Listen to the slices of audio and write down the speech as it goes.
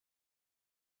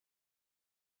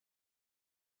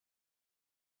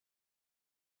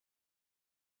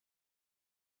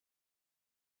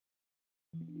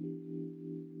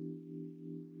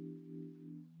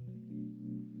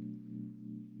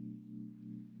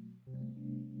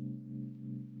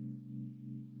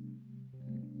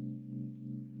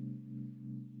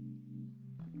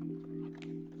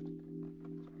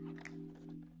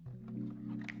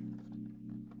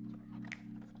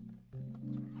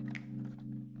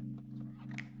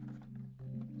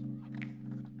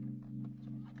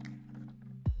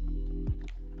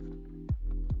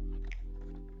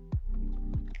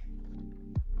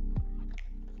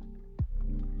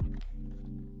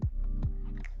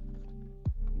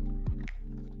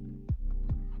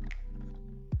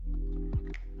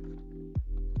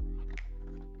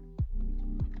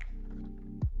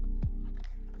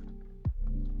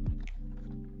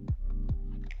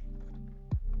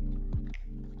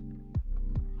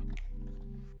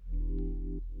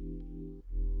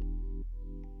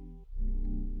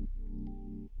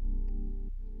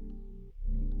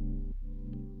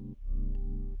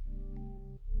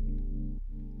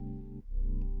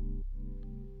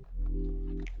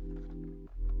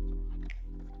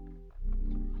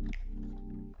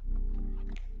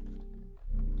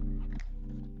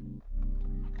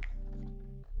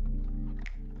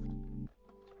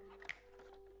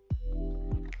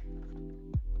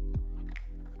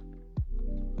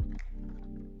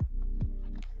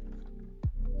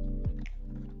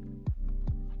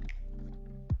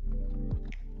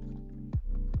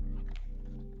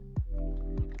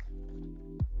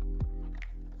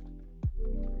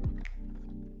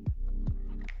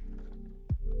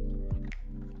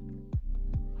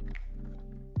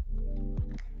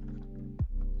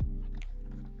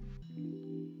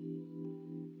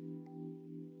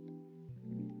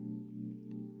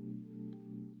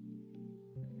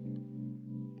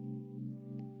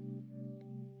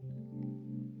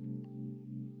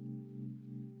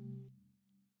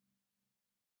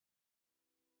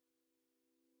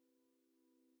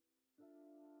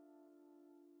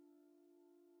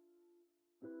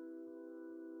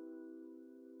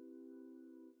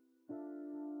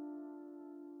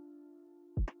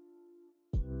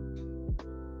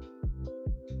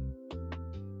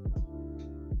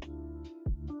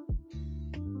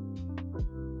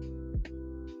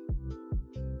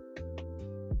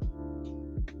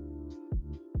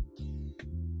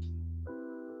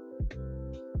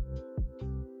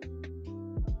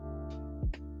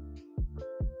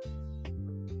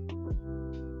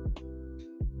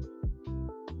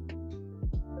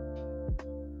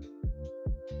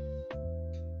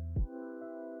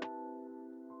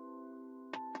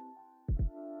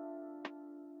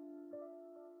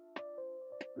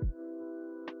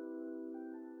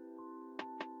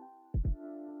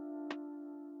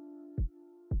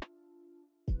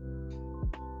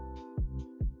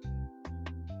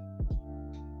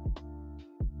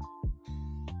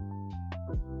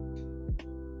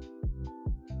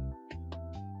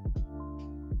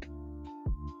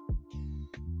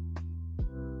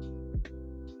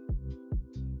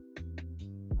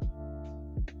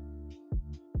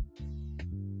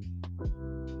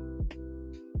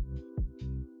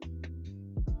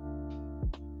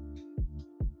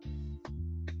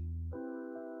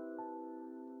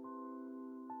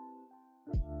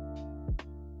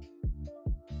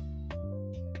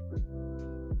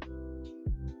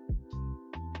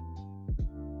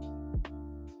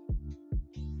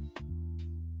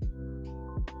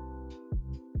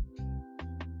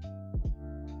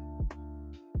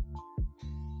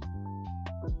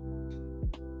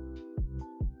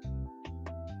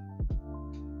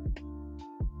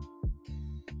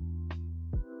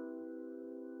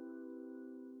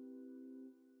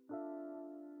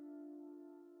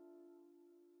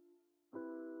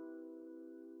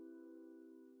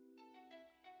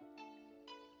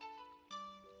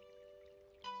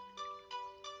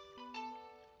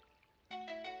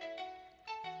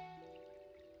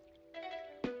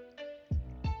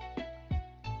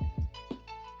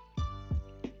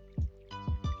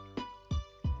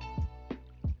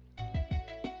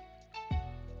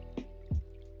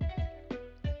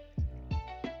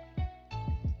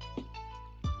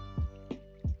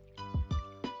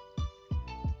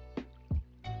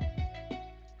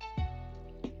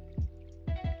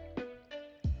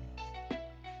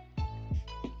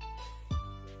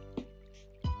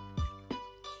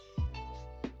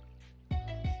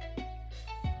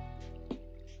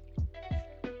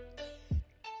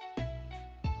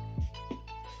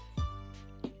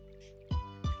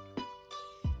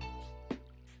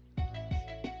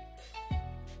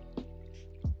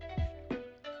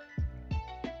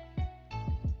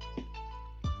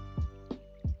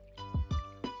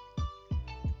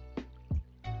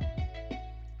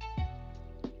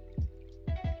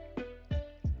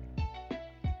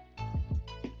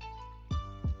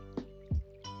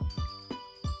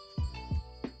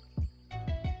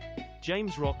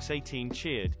James Rocks 18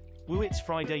 cheered. Woo, it's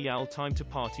Friday, y'all, time to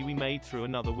party, we made through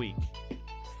another week.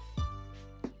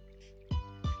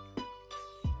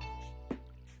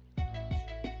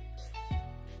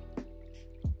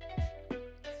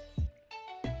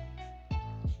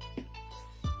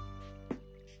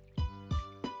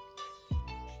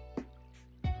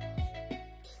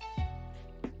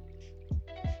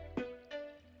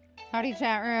 Howdy,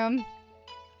 chat room.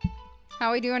 How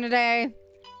are we doing today?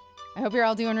 I hope you're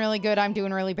all doing really good. I'm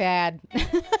doing really bad.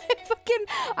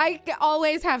 I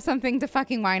always have something to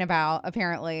fucking whine about,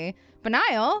 apparently. But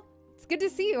Niall, it's good to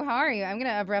see you. How are you? I'm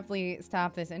gonna abruptly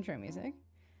stop this intro music.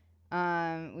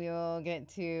 We will get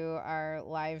to our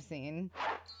live scene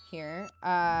here.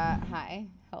 Hi.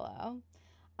 Hello.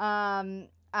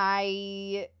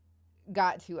 I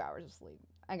got 2 hours of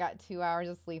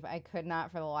sleep. I could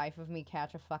not for the life of me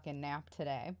catch a fucking nap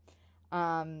today.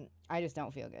 I just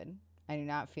don't feel good. I do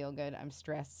not feel good. I'm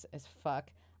stressed as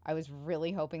fuck. I was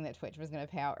really hoping that Twitch was going to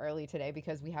pay out early today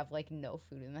because we have like no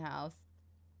food in the house.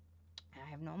 I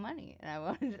have no money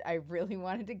and I really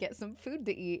wanted to get some food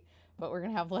to eat, but we're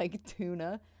going to have like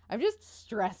tuna. I'm just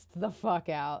stressed the fuck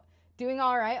out. Doing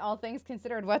all right, all things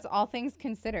considered. What's all things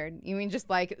considered? You mean just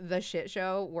like the shit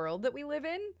show world that we live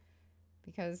in?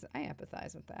 Because I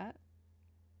empathize with that.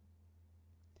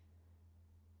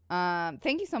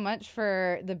 Thank you so much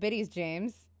for the biddies,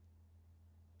 James.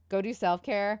 Go do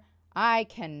self-care. I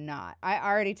cannot. I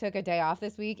already took a day off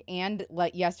this week, and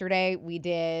like yesterday we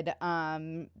did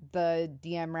the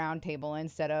DM roundtable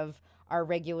instead of our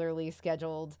regularly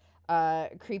scheduled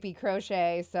creepy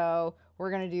crochet. So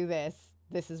we're gonna do this.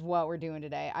 This is what we're doing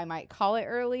today. I might call it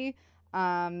early.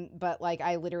 But like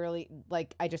I literally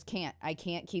like I just can't. I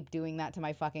can't keep doing that to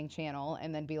my fucking channel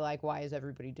and then be like, why is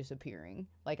everybody disappearing?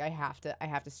 Like I have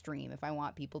to stream if I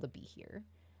want people to be here.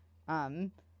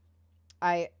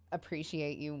 I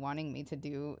appreciate you wanting me to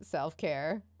do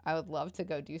self-care. I would love to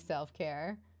go do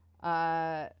self-care.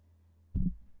 But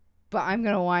I'm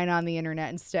gonna whine on the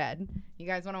internet instead. You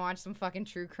guys want to watch some fucking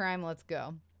true crime? Let's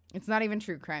go. It's not even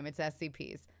true crime, it's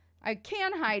SCPs. I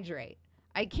can hydrate.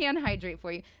 I can hydrate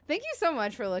for you. Thank you so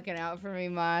much for looking out for me,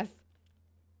 Moth.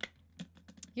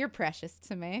 You're precious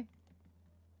to me.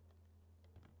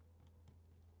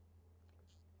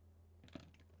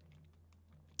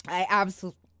 I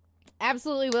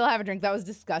absolutely will have a drink. That was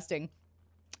disgusting.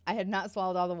 I had not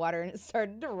swallowed all the water and it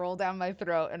started to roll down my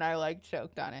throat and I like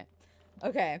choked on it.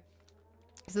 Okay.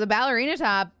 So the ballerina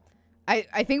top, I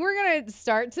think we're going to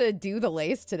start to do the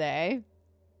lace today.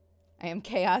 I am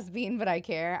Chaos Bean, but I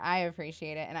care. I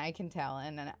appreciate it, and I can tell,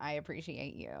 and I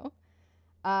appreciate you.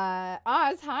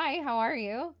 Oz, hi, how are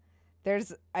you?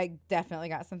 I definitely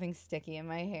got something sticky in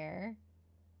my hair.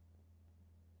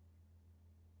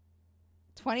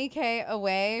 20K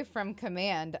away from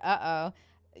command. Uh-oh.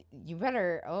 You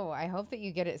better, I hope that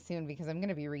you get it soon, because I'm going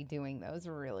to be redoing those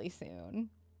really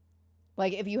soon.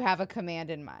 Like, if you have a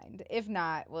command in mind. If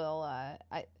not, we'll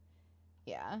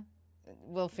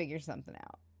figure something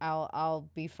out. I'll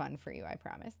be fun for you, I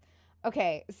promise.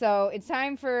 Okay, so it's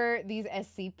time for these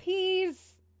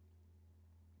SCPs.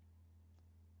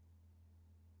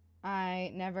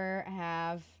 I never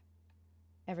have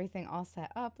everything all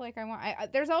set up like I want.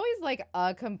 There's always like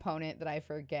a component that I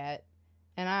forget,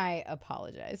 and I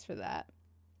apologize for that.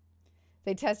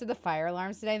 They tested the fire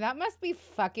alarms today. That must be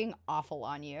fucking awful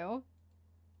on you.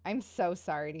 I'm so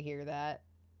sorry to hear that.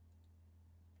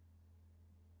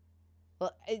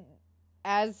 Well,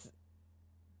 as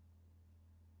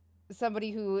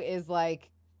somebody who is like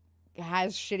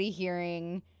has shitty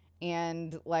hearing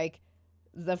and like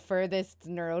the furthest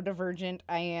neurodivergent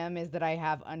I am is that I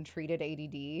have untreated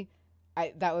ADD,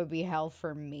 that would be hell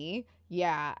for me.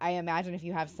 Yeah, I imagine if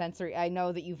you have sensory, I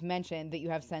know that you've mentioned that you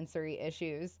have sensory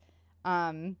issues.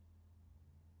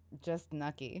 Just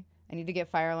nucky. I need to get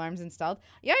fire alarms installed.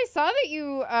 Yeah, I saw that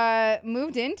you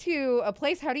moved into a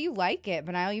place. How do you like it,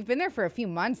 Benile? You've been there for a few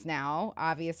months now,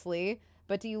 obviously.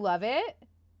 But do you love it?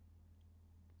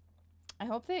 I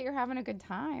hope that you're having a good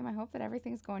time. I hope that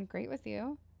everything's going great with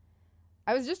you.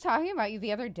 I was just talking about you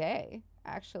the other day,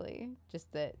 actually.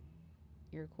 Just that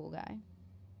you're a cool guy.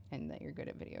 And that you're good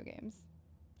at video games.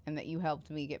 And that you helped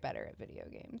me get better at video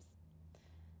games.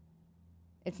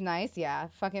 It's nice, yeah.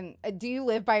 Fucking, do you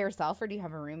live by yourself or do you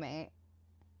have a roommate?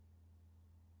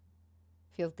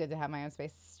 Feels good to have my own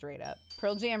space, straight up.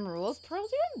 Pearl Jam rules. Pearl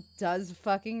Jam does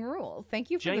fucking rule. Thank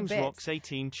you for James the bits. Rocks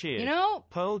 18 cheered. You know,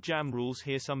 Pearl Jam rules,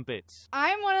 hear some bits.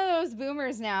 I'm one of those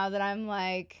boomers now that I'm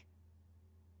like,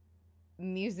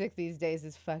 music these days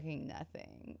is fucking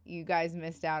nothing. You guys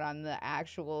missed out on the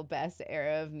actual best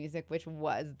era of music, which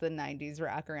was the 90s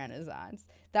rock renaissance.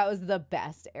 That was the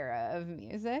best era of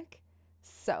music.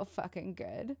 So fucking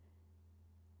good.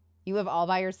 You Live All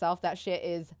by Yourself. That shit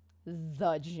is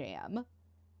the jam.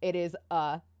 It is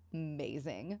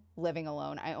amazing. Living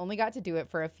Alone. I only got to do it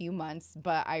for a few months,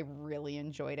 but I really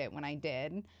enjoyed it when I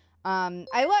did.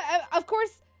 Of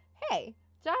course, hey,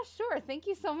 Josh Shore, thank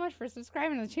you so much for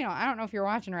subscribing to the channel. I don't know if you're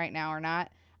watching right now or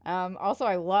not. Also,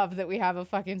 I love that we have a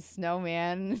fucking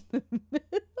snowman.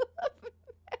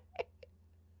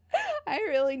 I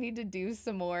really need to do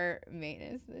some more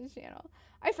maintenance to this channel.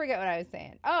 I forget what I was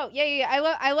saying. Oh, yeah.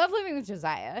 I love living with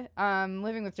Josiah.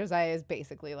 Living with Josiah is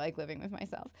basically like living with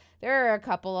myself. There are a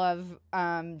couple of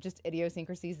just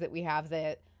idiosyncrasies that we have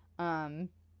that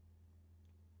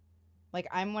like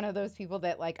I'm one of those people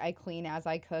that like I clean as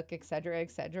I cook,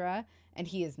 etc., and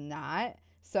he is not.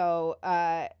 So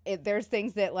there's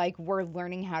things that like we're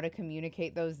learning how to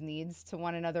communicate those needs to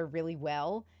one another really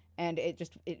well, and it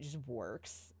just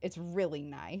works. It's really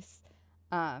nice.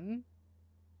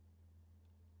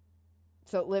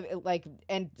 So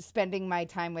and spending my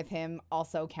time with him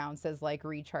also counts as like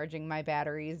recharging my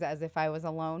batteries as if I was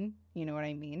alone. You know what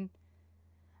I mean?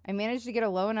 I managed to get a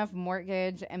low enough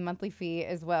mortgage and monthly fee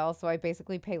as well, so I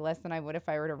basically pay less than I would if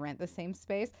I were to rent the same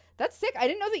space. That's sick. I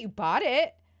didn't know that you bought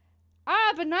it.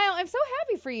 But Niall, I'm so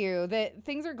happy for you that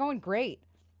things are going great.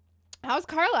 How's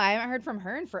Carla? I haven't heard from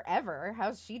her in forever.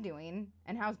 How's she doing?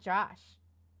 And how's Josh?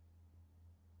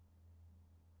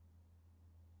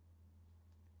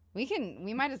 We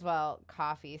might as well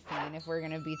coffee scene if we're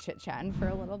going to be chit-chatting for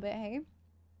a little bit, hey?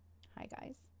 Hi,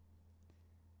 guys.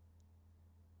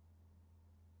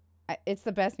 It's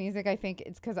the best music, I think.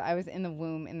 It's because I was in the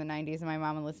womb in the 90s and my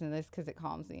mom would listen to this because it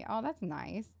calms me. Oh, that's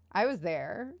nice. I was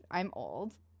there. I'm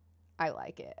old. I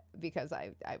like it because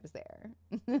I was there.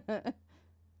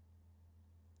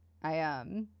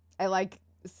 I like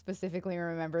specifically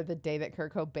remember the day that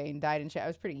Kurt Cobain died and shit. I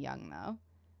was pretty young though.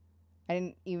 I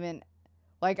didn't even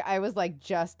like I was like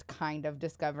just kind of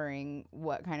discovering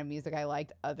what kind of music I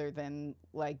liked other than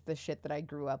like the shit that I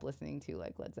grew up listening to,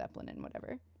 like Led Zeppelin and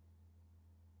whatever.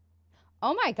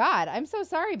 Oh my God, I'm so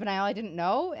sorry, Benile. I didn't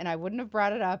know, and I wouldn't have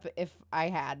brought it up if I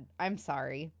had. I'm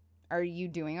sorry. Are you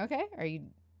doing okay? Are you...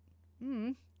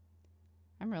 I'm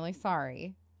really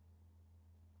sorry.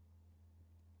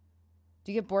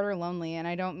 Do you get bored or lonely? And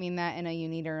I don't mean that in a you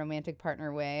need a romantic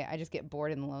partner way. I just get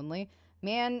bored and lonely.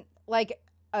 Man, like,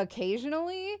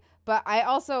 occasionally, but I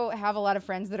also have a lot of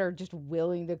friends that are just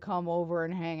willing to come over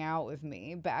and hang out with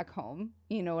me back home.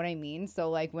 You know what I mean? So,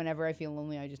 like, whenever I feel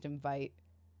lonely, I just invite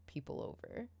people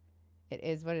over. It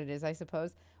is what it is, I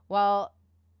suppose. Well,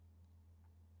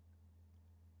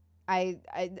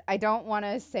 I don't want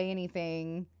to say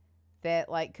anything that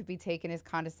like could be taken as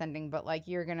condescending, but like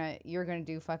you're gonna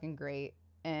do fucking great,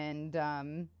 and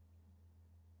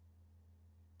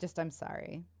just I'm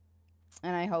sorry,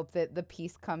 and I hope that the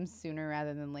peace comes sooner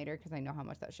rather than later, because I know how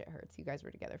much that shit hurts. You guys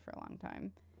were together for a long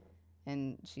time,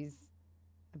 and she's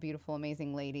a beautiful,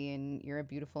 amazing lady, and you're a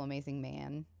beautiful, amazing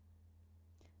man.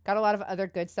 Got a lot of other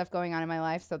good stuff going on in my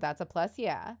life, so that's a plus.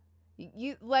 Yeah,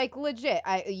 you like legit.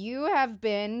 You have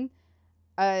been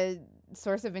a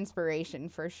source of inspiration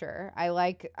for sure. I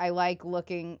like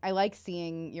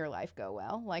seeing your life go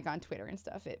well, like on Twitter and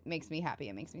stuff. It makes me happy.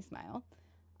 It makes me smile.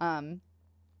 And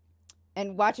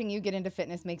watching you get into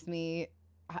fitness makes me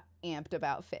amped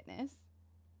about fitness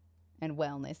and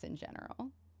wellness in general,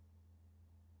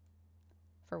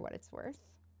 for what it's worth.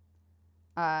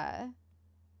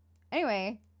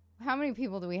 Anyway, how many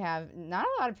people do we have? Not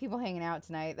a lot of people hanging out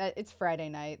tonight. It's Friday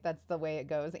night. That's the way it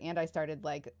goes. And I started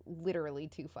like literally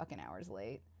 2 fucking hours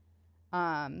late.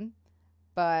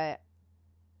 But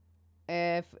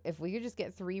if we could just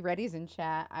get 3 readies in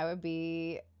chat, I would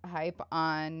be hype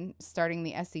on starting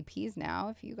the SCPs now,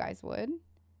 if you guys would.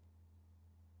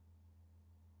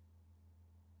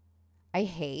 I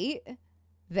hate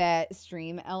that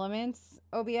Stream Elements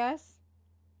OBS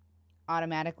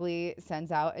automatically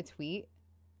sends out a tweet.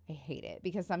 I hate it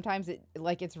because sometimes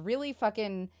it's really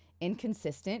fucking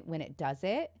inconsistent when it does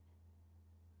it.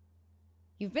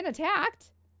 You've been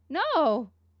attacked?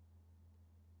 No.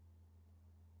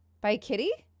 By a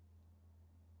kitty?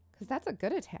 Because that's a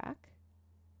good attack.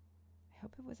 I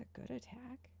hope it was a good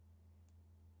attack.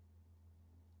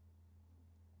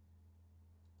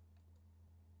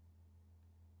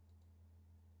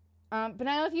 But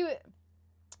now if you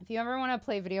ever want to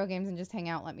play video games and just hang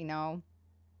out, let me know.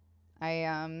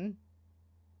 I'm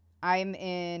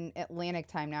in Atlantic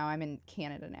time now. I'm in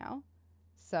Canada now.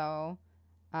 So,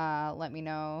 let me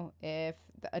know if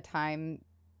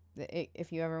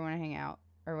if you ever want to hang out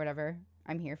or whatever.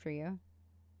 I'm here for you.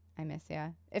 I miss ya.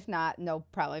 If not, no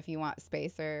problem. If you want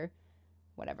space or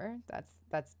whatever,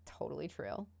 that's totally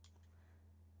true.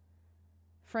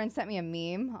 Friend sent me a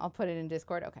meme. I'll put it in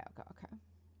Discord. Okay.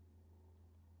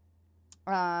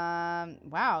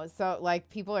 Wow. So, like,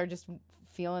 people are just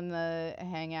feeling the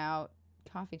hangout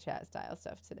coffee chat style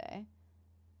stuff today.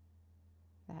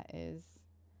 That is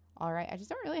all right. I just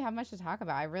don't really have much to talk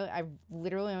about. I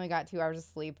literally only got 2 hours of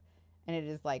sleep, and it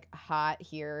is, like, hot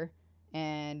here,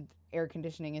 and air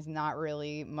conditioning is not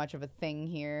really much of a thing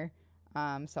here.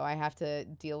 So I have to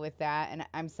deal with that. And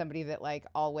I'm somebody that, like,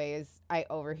 always, I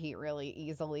overheat really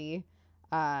easily.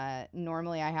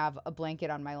 Normally I have a blanket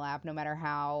on my lap no matter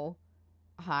how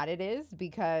hot it is,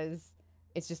 because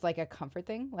it's just like a comfort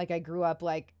thing. Like, I grew up,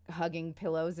 like, hugging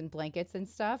pillows and blankets and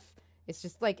stuff. It's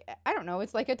just like, I don't know,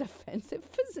 it's like a defensive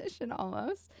position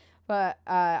almost. But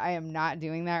I am not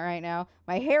doing that right now.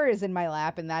 My hair is in my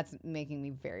lap, and that's making me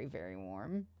very, very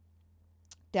warm.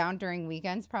 Down during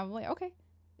weekends, probably. Okay.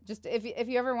 Just if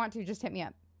you ever want to, just hit me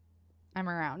up. I'm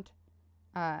around.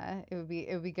 It would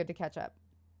be good to catch up.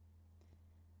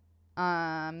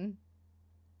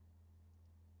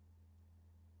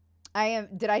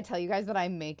 Did I tell you guys that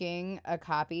I'm making a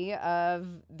copy of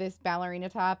this ballerina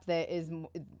top that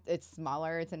it's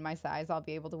smaller, it's in my size, I'll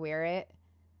be able to wear it.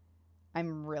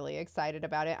 I'm really excited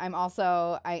about it. I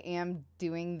am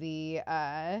doing the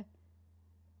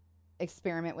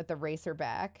experiment with the racer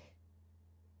back.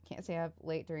 Can't stay up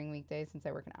late during weekdays since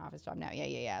I work an office job now.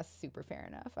 Yeah. Super fair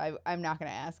enough. I'm not going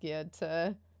to ask you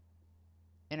to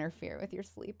interfere with your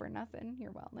sleep or nothing,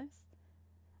 your wellness.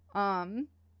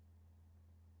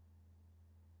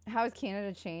 How has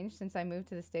Canada changed since I moved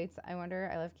to the States? I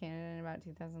wonder. I left Canada in about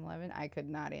 2011. I could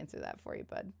not answer that for you,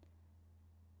 bud.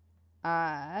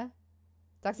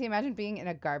 Doxy, imagine being in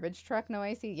a garbage truck, no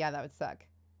AC? Yeah, that would suck.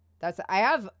 I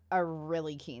have a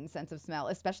really keen sense of smell,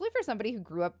 especially for somebody who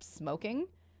grew up smoking.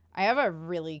 I have a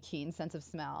really keen sense of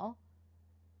smell.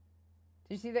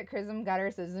 Did you see that Chrism got her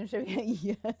citizenship?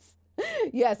 Yes.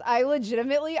 Yes, I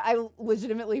legitimately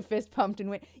fist pumped and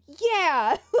went,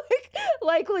 yeah!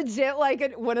 like legit,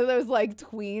 like one of those, like,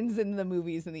 tweens in the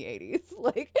movies in the 80s.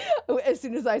 Like, as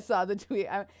soon as I saw the tweet,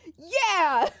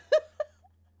 yeah!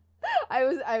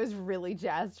 I was really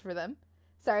jazzed for them.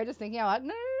 Sorry, just thinking out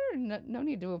loud. No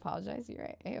need to apologize. You're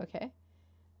right. Hey, okay.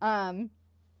 My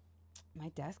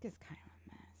desk is kind of a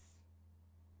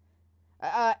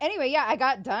mess. Anyway, yeah, I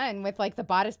got done with, like, the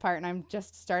bodice part, and I'm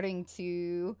just starting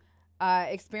to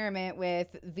experiment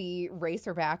with the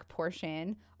racer back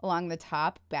portion along the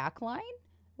top back line.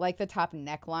 Like, the top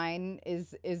neckline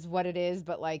is what it is,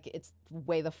 but, like, it's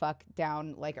way the fuck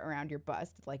down, like, around your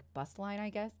bust. Like, bust line,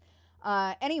 I guess.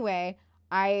 Anyway,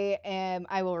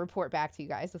 I will report back to you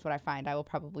guys with what I find. I will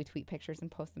probably tweet pictures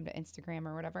and post them to Instagram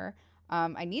or whatever.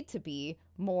 I need to be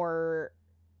more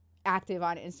active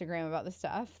on Instagram about the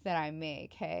stuff that I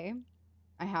make. Hey,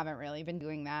 I haven't really been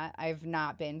doing that. I've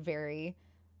not been very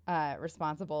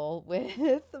responsible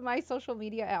with my social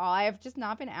media at all. I have just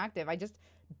not been active. I just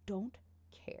don't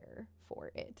care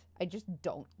for it. I just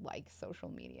don't like social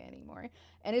media anymore.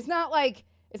 And it's not like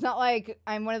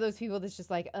I'm one of those people that's just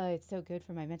like, oh, it's so good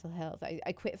for my mental health.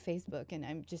 I quit Facebook and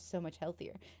I'm just so much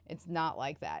healthier. It's not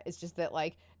like that. It's just that,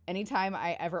 like, anytime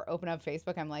I ever open up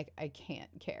Facebook, I'm like, I can't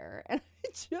care. And I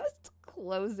just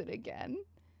close it again.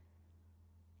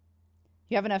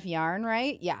 You have enough yarn,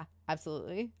 right? Yeah,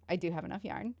 absolutely. I do have enough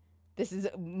yarn. This is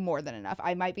more than enough.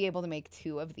 I might be able to make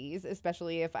 2 of these,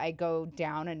 especially if I go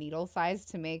down a needle size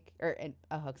to make, or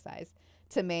a hook size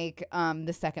to make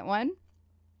the second one.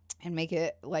 And make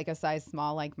it like a size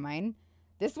small like mine.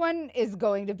 This one is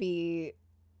going to be,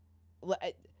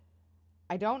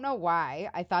 I don't know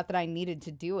why I thought that I needed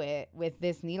to do it with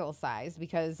this needle size,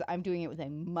 because I'm doing it with a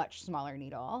much smaller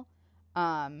needle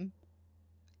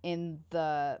in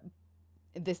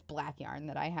this black yarn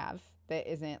that I have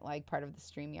that isn't like part of the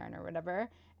stream yarn or whatever.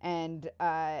 And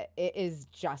it is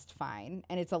just fine.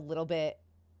 And it's a little bit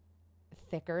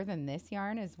thicker than this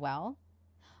yarn as well.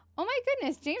 Oh my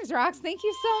goodness, James Rocks, thank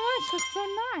you so much. That's so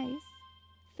nice.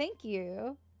 Thank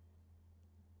you.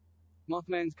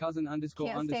 Mothman's cousin underscore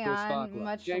Can't underscore stay on sparkler.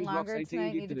 much James longer Rocks tonight.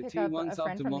 18 Need to gifted a pick tier up 1 a sub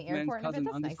friend to from the Mothman's airport. cousin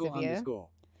That's nice underscore of you. underscore.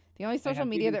 The only social have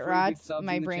media given that 3 big rots subs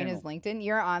my in the brain channel. is LinkedIn.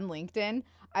 You're on LinkedIn.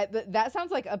 That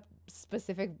sounds like a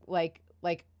specific like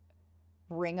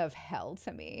ring of hell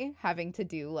to me, having to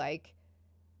do like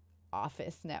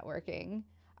office networking.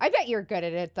 I bet you're good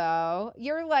at it though.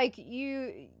 You're like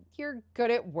you're good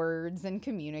at words and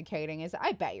communicating.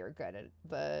 I bet you're good at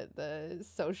the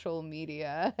social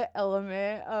media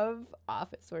element of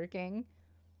office working.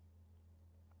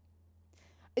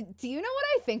 Do you know what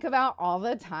I think about all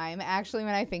the time? Actually,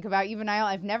 when I think about you, Vinyl,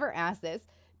 I've never asked this.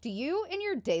 Do you, in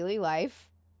your daily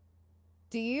life,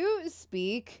 do you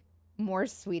speak more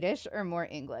Swedish or more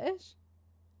English?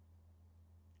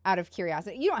 out of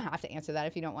curiosity. You don't have to answer that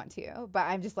if you don't want to, but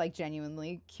I'm just like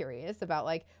genuinely curious about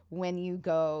like when you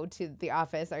go to the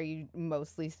office, are you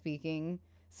mostly speaking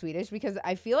Swedish? Because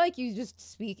I feel like you just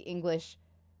speak English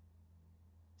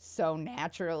so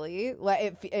naturally.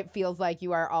 Like it feels like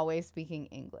you are always speaking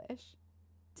English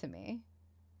to me.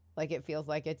 Like it feels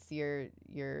like it's your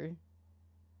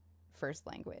first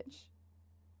language.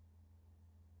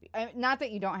 Not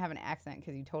that you don't have an accent,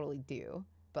 because you totally do,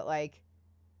 but like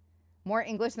more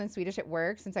English than Swedish at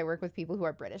work, since I work with people who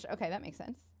are British. Okay, that makes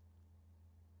sense.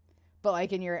 But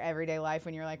like in your everyday life,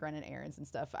 when you're like running errands and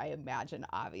stuff, I imagine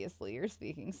obviously you're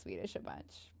speaking Swedish a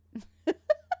bunch.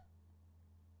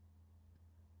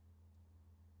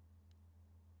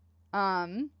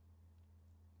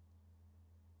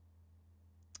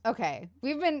 Okay,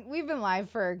 we've been live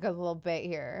for a good little bit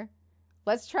here.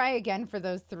 Let's try again for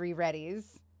those 3 readies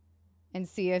and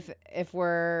see if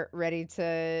we're ready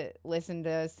to listen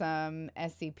to some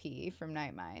SCP from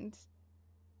NightMind.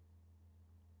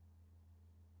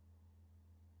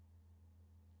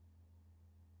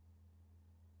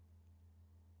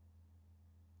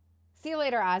 See you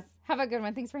later, Oz. Have a good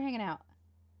one. Thanks for hanging out.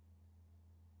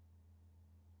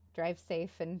 Drive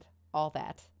safe and all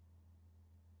that.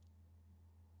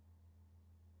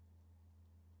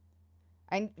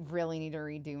 I really need to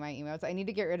redo my emotes. I need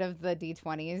to get rid of the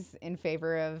D20s in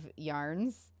favor of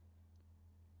yarns.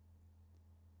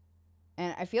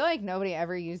 And I feel like nobody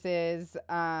ever uses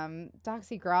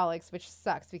Doxygrolix, which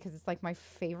sucks because it's like my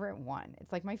favorite one.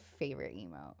 It's like my favorite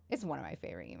emote. It's one of my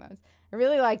favorite emotes. I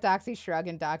really like Doxy Shrug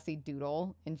and Doxy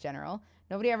Doodle in general.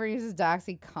 Nobody ever uses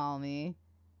Doxy Call Me.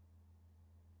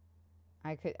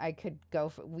 I could go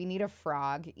for, we need a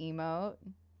frog emote.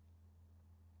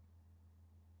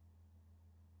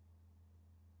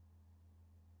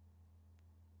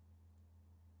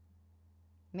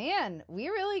 Man, we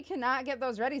really cannot get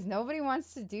those readies. Nobody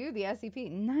wants to do the SCP.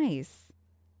 Nice.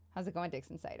 How's it going,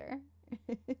 Dixon Cider?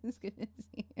 It's good to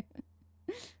see you.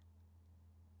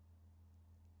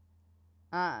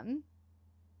 Yeah,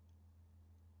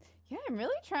 I'm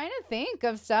really trying to think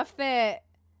of stuff that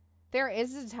there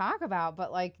is to talk about,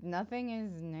 but like nothing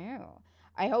is new.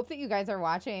 I hope that you guys are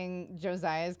watching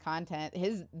Josiah's content.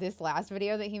 This last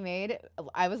video that he made,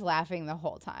 I was laughing the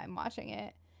whole time watching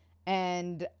it.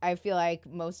 And I feel like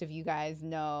most of you guys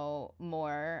know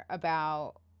more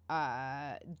about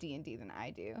D&D than I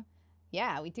do.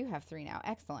 Yeah, we do have 3 now.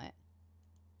 Excellent.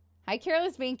 Hi,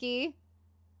 Careless Binky.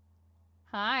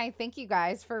 Hi, thank you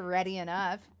guys for readying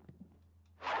up.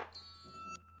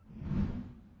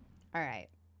 All right,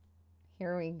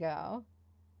 here we go.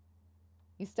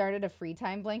 You started a free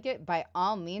time blanket? By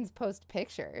all means, post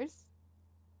pictures.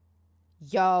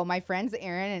 Yo, my friends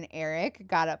Aaron and Eric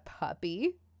got a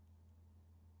puppy.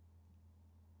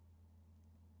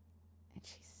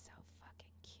 She's so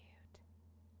fucking cute.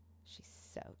 She's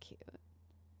so cute.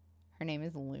 Her name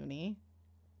is Looney.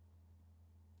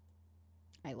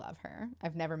 I love her.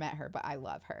 I've never met her, but I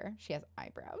love her. She has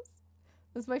eyebrows.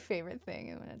 That's my favorite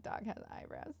thing when a dog has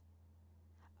eyebrows.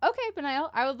 Okay,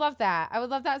 Benile, I would love that. I would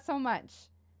love that so much.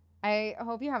 I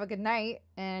hope you have a good night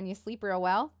and you sleep real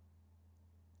well.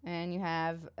 And you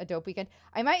have a dope weekend.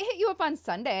 I might hit you up on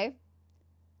Sunday.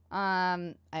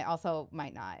 I also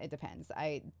might not. It depends.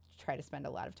 I try to spend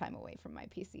a lot of time away from my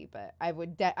PC, but I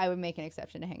would make an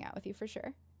exception to hang out with you for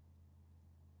sure.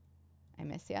 I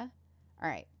miss ya. All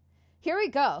right, here we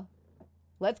go.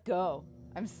 Let's go.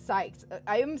 I'm psyched.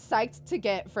 I am psyched to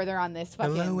get further on this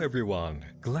fucking... Hello, everyone.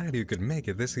 Glad you could make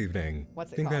it this evening.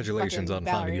 What's it Congratulations called?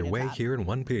 on finding your Ballerina way top. here in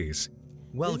one piece.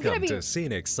 Welcome to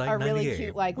Scenic Site 98, really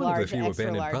cute, like, one of the large, few extra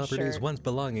abandoned large properties shirt. once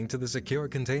belonging to the Secure,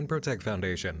 Contain, Protect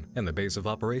Foundation, and the base of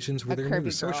operations for their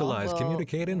new Socialize,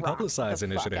 Communicate, and Publicize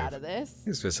initiative. Out of this.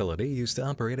 This facility used to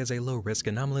operate as a low-risk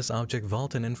anomalous object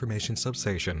vault and information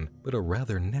substation, but a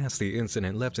rather nasty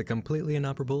incident left it completely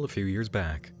inoperable a few years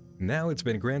back. Now it's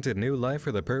been granted new life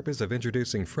for the purpose of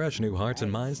introducing fresh new hearts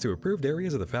and minds to approved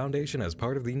areas of the Foundation as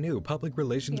part of the new public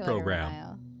relations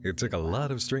program. It took a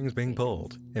lot of strings being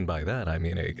pulled, and by that I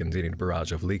mean a continued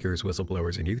barrage of leakers,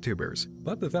 whistleblowers, and YouTubers.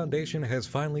 But the Foundation has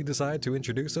finally decided to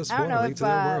introduce us formally to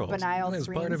their world, and as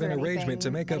part of an arrangement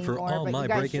to make up for all my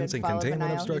break-ins and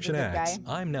containment obstruction acts,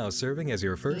 I'm now serving as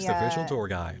your first official tour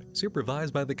guide,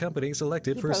 supervised by the company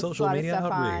selected for social media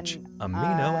outreach,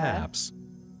 Amino Apps.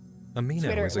 Amino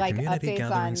Twitter, is a like, community updates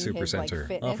gathering on his, supercenter,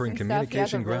 like, offering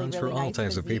communication grounds for all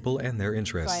types of people and their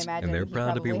interests, and they're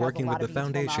proud to be working with the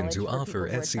Foundation to offer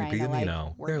SCP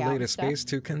Amino, their latest space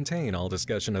to contain all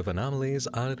discussion of anomalies,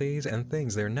 oddities, and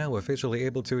things they're now officially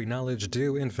able to acknowledge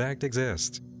do in fact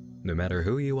exist. No matter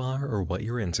who you are or what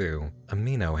you're into,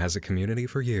 Amino has a community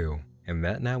for you, And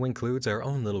that now includes our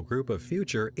own little group of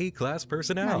future E-Class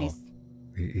personnel. Nice.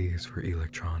 The E is for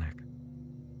electronic.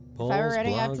 If I were Polls,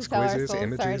 running up to blogs, sell our quizzes, souls, sorry to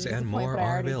images, and disappoint, more but I are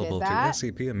already did available to that.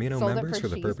 SCP Amino Sold it members for for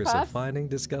the cheese purpose of puffs. finding,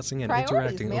 discussing, and Priorities,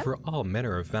 interacting man. over all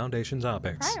manner of Foundation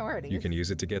topics. Priorities. You can use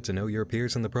it to get to know your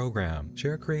peers in the program,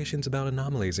 share creations about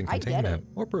anomalies and I get containment, it.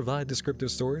 or provide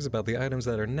descriptive stories about the items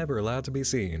that are never allowed to be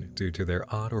seen due to their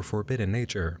odd or forbidden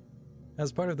nature.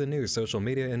 As part of the new social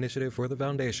media initiative for the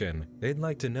Foundation, they'd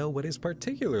like to know what is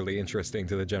particularly interesting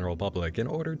to the general public in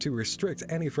order to restrict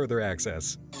any further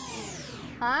access.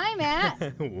 Hi,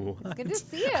 Matt. What? It's good to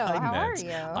see you. How are you?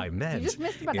 I meant You just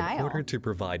missed in Benile. order to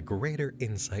provide greater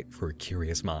insight for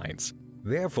curious minds.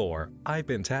 Therefore, I've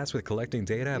been tasked with collecting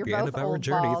data at You're the end both of our old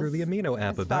journey balls through the Amino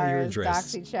app as about your far as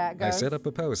interests. Doxy chat I goes. set up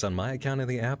a post on my account of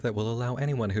the app that will allow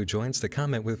anyone who joins to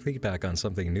comment with feedback on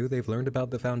something new they've learned about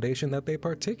the Foundation that they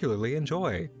particularly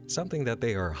enjoy, something that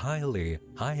they are highly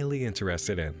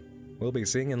interested in. We'll be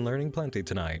seeing and learning plenty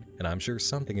tonight, and I'm sure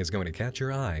something is going to catch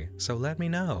your eye, so let me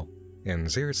know.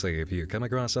 And seriously, if you come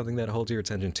across something that holds your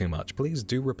attention too much, please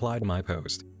do reply to my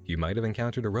post. You might have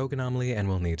encountered a rogue anomaly and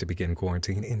will need to begin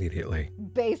quarantine immediately.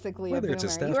 Basically Whether a it's a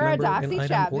boomer. staff You are a member, an Doxy item,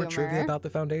 chat or boomer. trivia about the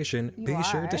Foundation, You be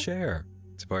sure to are. share.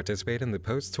 To participate in the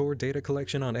post-tour data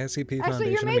collection on SCP Actually,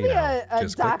 you're Foundation maybe Amino, a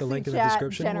just click the Doxy link in the chat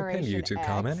description or pin Generation YouTube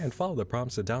comment X. and follow the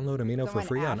prompts to download Amino for Someone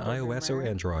free on after iOS or boomer.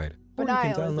 Android. Or you Benile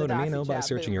can is a download Doxy Amino by chat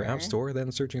searching your boomer. app store,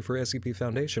 then searching for SCP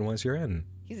Foundation once you're in.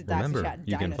 He's a Doxy Remember, chat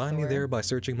you can find me dinosaur. there by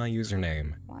searching my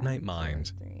username, 1, NightMind.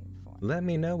 2, 3, 4. Let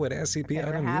me know what SCP Okay, we're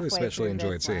item you halfway especially through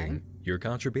enjoyed this seeing. one. Your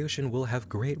contribution will have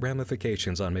great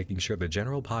ramifications on making sure the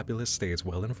general populace stays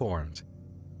well informed.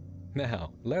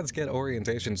 Now, let's get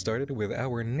orientation started with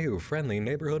our new friendly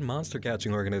neighborhood monster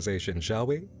catching organization, shall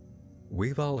we?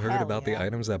 We've all heard Hell about the yeah.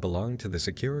 items that belong to the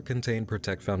Secure, Contain,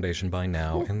 Protect Foundation by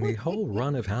now, and the whole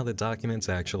run of how the documents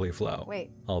actually flow.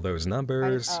 Wait. All those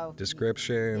numbers, oh,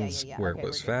 descriptions, yeah. where Okay, it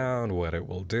was we're good. found, what it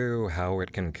will do, how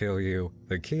it can kill you,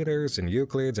 the Keters and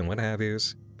Euclids and what have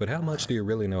yous. But how much do you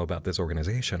really know about this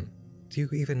organization? Do you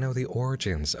even know the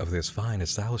origins of this fine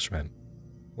establishment?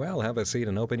 Well, have a seat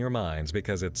and open your minds,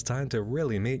 because it's time to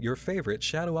really meet your favorite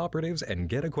shadow operatives and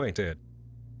get acquainted.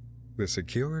 The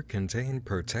Secure, Contain,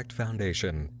 Protect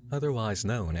Foundation, otherwise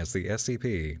known as the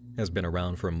SCP, has been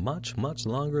around for much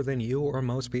longer than you or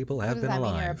most people have does been that mean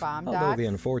you're a alive. bomb Although the dox?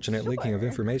 unfortunate leaking of Sure.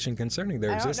 information concerning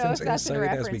their I don't know existence if is that's in cited as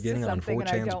reference to beginning on something, and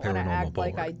I 4chan's don't wanna paranormal act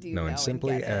like board, I do know known and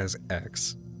simply get it. as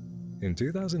X. In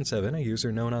 2007, a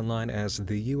user known online as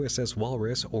the USS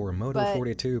Walrus or Moto But,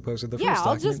 42 posted the yeah, first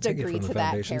I'll document just taken agree from the to that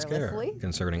Foundation's care carelessly.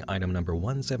 concerning item number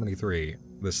 173,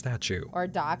 the statue. Or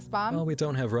Dox bomb. While we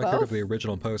don't have record of Both? the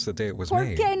original post the day it was ¿Por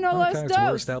made, qué no los archives were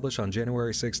dos? established on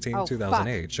January 16, Oh,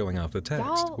 2008, showing off the text,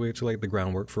 Y'all- which laid the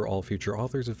groundwork for all future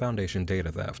authors of Foundation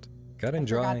data theft. Cut and I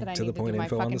forgot dry, that I to the need to do point my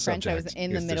info on fucking the French. I was subject,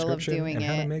 in the its middle of description, doing and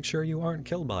how to it. make sure you aren't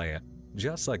killed by it,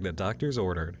 just like the doctors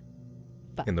ordered.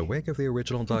 Fuck. In the wake of the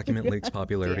original document leak's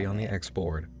popularity Damn on the it. X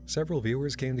board, several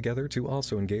viewers came together to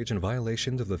also engage in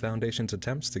violations of the Foundation's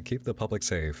attempts to keep the public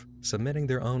safe, submitting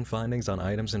their own findings on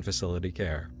items and facility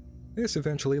care. This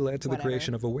eventually led to the Whatever.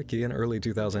 creation of a wiki in early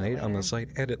 2008 on the Later. site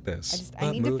Edit This, I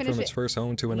but need to moved finish from its it. first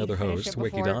home to I need another to finish host, it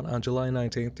before- Wikidot, on July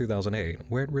 19, 2008,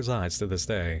 where it resides to this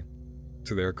day.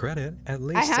 To their credit, at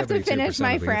least have to 72% finish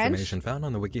my of the French information found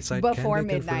on the wiki site before can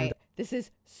be confirmed. midnight. This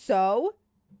is so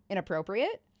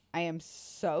inappropriate. I am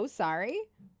so sorry,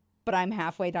 but I'm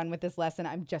halfway done with this lesson.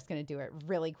 I'm just going to do it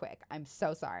really quick. I'm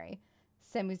so sorry.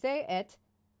 S'amuser et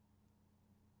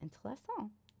intéressant.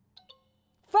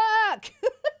 Fuck!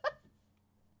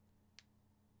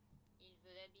 Il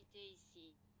veut habiter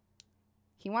ici.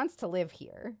 He wants to live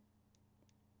here.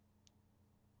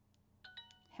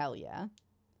 Hell yeah.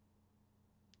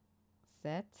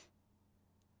 C'est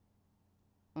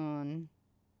un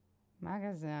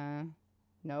magasin.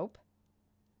 Nope.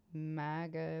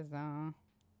 Magasin.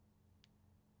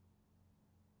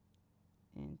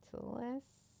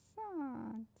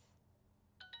 Intéressant.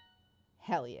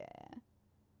 Hell yeah.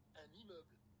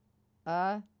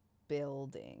 A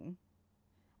building.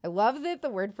 I love that the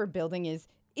word for building is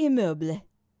immeuble.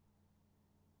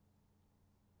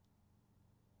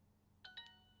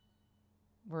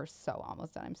 We're so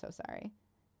almost done. I'm so sorry.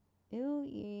 Il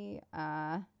y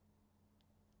a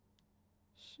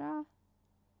chat.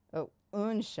 Oh,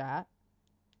 un chat.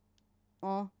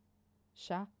 Un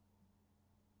chat.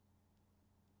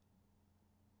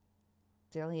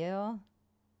 Derrière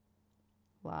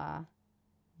la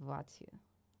voiture.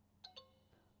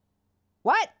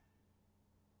 What?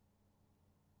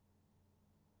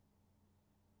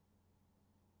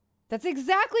 That's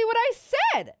exactly what I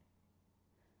said.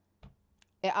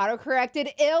 It autocorrected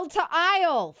ill to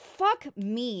aisle. Fuck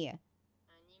me.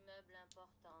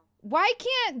 Why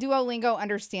can't Duolingo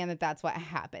understand that that's what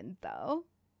happened, though?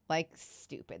 Like,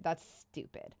 stupid. That's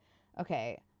stupid.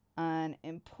 Okay. An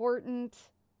important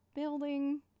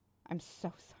building. I'm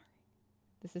so sorry.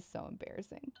 This is so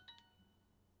embarrassing.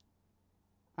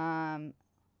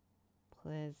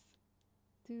 Please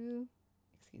do,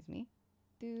 excuse me,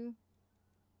 do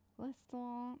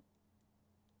l'instant.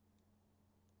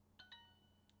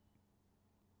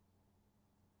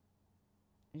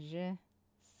 Je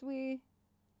suis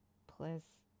plus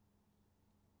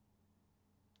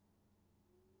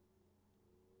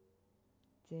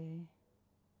de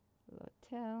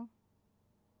l'hôtel.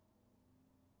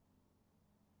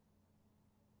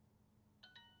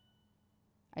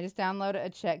 I just downloaded a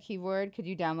Czech keyboard. Could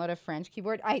you download a French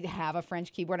keyboard? I have a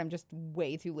French keyboard. I'm just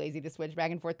way too lazy to switch back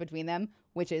and forth between them,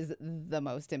 which is the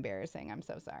most embarrassing. I'm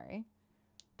so sorry.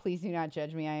 Please do not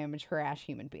judge me. I am a trash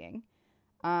human being.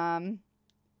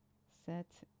 C'est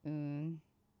un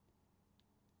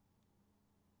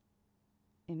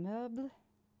immeuble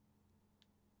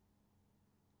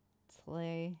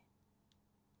très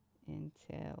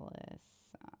intéressant.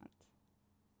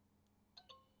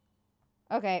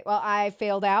 Okay, well, I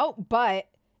failed out, but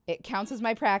it counts as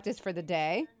my practice for the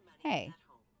day. Hey,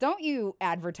 don't you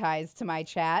advertise to my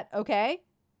chat, okay?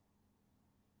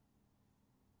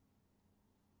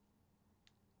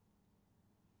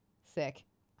 Sick.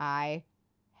 I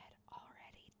had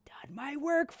already done my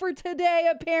work for today,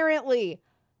 apparently.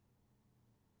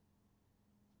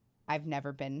 I've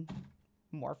never been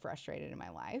more frustrated in my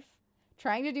life.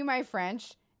 Trying to do my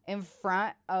French in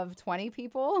front of 20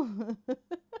 people.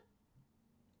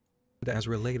 As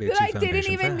related that to I didn't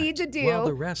foundation even fact, need to do while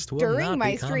the rest will during not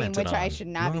my be stream, commented which on, I should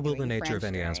not nor be will doing the nature of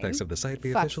French any aspects stream. of the site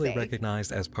be Fuck's officially sake.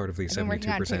 recognized as part of the I've been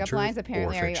working on 72% pickup truth lines. or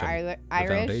Apparently, are you fiction. The Irish?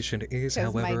 foundation is,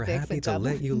 'Cause my however, dick's happy a to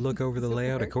let double you look over the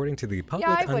layout support. according to the public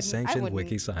Yeah, I unsanctioned wouldn't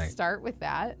wiki site. start with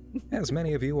that. As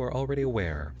many of you are already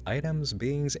aware, items,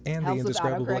 beings, and the Helps with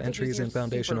indescribable autocorrect if entries you're in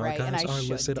Foundation super right, and archives I are should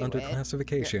listed do under it.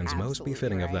 classifications You're most absolutely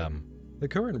befitting of right. them. The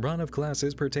current run of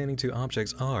classes pertaining to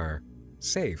objects are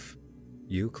Safe,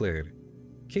 Euclid,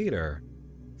 Keter,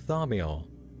 Thaumiel,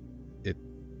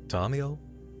 Thaumiel?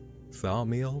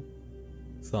 Thaumiel?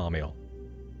 Thaumiel.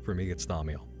 For me, it's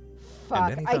Thaumiel. Fuck,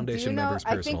 And any I do Foundation know. member's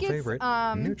I personal think it's favorite,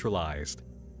 Neutralized.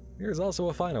 There's also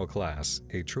a final class,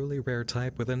 a truly rare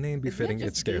type with a name befitting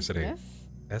its scarcity.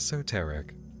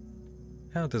 Esoteric.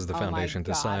 How does the Oh my Foundation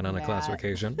decide God, on a Matt.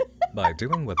 classification? By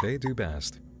doing what they do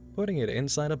best. Putting it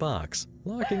inside a box,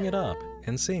 locking it up,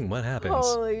 and seeing what happens.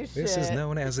 Holy This is shit.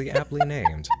 known as the aptly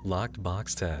named locked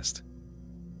box test.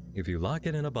 If you lock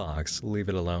it in a box, leave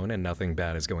it alone, and nothing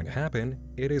bad is going to happen,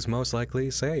 it is most likely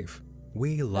safe.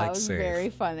 We That like was safe. very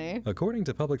funny. According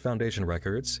to Public Foundation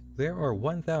records, there are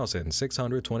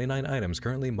 1,629 items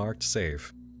currently marked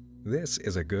safe. This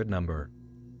is a good number.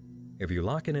 If you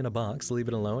lock it in a box, leave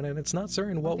it alone, and it's not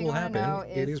certain what thing will I wanna know happen,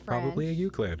 it is is probably a French.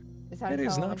 Euclid. Is how to It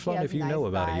is tell when not she fun has if you nice know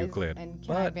about a thighs, Euclid, and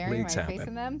can I but bury leaks my face in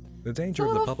happen. them? The danger It's a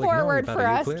of the little public knowing forward about for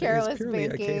a us, Euclid is careless purely a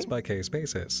Binky. case-by-case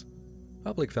basis.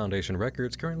 Public Foundation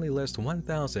records currently list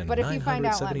But if you find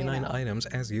out, let me 1,979 know. items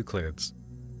as Euclids.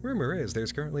 Rumor is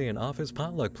there's currently an office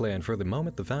potluck plan for the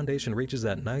moment the Foundation reaches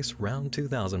that nice round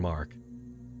 2,000 mark.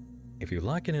 If you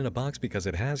lock it in a box because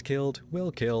it has killed,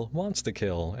 will kill, wants to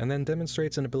kill, and then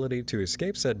demonstrates an ability to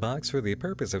escape said box for the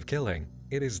purpose of killing,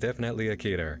 it is definitely a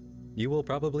Keter. You will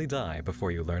probably die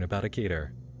before you learn about a Keter.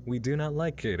 We do not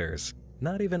like Keters.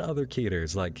 Not even other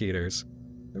Keters like Keters.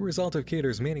 The result of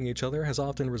Keters meeting each other has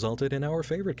often resulted in our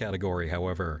favorite category,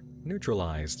 however,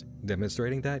 neutralized,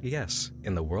 demonstrating that yes,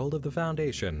 in the world of the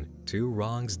Foundation, two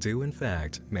wrongs do in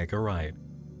fact make a right.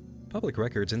 Public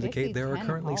records indicate there are 50-10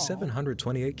 currently all.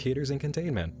 728 Keters in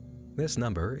containment. This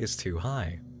number is too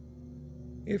high.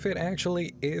 If it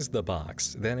actually is the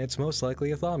box, then it's most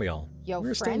likely a Thaumiel. Yo,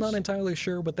 We're still not entirely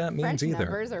sure what that means French either,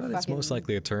 numbers are but it's most fucking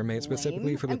likely a term made specifically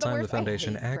lame. for the And the time the worst, I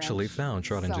Foundation hate actually French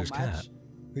found Schrodinger's so cat. much.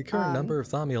 The current number of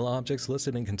Thaumiel objects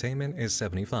listed in containment is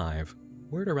 75.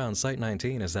 Word around Site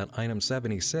 19 is that item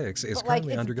 76 is But, like,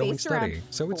 currently it's undergoing based around study,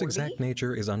 so its 40? exact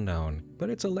nature is unknown. But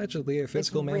it's allegedly a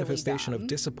physical really manifestation dumb. of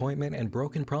disappointment and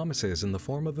broken promises in the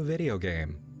form of a video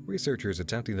game. Researchers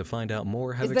attempting to find out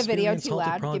more have Is the video experienced too halted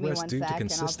loud? Give me progress one due sec to and I'll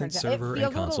consistent turn it- server It feels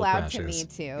and a little console loud to crashes.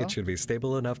 me, too. It should be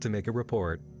stable enough to make a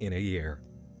report in a year.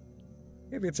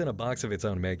 If it's in a box of its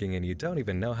own making and you don't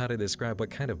even know how to describe what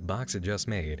kind of box it just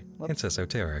made, it's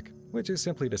esoteric, which is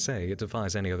simply to say it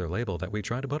defies any other label that we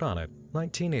try to put on it,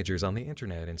 like teenagers on the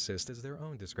internet insist is their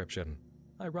own description.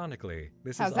 Ironically,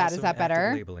 this How's is that? also Is that an act of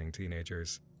better? labeling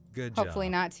teenagers. Good job. Hopefully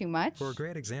not too much. For a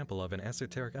great example of an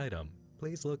esoteric item,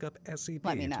 please look up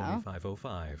Let me know.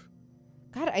 SCP-2505.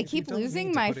 God, I If you keep don't need losing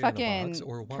to my put it in a fucking box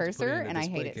or want to put it cursor, in a and I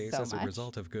display hate it case so as a much.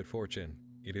 result of good fortune,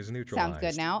 it is neutralized. Sounds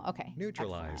good now? Okay.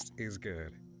 Neutralized is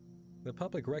good. The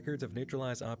public records of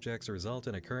neutralized objects result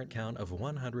in a current count of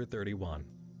 131.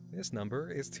 This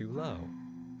number is too low.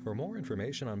 For more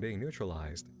information on being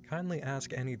neutralized, kindly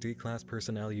ask any D-Class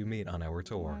personnel you meet on our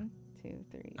tour. 1, 2,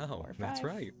 3, Oh, 4, 5. that's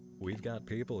right. We've got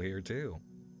people here too.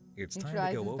 It's time to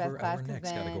Neutralized go is best over class our 'cause next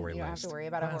then category you don't have list. to worry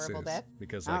about a horrible Classes. death.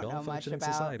 Because I like don't all know much functioning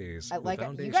about. societies, the Like you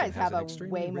Foundation guys have has an a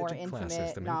extremely way more rigid class intimate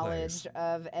system in knowledge place.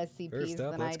 of SCPs First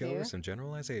up, than I let's go do. over some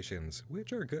generalizations,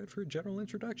 which are good for general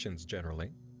introductions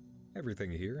generally.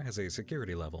 Everything here has a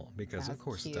security level, because of That's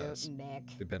course cute, it does. Nick.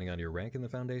 Depending on your rank in the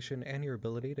Foundation and your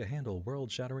ability to handle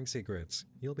world-shattering secrets,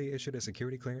 you'll be issued a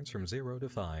security clearance from 0 to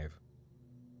 5.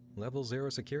 Level 0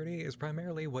 security is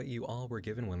primarily what you all were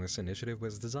given when this initiative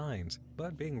was designed,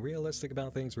 but being realistic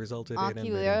about things resulted in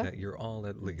admitting Ocular that you're all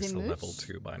at least a level Dimouche?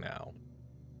 2 by now.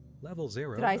 Level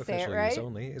 0, Did I say it official right? use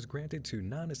only, is granted to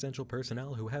non-essential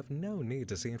personnel who have no need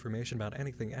to see information about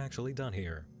anything actually done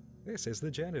here. This is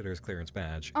the janitor's clearance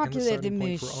badge, and the Ocular starting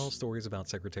point for Dimouche. all stories about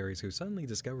secretaries who suddenly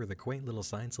discover the quaint little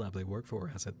science lab they work for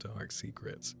has a dark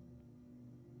secret.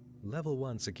 Level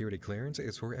 1 security clearance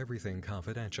is for everything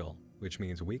confidential, which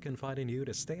means we confide in you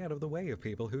to stay out of the way of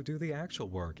people who do the actual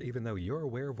work, even though you're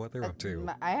aware of what they're up to.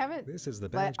 I haven't. This is the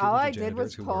But badge all given I to did was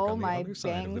janitors who work pull on the my other side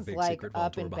of the bangs big like secret vault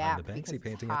up or and behind the back because Banksy it's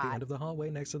painting at the hot. end of the hallway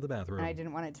next to the bathroom. And I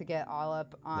didn't want it to get all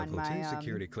up on Level 2 my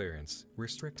security clearance,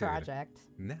 restricted. project.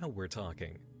 Now we're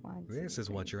talking. 1, 2, This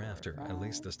is what 3, you're 4, after, 5. at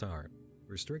least to start.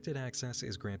 Restricted access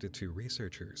is granted to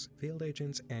researchers, field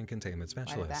agents, and containment Why did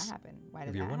that specialists. happen? Why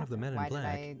did If you're that one of the happen? men in Why did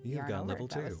black, I you've yarn got over level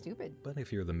it? That was 2. stupid. But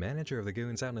if you're the manager of the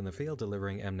goons out in the field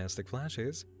delivering amnestic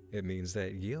flashes, it means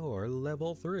that you're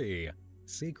level 3.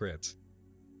 Secret.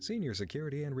 Senior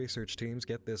security and research teams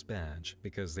get this badge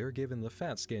because they're given the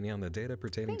fat skinny on the data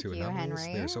pertaining Thank to you, anomalies,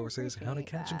 Henry. their sources, how to Appreciate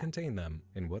catch and that. contain them,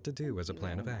 and what to do as a Thank you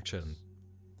plan of very action. much.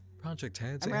 Project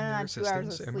heads I'm and running their on 2 hours of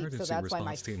assistants, sleep, so emergency that's why my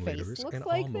response team face leaders, looks and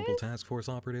like all mobile this. task force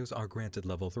operatives are granted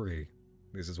level 3.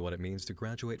 This is what it means to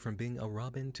graduate from being a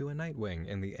Robin to a Nightwing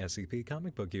in the SCP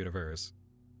comic book universe.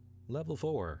 Level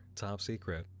 4, Top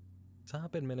Secret.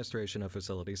 Top administration of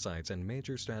facility sites and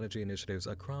major strategy initiatives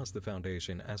across the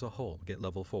Foundation as a whole get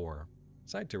level 4.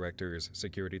 Site directors,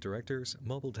 security directors,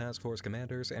 mobile task force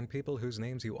commanders, and people whose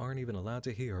names you aren't even allowed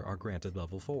to hear are granted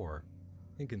level 4.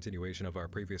 In continuation of our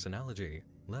previous analogy,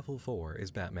 level 4 is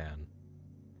Batman.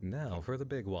 Now for the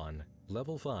big one,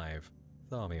 level 5,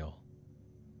 Thaumiel.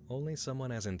 Only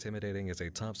someone as intimidating as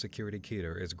a top security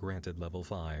keter is granted level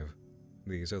 5.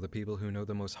 These are the people who know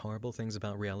the most horrible things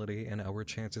about reality and our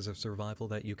chances of survival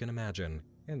that you can imagine,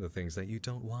 and the things that you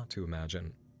don't want to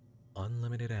imagine.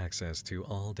 Unlimited access to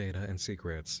all data and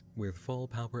secrets, with full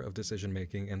power of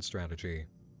decision-making and strategy,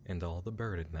 and all the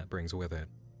burden that brings with it.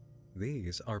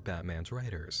 These are Batman's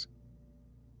writers.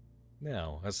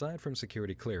 Now, aside from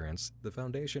security clearance, the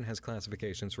Foundation has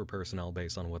classifications for personnel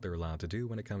based on what they're allowed to do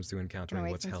when it comes to Gonna encountering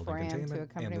wait what's since held 4 in a.m. to containment and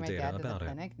accompany the my data dad to the about it.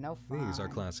 clinic. No fun. These are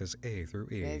classes A through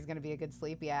E. Today's gonna be a good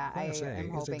sleep. Yeah, Class I A am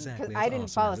is hoping exactly because as I didn't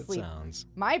awesome fall as it asleep. sounds.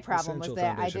 My problem was Essential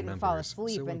that I Foundation didn't fall members,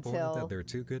 asleep so important until that they're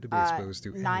too good to be exposed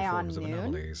to any nigh on forms of noon,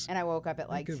 anomalies. and I woke up at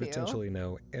like They could 2. potentially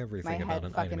know My everything head about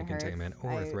an fucking item in hurts. containment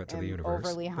or a I threat to the am universe,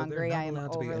 overly but hungry. they're I not am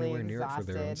allowed to be overly anywhere near it for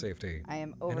their own exhausted. safety. I am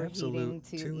An overheating absolute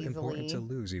too important to easily.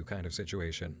 lose you kind of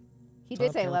situation. He Top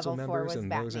did say council level 4 members was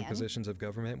and those in Batman. positions of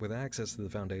government with access to the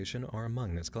Foundation are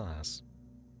among this class.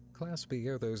 Class B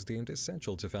are those deemed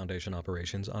essential to Foundation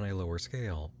operations on a lower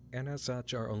scale, and as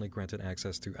such are only granted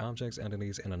access to objects,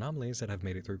 entities, and anomalies that have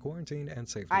made it through quarantine and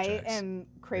safety I checks. am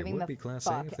craving They would the be Class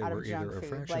fuck A if they out were of junk either a food,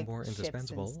 fraction like more chips and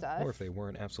indispensable, stuff. or if they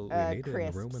weren't absolutely needed in the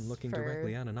room when Crisps looking for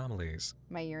directly at anomalies.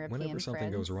 my European Whenever something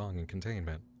friends. goes wrong in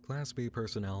containment, Class B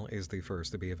personnel is the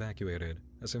first to be evacuated,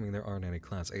 assuming there aren't any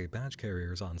Class A badge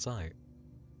carriers on site.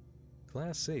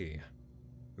 Class C.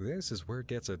 This is where it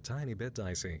gets a tiny bit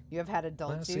dicey. You have had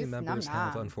adult Class C juice? members Nom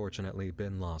have nom. unfortunately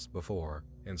been lost before,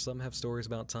 and some have stories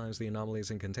about times the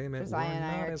anomalies in containment were Josiah and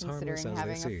I not are as harmless considering as they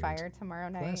having a seemed. fire tomorrow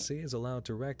night. Class C is allowed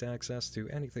direct access to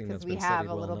anything 'Cause that's we been have studied a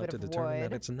well little enough bit to of determine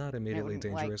that wood, it's not immediately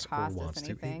wouldn't, like, dangerous or cost us wants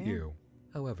to eat anything. you.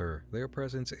 However, their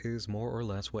presence is more or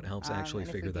less what helps actually And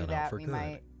if we figure do that out for we good.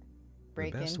 might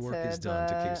break The best into work is done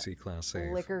to keep the C Class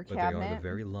safe, liquor but they are the cabinet,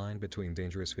 very line between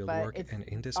dangerous field but work it's and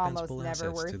almost indispensable never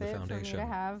assets worth to the it for me Foundation. to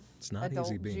have It's not adult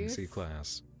easy being juice. C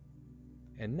Class.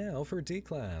 And now for D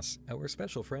Class, our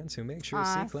special friends who make sure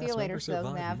See C Class you later, members Silv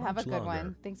survive Nav. Have a much good longer.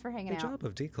 one. Thanks for hanging The out. job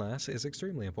of D Class is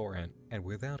extremely important, and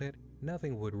without it,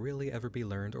 nothing would really ever be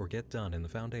learned or get done in the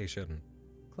Foundation.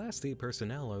 Class D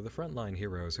personnel are the frontline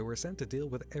heroes who are sent to deal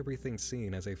with everything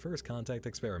seen as a first contact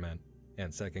experiment.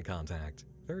 and second contact,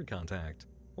 third contact,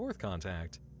 fourth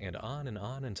contact, and on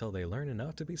until they learn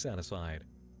enough to be satisfied.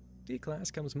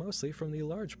 D-Class comes mostly from the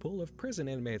large pool of prison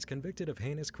inmates convicted of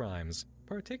heinous crimes,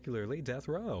 particularly death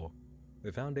row.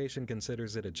 The Foundation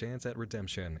considers it a chance at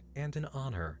redemption and an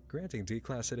honor, granting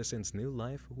D-Class citizens new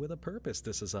life with a purpose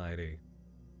to society.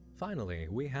 Finally,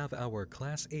 we have our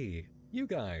Class E, you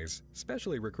guys,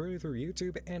 specially recruited through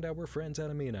YouTube and our friends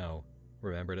at Amino.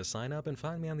 Remember to sign up and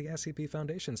find me on the SCP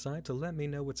Foundation site to let me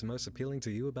know what's most appealing to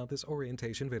you about this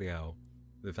orientation video.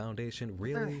 The Foundation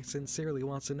really, sincerely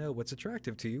wants to know what's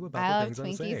attractive to you about the things I'm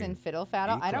saying. I love Twinkies and Fiddle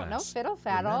Faddle. I don't know Fiddle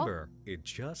Faddle. Remember, it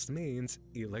just means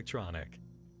electronic.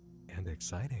 And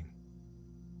exciting.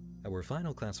 Our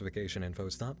final classification info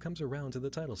stop comes around to the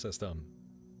title system.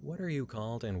 What are you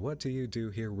called and what do you do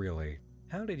here really?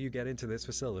 How did you get into this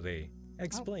facility?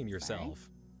 Explain yourself.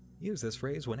 Use this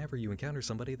phrase whenever you encounter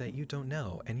somebody that you don't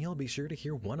know, and you'll be sure to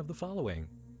hear one of the following.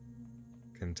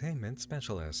 Containment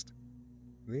Specialist.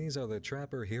 These are the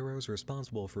trapper heroes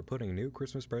responsible for putting new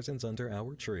Christmas presents under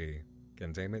our tree.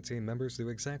 Containment team members do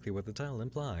exactly what the title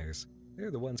implies.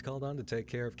 They're the ones called on to take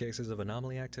care of cases of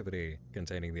anomaly activity,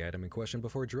 containing the item in question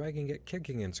before dragging it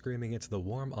kicking and screaming into the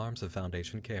warm arms of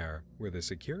Foundation care, where the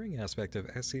securing aspect of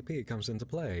SCP comes into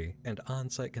play and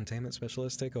on-site containment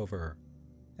specialists take over.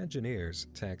 Engineers,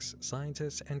 techs,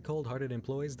 scientists, and cold-hearted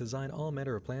employees design all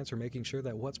manner of plans for making sure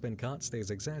that what's been caught stays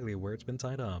exactly where it's been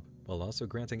tied up, while also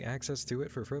granting access to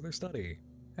it for further study.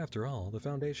 After all, the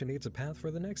Foundation needs a path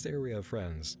for the next area of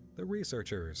friends, the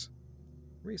researchers.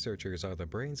 Researchers are the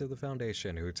brains of the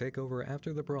Foundation who take over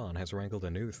after the Brawn has wrangled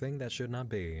a new thing that should not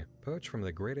be, poached from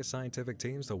the greatest scientific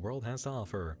teams the world has to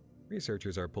offer.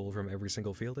 Researchers are pulled from every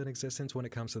single field in existence when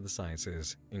it comes to the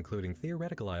sciences, including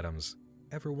theoretical items.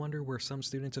 Ever wonder where some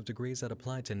students of degrees that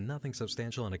apply to nothing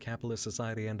substantial in a capitalist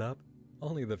society end up?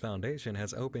 Only the Foundation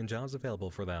has open jobs available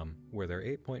for them, where their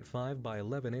 8.5 by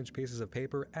 11-inch pieces of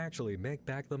paper actually make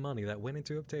back the money that went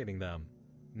into obtaining them.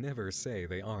 Never say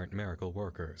they aren't miracle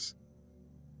workers.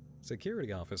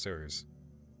 Security Officers.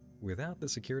 Without the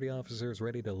security officers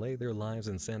ready to lay their lives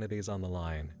and sanities on the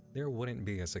line, there wouldn't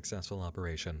be a successful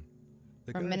operation.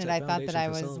 For a minute, I thought that I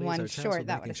was one short.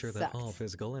 That would have sucked. That all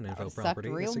physical and info property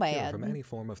is secure from any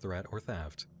form of threat or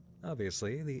theft.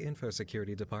 Obviously, the Info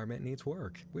Security Department needs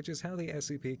work, which is how the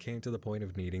SCP came to the point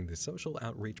of needing the Social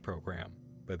Outreach Program.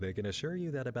 But they can assure you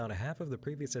that about half of the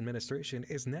previous administration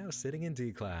is now sitting in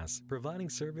D-Class, providing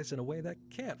service in a way that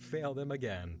can't fail them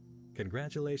again.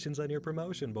 Congratulations on your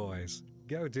promotion, boys.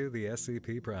 Go do the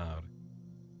SCP proud.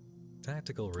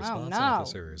 Tactical Response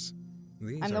Officers.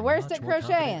 These I'm the are worst much at more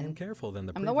confident crocheting. and careful than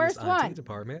the I'm the previous worst IT one.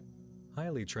 department.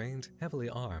 Highly trained, heavily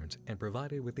armed, and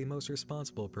provided with the most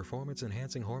responsible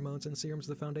performance-enhancing hormones and serums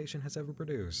the Foundation has ever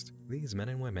produced. These men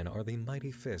and women are the mighty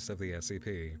fists of the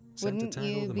SCP, sent to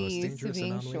tackle the most dangerous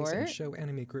anomalies and show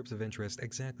enemy groups of interest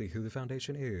exactly who the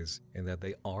Foundation is, and that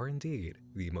they are indeed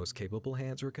the most capable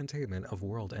hands for containment of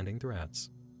world-ending threats.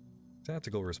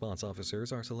 Tactical Response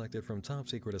Officers are selected from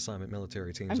top-secret assignment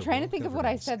military teams. I'm trying to think of what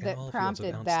I said that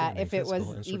prompted that, if it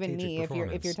was even me,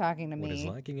 if you're talking to me. What is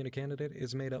lacking in a candidate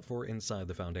is made up for inside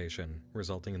the Foundation,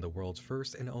 resulting in the world's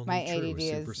first and only My true ADD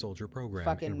super soldier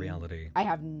program in reality. I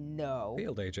have no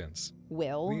Field agents.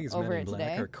 These over men in black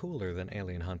today are cooler than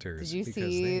alien hunters. Did you because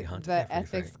see they hunt the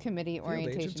everything. ethics committee Field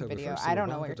orientation agents are the video? first to I don't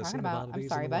know arrive what you're at the talking scene of about. I'm oddities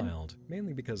sorry, in the bud. wild,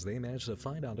 mainly because they manage to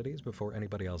find oddities before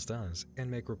anybody else does,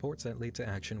 and make reports that lead to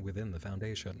action within the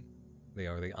Foundation. They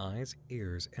are the eyes,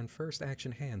 ears, and first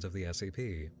action hands of the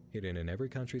SCP, hidden in every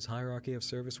country's hierarchy of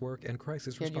service work and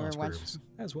crisis response groups,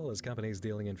 as well as companies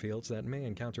dealing in fields that may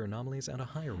encounter anomalies at a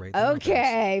higher rate than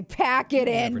Okay, pack it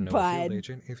You'll in, never know a bud. field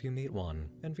agent if you meet one,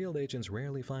 and field agents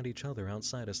rarely find each other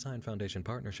outside assigned Foundation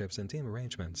partnerships and team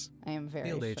arrangements. I am very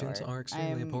Field agents short. are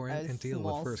extremely important and deal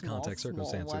with first contact small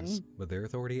circumstances, but their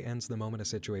authority ends the moment a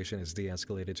situation is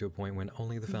de-escalated to a point when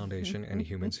only the Foundation and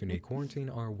humans who need quarantine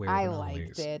are aware of I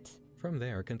anomalies. liked it. From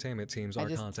there, containment teams are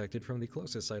contacted from the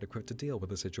closest site equipped to deal with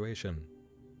the situation.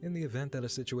 In the event that a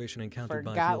situation encountered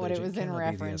by a field agent cannot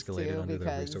be de-escalated under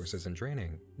their resources and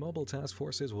training, mobile task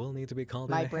forces will need to be called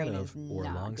in ahead of or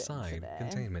alongside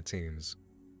containment teams.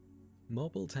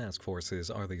 Mobile task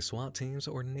forces are the SWAT teams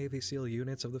or Navy SEAL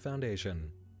units of the Foundation.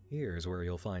 Here's where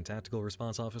you'll find tactical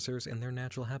response officers in their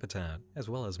natural habitat, as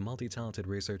well as multi-talented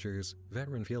researchers,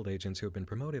 veteran field agents who have been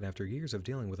promoted after years of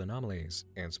dealing with anomalies,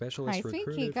 and specialists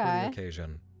recruited for the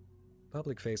occasion.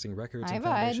 Public-facing records and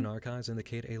Foundation archives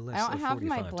indicate a list of 45 task forces. I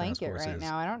don't have my blanket right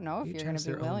now. I don't know if you're going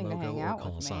to be willing to hang out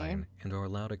with me. Sign and are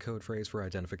allowed a code phrase for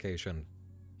identification.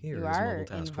 Here is are Mobile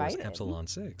Task Force Epsilon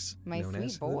 6, known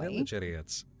as the Village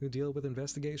Idiots, who deal with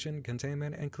investigation,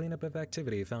 containment, and cleanup of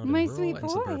activity found in rural and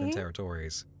suburban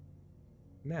territories.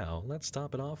 Now, let's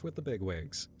top it off with the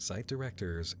bigwigs, site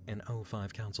directors, and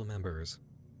O5 council members.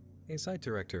 A site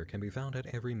director can be found at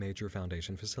every major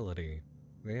Foundation facility.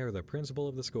 They are the principal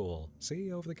of the school,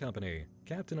 CEO of the company,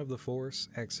 captain of the force,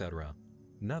 etc.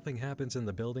 Nothing happens in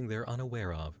the building they're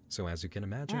unaware of, so as you can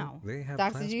imagine, they have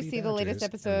Docs, Class did you B see the latest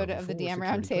badges and episode level of the 4 DM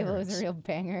security Roundtable? It was clearance. a real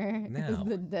banger. Now,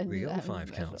 the the O5 special.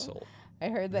 Council. I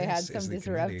heard they had This some is the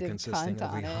committee disruptive consisting cunt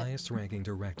of on the it. highest-ranking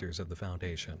directors of the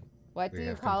Foundation. What do They you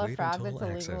have call a complete frog and that's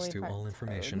total access illegally to all part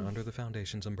information code? under the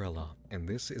Foundation's umbrella, and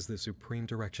this is the supreme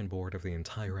direction board of the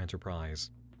entire enterprise.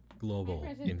 Global,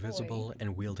 invisible,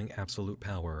 and wielding absolute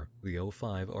power, the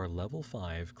O5 are Level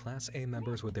 5 Class A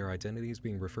members with their identities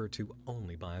being referred to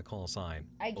only by a call sign.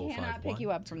 I cannot pick 051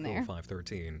 you up from to there.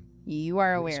 0513. You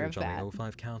are aware of Research that. on the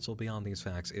O5 Council beyond these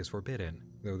facts is forbidden,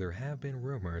 though there have been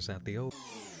rumors that the O...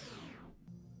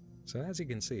 So as you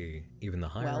can see, even the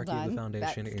hierarchy of the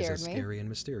Foundation is as scary and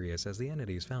mysterious as the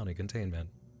entities found in containment.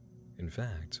 In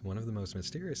fact, one of the most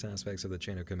mysterious aspects of the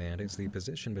chain of command is the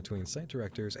position between site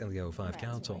directors and the O5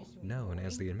 Council, known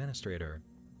as the Administrator.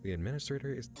 The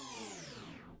Administrator is...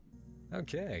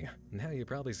 Okay, now you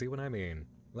probably see what I mean.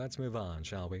 Let's move on,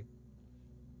 shall we?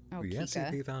 Oh, The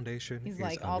Kika. SCP Foundation He's is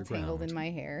like all tangled underground. in my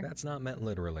hair. That's not meant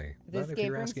literally. This But if escape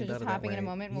you're room, asking so just about it that hopping in a way,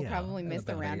 moment, we'll yeah, probably miss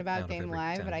the about 8 roundabout out of game every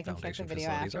live, 10 but I can check the Foundation video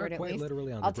facilities afterward are at quite least.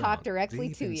 literally I'll talk underground, directly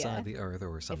deep to you. inside the earth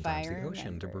or sometimes the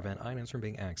ocean to remember. prevent items from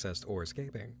being accessed or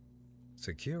escaping.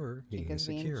 Secure means Kika's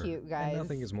being secure, cute, and guys.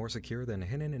 nothing is more secure than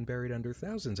hidden and buried under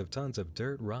thousands of tons of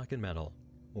dirt, rock, and metal,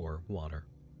 or water.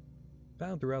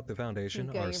 Found throughout the Foundation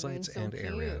Kika, are you're sites being so and cute.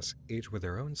 areas, each with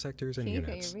their own sectors and Kika,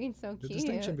 units. you're being so The cute.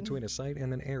 distinction between a site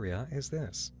and an area is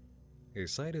this. A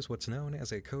site is what's known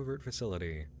as a covert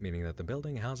facility, meaning that the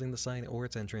building housing the site or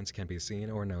its entrance can be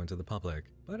seen or known to the public,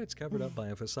 but it's covered up by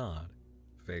a facade.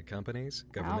 Fake companies,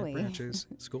 government Owie. branches,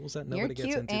 schools that You're nobody gets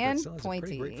cute into and but still has a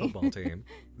pretty great pointy. football team,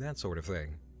 that sort of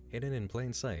thing. Hidden in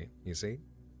plain sight, you see?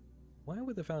 Why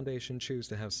would the Foundation choose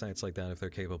to have sites like that if they're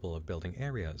capable of building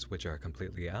areas which are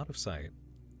completely out of sight?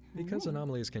 Because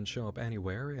anomalies can show up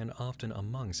anywhere and often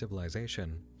among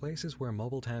civilization, places where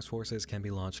mobile task forces can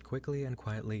be launched quickly and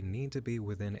quietly need to be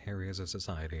within areas of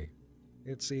society.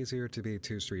 It's easier to be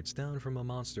 2 streets down from a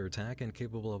monster attack and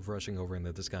capable of rushing over in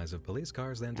the disguise of police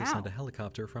cars than to send a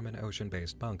helicopter from an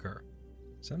ocean-based bunker.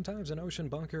 Sometimes an ocean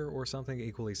bunker or something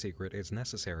equally secret is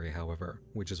necessary, however,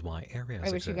 which is why areas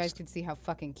I wish you guys exist. could see how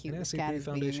fucking cute An this cat SCP is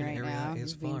being Foundation right area now. is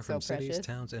He's being far so from cities, precious.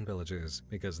 towns, and villages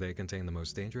because they contain the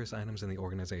most dangerous items in the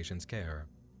organization's care.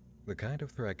 The kind of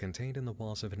threat contained in the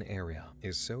walls of an area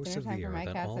is so Dinner time for severe my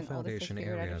that cats, all and oldest Foundation just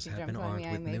figured out if areas she have been jumps on armed me,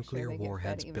 I with make sure nuclear they get fed,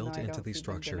 warheads even built though I into don't the feed them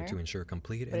structure dinner. to ensure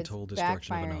complete But and it's total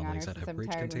destruction of backfiring on her anomalies that since have I'm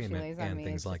breached tired when she containment lays on and me.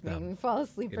 things It's like just making that. me fall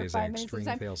asleep It for is 5 an minutes at a extreme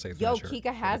time. fail-safe Yo, measure, Kika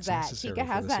but has it's that. necessary Kika for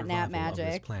has the that nap survival of this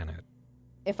magic. planet.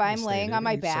 If I'm As laying stated, on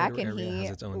my each back sector and area he has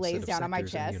its own lays set of down on my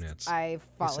sectors and chest, units. I A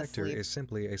fall sector asleep. is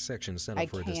simply a section set I up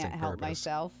for a can't distinct help purpose.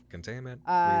 myself. Containment,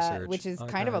 research, Which is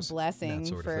kind of a archives, blessing that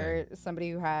sort of for thing. somebody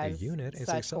who A has unit is a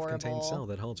such self-contained horrible cell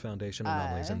that holds Foundation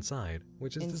anomalies inside,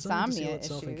 which is designed to seal insomnia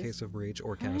itself in issues. case of breach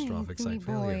or Hi, catastrophic sweet site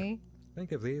failure. boy.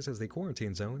 Think of these as the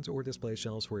quarantine zones or display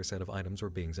shelves for a set of items or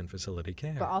beings in facility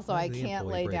care. But also, or I the can't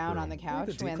employee lay break down room, on the or the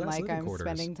couch when, D-class like, living I'm quarters,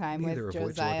 spending time neither with of which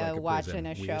look Josiah like a watching prison, a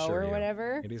we show assure or you.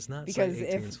 whatever. It is not Because Site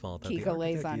if 18's fault that the Kika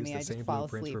lays architect on used me, the I just same fall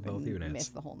blueprints asleep for both and units. miss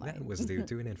the whole night. That was due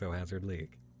to an info hazard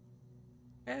leak.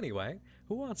 Anyway,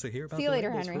 who wants to hear about See you the later,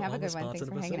 labels Henry. for Have a all the good one. spots Thanks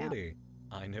in for a hanging out. facility?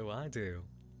 I know I do.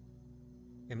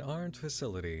 An armed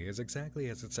facility is exactly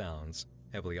as it sounds,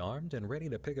 heavily armed and ready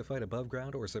to pick a fight above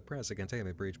ground or suppress a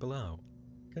containment breach below.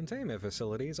 Containment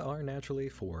facilities are naturally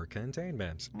for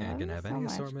containment and can have any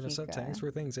assortment of subtanks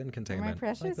for things in My containment,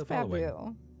 precious like the following.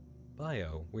 babu.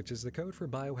 Bio, which is the code for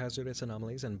biohazardous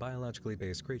anomalies and biologically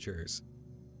based creatures.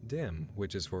 Dim,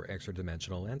 which is for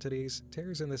extra-dimensional entities,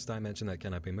 tears in this dimension that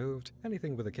cannot be moved,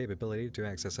 anything with the capability to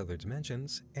access other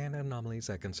dimensions, and anomalies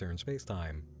that concern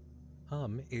spacetime.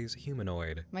 Hum is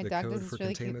humanoid, My the dog code does for this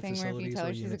really cute containment thing where if you facilities tell or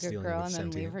her she's a units good dealing girl with and then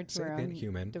leave sentient, her to her sapient own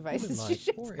human, devices, human-like,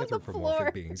 she shits or on the anthropomorphic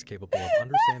floor. beings capable of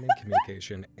understanding,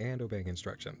 communication, and obeying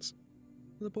instructions.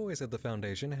 The boys at the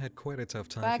Foundation had quite a tough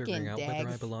time figuring out whether I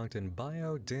dags. belonged in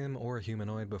bio, dim, or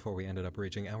humanoid before we ended up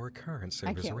reaching our current I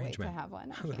service can't wait to arrangement. have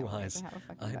one. I can't wait Otherwise, to have a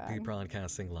fucking I'd be dog.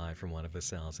 broadcasting live from one of the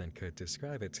cells and could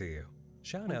describe it to you.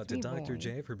 Shout out to me Dr. boy.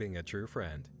 J for being a true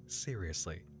friend.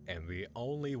 Seriously. And the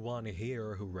only one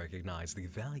here who recognized the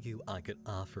value I could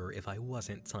offer if I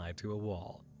wasn't tied to a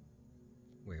wall.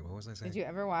 Wait, what was I saying? Did you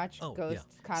ever watch Oh, Ghosts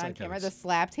yeah. Caught on Camera? Psychos. The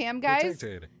Slapped Ham guys?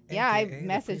 Protected Yeah, I AKA the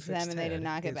messaged prefix them and they did TED,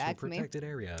 not get is for back to me. protected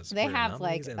areas They where have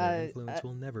anomalies like and their influence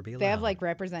will never be allowed. they have like Severe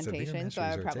representation, so I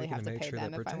measures would are probably taken have to make pay sure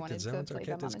them that if I wanted protected to zones are play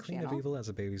them kept on as the clean of channel. evil as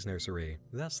a baby's nursery.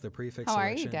 Thus, the prefix How are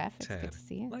you, selection, Daph? It's TED. good to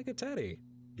see you. Like a teddy.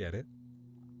 Get it?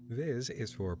 Viz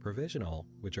is for provisional,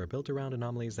 which are built around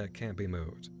anomalies that can't be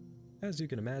moved. As you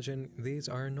can imagine, these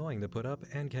are annoying to put up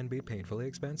and can be painfully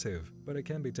expensive, but it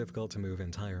can be difficult to move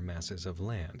entire masses of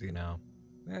land, you know?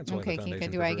 That's why Okay, the Kika,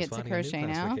 Foundation do I prefers get to finding a new crochet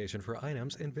now? classification for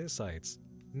items in Viz sites.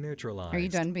 Neutralized. Are you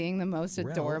done being the most Rel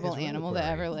adorable is animal that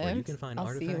ever reliquary, where you lived? can find I'll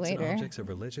see you artifacts and later. objects of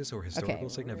religious or historical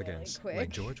Okay, significance, really like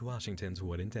quick. George Washington's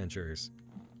wooden dentures.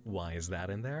 Why is that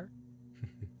in there?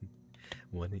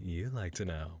 Wouldn't you like to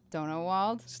know? Don't know,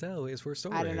 Wald. Stow is for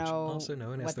storage, I don't know also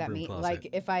known as what the that broom means. closet. Like,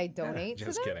 if I donate to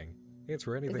Just them? kidding. It's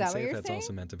for anything that what safe you're that's saying?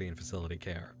 also meant to be in facility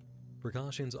care.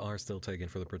 Precautions are still taken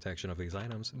for the protection of these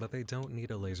items, but they don't need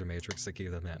a laser matrix to key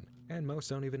them in, and most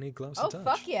don't even need gloves Oh, to touch.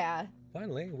 fuck yeah.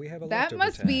 Finally, we have a That leftover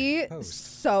must tag, be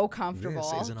post. so comfortable,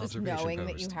 This is an just observation knowing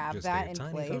post, that you have just that a in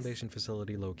tiny place. foundation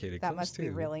facility located That close must be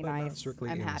to, really but not nice. strictly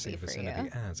I'm in the happy same for vicinity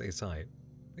you. as a site.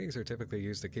 These are typically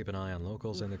used to keep an eye on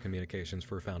locals and their communications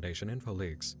for Foundation info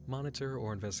leaks, monitor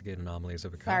or investigate anomalies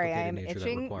of a Sorry, I complicated am nature that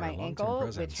itching require my long-term ankle,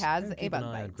 presence, which has and a keep an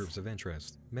bug eye on bite. groups of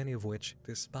interest, many of which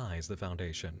despise the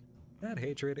Foundation. That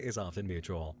hatred is often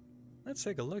mutual. Let's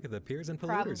take a look at the peers and polluters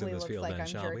Probably in this looks field like then, I'm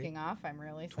shall we? jerking off. I'm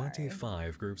really sorry.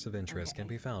 25 groups of interest can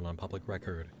Okay. be found on public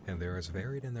record, and they're as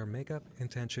varied in their makeup,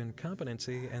 intention,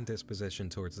 competency, and disposition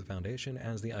towards the Foundation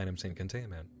as the items in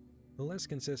containment. The list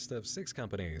consists of 6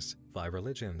 companies, 5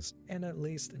 religions, and at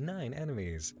least 9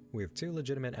 enemies, with 2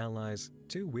 legitimate allies,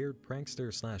 2 weird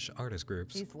prankster/artist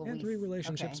groups, Jeez and 3 Louise.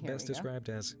 relationships Okay, here best we go. described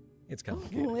as it's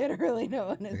complicated. Literally no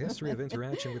one is. The history of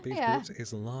interaction with these Yeah, groups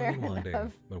is long fair and winding,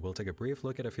 enough. but we'll take a brief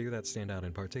look at a few that stand out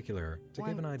in particular to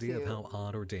give an 1, idea of 2, how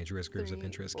odd or dangerous groups of 3,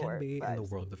 interest 4, can be in 5, the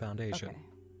world of the Foundation. Okay.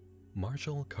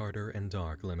 Marshall, Carter, and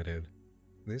Dark Limited.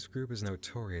 This group is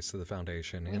notorious to the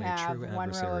Foundation We and a have true 1 row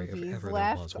adversary of if these ever there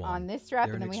left was one. on this strap,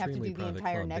 They're and an then we have to extremely do the private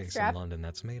entire club next based strap. in London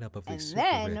that's made up of the And super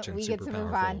then rich and we super get to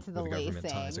move powerful, on to the with government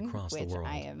ties lacing, across the which world.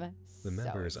 I am The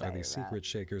members are the excited about. secret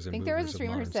shakers I and think there was a movers of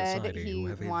streamer who modern said society he who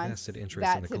have a wants vested interest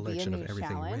that in the to be a collection new of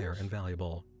everything rare challenge, and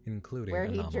valuable, including where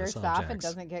he anomalous jerks off and objects,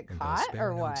 doesn't get and caught, thus spare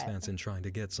or no what? expense in trying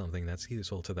to get something that's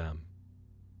useful to them.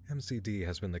 MCD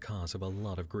has been the cause of a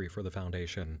lot of grief for the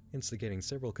Foundation, instigating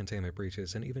several containment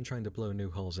breaches and even trying to blow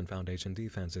new holes in Foundation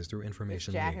defenses through Just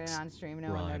information jacking leaks. it on stream,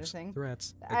 no one Bribes, noticing.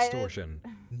 threats, I- extortion,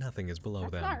 nothing is below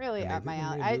That's them. not really and up they've my even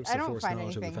alley. made moves I to don't force find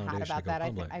knowledge of the anything hot Foundation about to go that.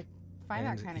 public. I find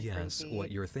And that kind of yes, creepy.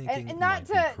 what you're thinking And might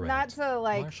be correct. not to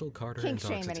like Marshall, Carter, kink and Dark's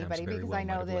shame attempts anybody, very because well I might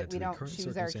know have that led to we the don't current choose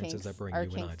our circumstances kinks. that bring Our you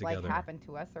and I kinks like together. happen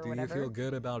to us or Do whatever. you feel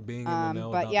good about being in the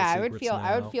know But about yeah, the I would secrets feel now?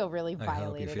 I would feel really I hope you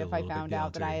violated feel if a I little bit found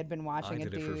out that I guilty. had been watching I a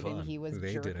did it for dude fun. and he was They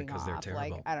did it jerking 'cause they're off.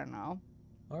 Like, terrible. I don't know.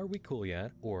 Are We Cool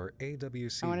Yet, or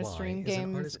AWCY, I wanna stream is an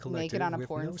games artist collective naked on a with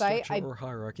porn no site. structure I or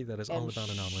hierarchy that is all am about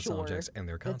anomalous sure objects and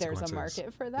their that there's consequences. a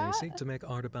market for They that. seek to make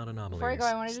art about anomalies, Before I go,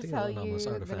 I wanted to steal tell anomalous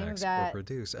you the name of artifacts, or that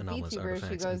produce anomalous VTuber. She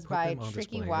artifacts goes and put by them on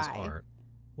Tricky display as Y. art.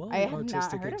 While I the have not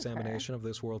artistic heard of her. examination of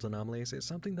this world's anomalies is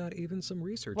something that even some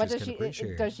researchers What does can she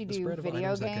appreciate, does she the do? spread of Video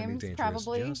items that can be games, dangerous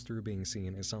probably. just through being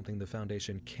seen is something the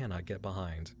Foundation cannot get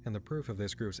behind, and the proof of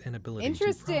this group's inability to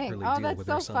Interesting. properly Oh, deal that's with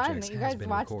so their fun subjects that you has guys been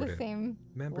watch the recorded. same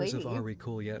Members lady. of Are We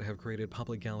Cool Yet have created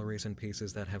public galleries and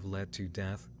pieces that have led to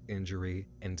death, injury,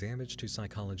 and damage to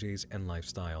psychologies and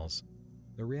lifestyles.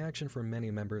 The reaction from many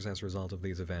members as a result of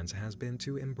these events has been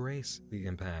to embrace the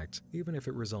impact, even if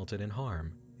it resulted in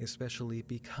harm, especially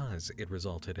because it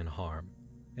resulted in harm.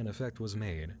 An effect was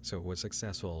made, so it was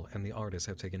successful, and the artists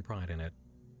have taken pride in it.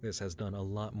 This has done a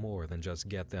lot more than just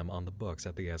get them on the books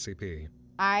at the SCP.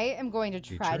 I am going to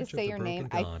The try to Church of say the your Broken name.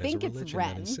 God I is think a it's religion Ren.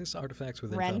 that insists artifacts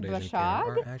within Ren Foundation care Bashad.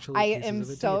 are actually I pieces am of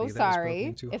a so deity that is sorry broken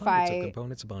into if hundreds of I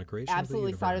components upon creation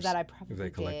absolutely of the slaughtered universe. that. I probably If they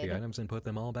collect did. the items and put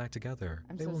them all back together,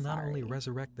 I'm they so will not only sorry.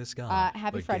 resurrect this god,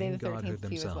 Happy but Friday gain the 13th godhood to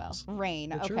you as well. themselves. Rain.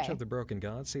 The Okay. Church of the Broken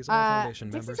God sees all Foundation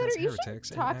Dixie members Sutter, as you should heretics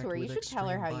and talk act to her. You with should tell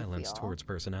her extreme how you violence feel. towards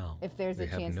personnel. If there's They a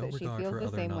have chance no that she regard feels for the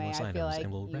other same way, anomalous I feel items like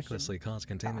and will you recklessly should cause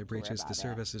containment to her breaches, about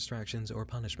disservice, distractions, or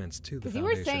punishments to the Because you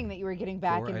Foundation. were saying that you were getting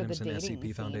back 4 into the items in dating SCP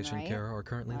scene, Foundation right? care are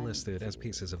currently 1, listed as 2,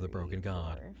 pieces of the 3, Broken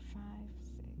God. 4, 5,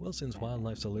 6, Wilson's 7.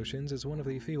 Wildlife Solutions is one of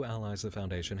the few allies the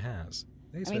Foundation has.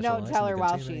 They I mean, specialize don't tell in her the while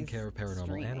containment and she's care of paranormal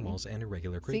streaming. animals and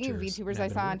irregular creatures. Speaking of and VTubers, have I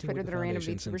been saw on working Twitter with that the a random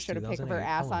Foundation VTuber since showed a pic of her 2008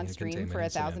 ass on following a stream for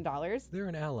containment incident. $1,000. They're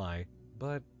an ally,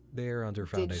 but they're under Did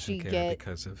Foundation she care get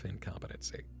because of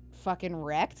incompetency. fucking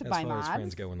wrecked As by far as friends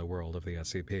mods? go in the world of the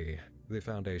SCP, the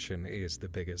Foundation is the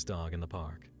biggest dog in the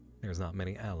park. There's not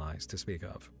many allies to speak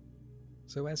of.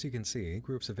 So as you can see,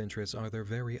 groups of interest are their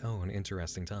very own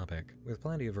interesting topic, with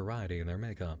plenty of variety in their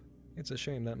makeup. It's a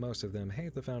shame that most of them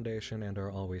hate the Foundation and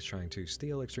are always trying to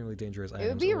steal extremely dangerous items. It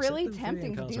would be or set really them free tempting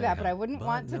and to cause do that, but I mayhem. wouldn't But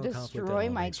want to no conflict at destroy all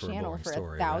my makes for a channel boring for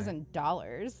story, right?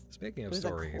 $1,000. Speaking of It was a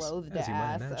stories, clothed as you might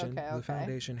ass. imagine, Okay, the okay.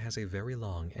 Foundation has a very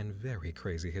long and very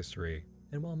crazy history.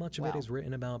 And while much of it Well, is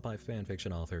written about by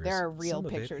fanfiction authors, There are real some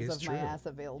of it pictures is of true. my ass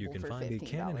available You can for find the $15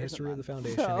 canon a history of the month,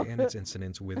 Foundation so- and its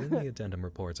incidents within the addendum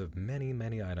reports of many,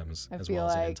 many items, I as feel well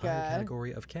as an like, entire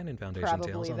category of canon Foundation tales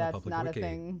Probably on the that's public not wiki. a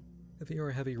thing If you're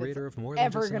a heavy that's reader of more than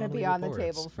ever just going to be anomaly on the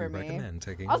reports, table for we me. recommend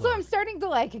taking Also, a I'm look. starting to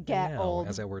like get Now, old.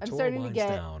 as our I'm tour starting to winds get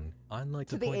down, I'd like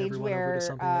to to the point age everyone over where to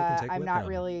something they can take I'm with not them,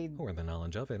 really. or the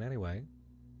knowledge of it anyway.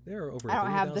 There are over I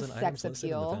don't have the 3,000 items sex listed in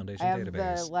the appeal. Foundation I have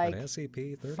database, the like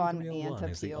but fun SCP-3301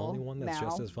 ant is the appeal only one that's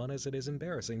just now. as fun as it is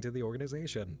embarrassing to the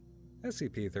organization.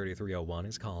 SCP-3301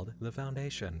 is called The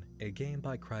Foundation, a game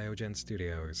by Cryogen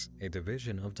Studios, a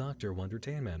division of Dr.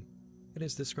 Wondertainment. It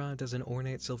is described as an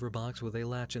ornate silver box with a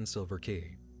latch and silver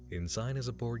key. Inside is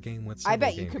a board game with I several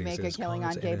bet you game could make a pieces, killing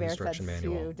on cards, Gay and an Bear sets instruction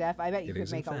manual. too, Def. I bet you It could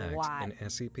is in make a fact lot. an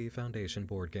SCP Foundation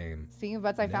board game. Speaking of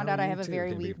butts, I found Now out I you have a too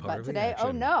very can be weak part butt of the today. Oh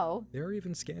action. no! There are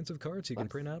even scans of cards you can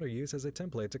Whoops. print out or use as a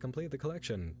template to complete the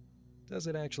collection. Does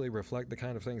it actually reflect the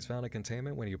kind of things found in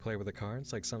containment when you play with the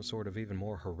cards, like some sort of even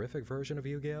more horrific version of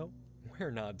Yu-Gi-Oh?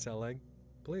 We're not telling.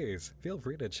 Please, feel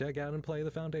free to check out and play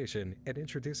the Foundation and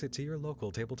introduce it to your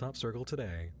local tabletop circle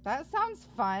today. That sounds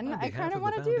fun. On I behalf kind of of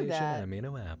want the to do Foundation that. and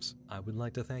Amino Apps, I would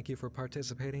like to thank you for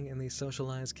participating in the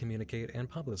Socialize, Communicate,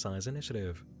 and Publicize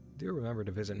initiative. Do remember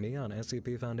to visit me on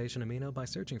SCP Foundation Amino by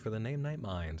searching for the name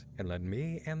NightMind, and let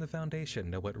me and the Foundation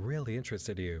know what really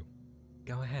interested you.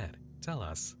 Go ahead, tell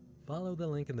us. Follow the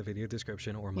link in the video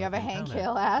description or my You have a pinned Hank comment.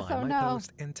 Hill ass? Find Oh my no.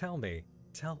 post and tell me.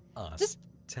 Tell us. Just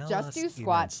Tell us do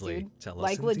squats, immensely. dude. Tell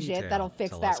Like us in legit, detail. that'll fix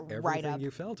Tell that us right everything up.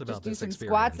 you felt about Just do this some experience.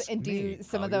 squats and do Me,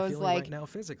 some how of are you those feeling like right now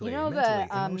physically, you know mentally,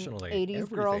 the emotionally,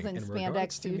 80s girls in everything spandex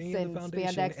regards to me suits and and the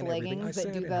Foundation spandex and everything I leggings that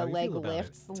said do and the how you leg feel about it.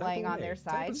 lifts Type laying on away. their Type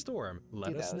side. a storm.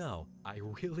 Let Do us those. know. I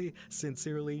really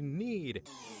sincerely need.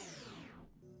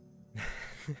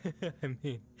 I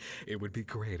mean, it would be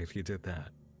great if you did that.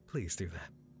 Please do that.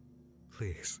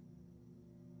 Please.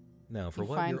 Now, for You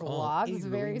what find you're all vlogs eagerly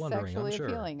very wondering, sexually I'm sure.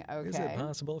 appealing. Is it Okay.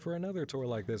 possible for another tour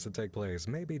like this to take place?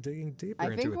 Maybe digging deeper I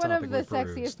into think a one topic of the we've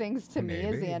sexiest perused. things to me is the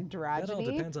Maybe. That all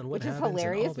androgyny, depends on what which is happens and all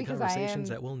hilarious the because I conversations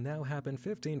am. that will now happen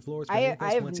 15 floors I beneath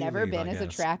us have once you never leave, been I as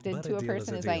guess. attracted But to a deal is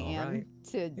person as deal, I am right?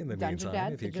 to In the Dungeon meantime,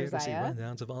 Dad, if to you care to see Josiah.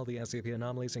 rundowns of all the SCP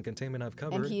anomalies and containment I've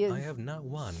covered, he is I have not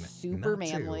one, super not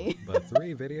manly. two, but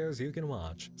 3 videos you can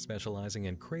watch, specializing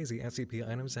in crazy SCP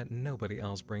items that nobody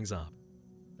else brings up.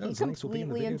 He Those links will be in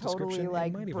the completely video and totally description like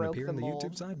and might even broke appear the in the mold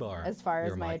YouTube sidebar. as far as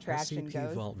They're my attraction SCP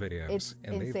goes. Vault videos, It's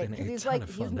and they've insane been because a he's ton like of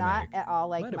fun he's to not make. at all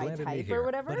like Might have my landed me type here, or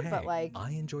whatever, but, hey, but like I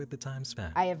enjoyed the time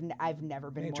spent. I've never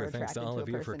been Major more thanks attracted to all to a of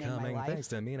you for person in my coming. life. Thanks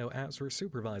to Amino Apps for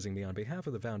supervising me on behalf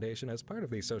of the Foundation as part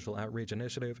of the social outreach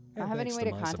initiative. I don't have any thanks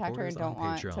way to my contact her and supporters don't on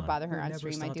want to Patreon, bother her who on never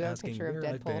stream. I stopped do have a asking picture of where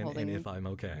I've Deadpool been holding and if I'm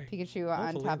okay. Pikachu on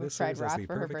Hopefully top of this Fried serves as Rock the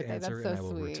for her perfect birthday. That's answer, so and I will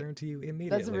sweet. return to you immediately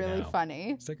That's really now.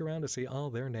 funny. Stick around to see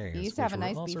all their names. You used to have a which were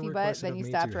nice also beefy butt, requested then of you me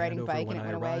stopped to riding hand over bike when and it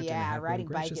I went away. arrived and Yeah, have been riding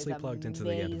bike is graciously plugged into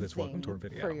the end of this welcome tour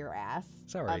video. for your ass.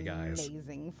 Sorry, guys.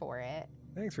 Amazing for it.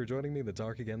 Thanks for joining me in the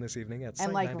dark again this evening at And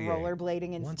Site like 98.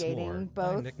 rollerblading and Once skating, more,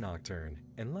 both I'm Nick Nocturne,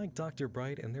 and like Dr.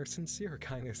 Bright and their sincere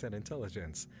kindness and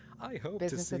intelligence, I hope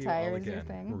business to see you attire all is your again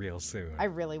thing. real soon. I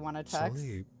really want to tux.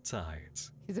 Sleep tight.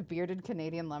 He's a bearded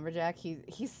Canadian lumberjack.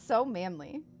 He's so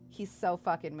manly. He's so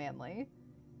fucking manly.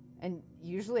 And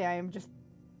usually I am just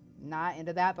not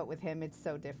into that, but with him it's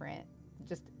so different.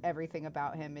 Just everything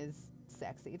about him is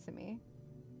sexy to me.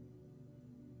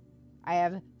 I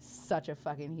have such a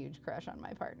fucking huge crush on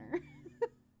my partner.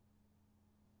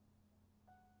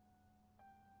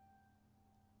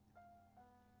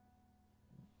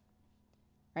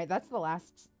 Right, that's the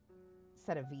last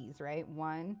set of V's, right?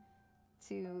 1,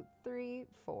 2, 3,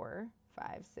 4,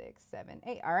 5, 6, 7,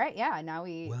 8. All right, yeah, now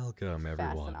we Welcome, fasten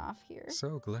everyone. off here.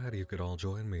 So glad you could all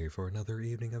join me for another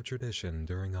evening of tradition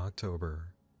during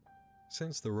October.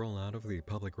 Since the rollout of the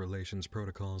public relations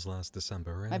protocols last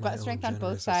December and My butt own strength on both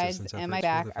generous sides assistance and my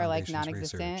efforts for back the are like Foundation's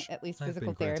non-existent. research, At least I've physical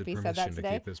been granted therapy said that permission to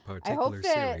today. keep this I hope particular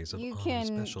that series of you odd can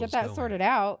specials get that going. sorted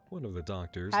out. One of the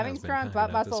doctors Having has been strong kind butt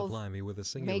enough to muscles supply me with a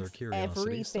singular makes curiosity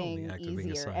everything solely actively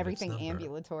easier, assigned everything its number.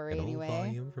 ambulatory An old anyway.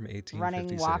 volume from 1856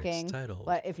 Running, walking, titled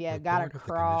but if you Report gotta of the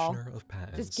crawl, Commissioner of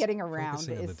Patents, just getting around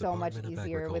focusing on is the so much Department of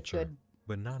easier with Agriculture, good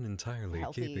but not entirely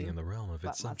healthy keeping in the realm of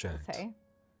butt its muscles, subject. hey?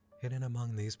 Hidden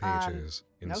among these pages,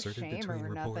 no inserted shame between or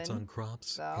reports nothing, on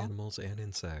crops, so. animals, and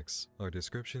insects, are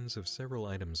descriptions of several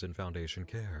items in Foundation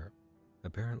care.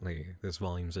 Apparently, this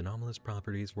volume's anomalous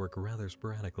properties work rather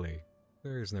sporadically.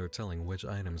 There is no telling which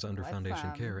items under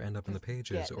Foundation care end up in the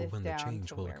pages or when the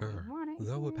change will occur.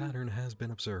 Though a pattern has been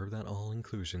observed that all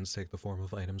inclusions take the form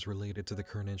of items related to the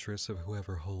current interests of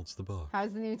whoever holds the book.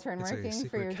 How's the new turn It's a working for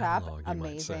secret your catalog, top? you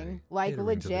might say, Amazing. Like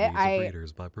catering to the legit, needs of I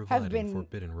readers by have providing been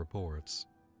forbidden reports.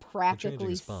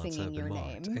 practically spots have singing been your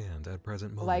marked, name. and at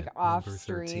present moment, Like off number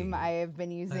stream, 13. I have been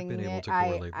using I've been able it. to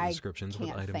correlate the I descriptions with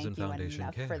can't items thank in you Foundation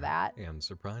enough care, for that. and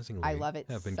surprisingly, I love it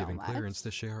have been so given clearance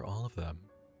much. to share all of them.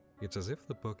 It's as if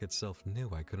the book itself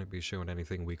knew I couldn't be shown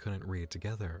anything we couldn't read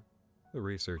together. The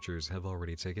researchers have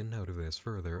already taken note of this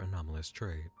further anomalous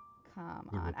trait. Come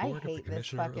The on, I report of the hate this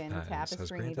Commissioner of fucking Patents has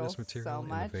tapestry granted needle us material so in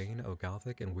the much. vein of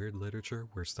Gothic and weird literature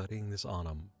we're studying this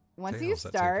autumn. Once Tales you that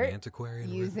take start the antiquarian route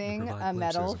and using provide a glimpses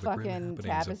metal of the grim fucking happenings of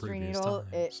tapestry previous needle,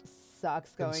 it times.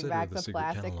 sucks going Consider back the to secret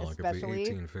plastic, catalog of the especially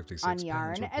 1856 on Patents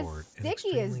yarn. As Report, an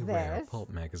sticky as extremely rare this. pulp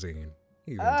magazine,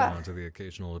 even Ugh. down to the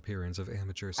occasional appearance of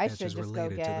amateur I should sketches just go related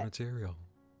to the get material.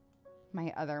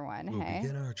 my other one, We'll hey?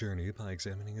 begin our journey by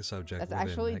examining a subject That's within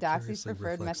actually that Doxy's curiously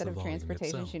preferred reflects method the of volume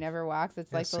transportation. She itself. never walks.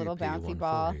 It's like the little bouncy SCP-140,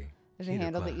 ball. There's a Key to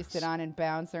handle that you sit class. on and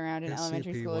bounce around in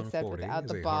elementary school, except SCP-140 without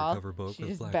the is a ball. hardcover book She with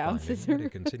just black bounces binding and a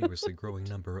around. continuously growing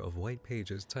number of white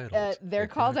pages titled They're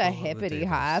called a Chronicle of the hippity Davis,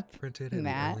 hop, printed in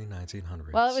Matt. the early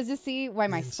 1900s. Well, it was to see why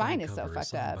my The inside spine is so cover fucked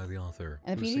signed up. by the author,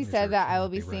 And the whose PD signature said that I will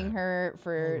cannot be seeing read. her All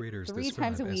for readers 3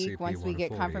 times a describe week once we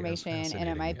get SCP-140 as confirmation, and it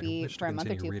fascinating might and be wish to for a month or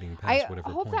continue two. reading I past whatever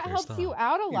hope point that they helps you stop,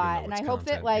 out a even lot, though and its I hope that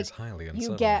content like is highly you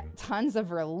unsettling. get tons of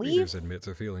relief. Readers admit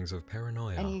to feelings of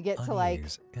paranoia, And you get to, like,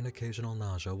 unease, and occasional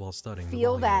nausea while studying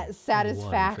feel the volume. that And 15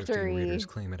 satisfactory readers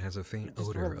claim it has a faint just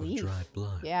odor relief. of dried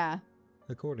blood. Yeah.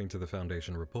 According to the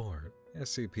Foundation report,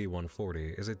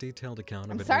 SCP-140 is a detailed account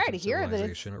of I'm an sorry ancient to hear that it's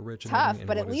civilization originating tough, in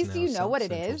but at what is least now you know what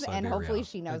it South is, Central and hopefully Siberia,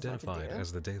 she knows what to identified do.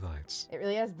 as the Davites. It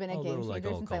really has been a game Although, like changer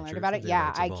all since I learned cultures, about it. the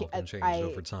Yeah, Davites evolved and changed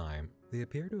over time. They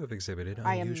appear to have exhibited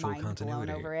I am unusual mind blown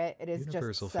continuity. over it. It is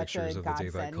Universal just such a fixtures of the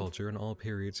Davite godsend. culture in all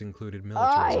periods included Oh,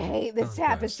 militarism, I hate this conquest,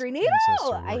 tapestry needle.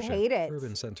 ancestor I worship, hate it.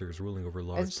 urban centers ruling over I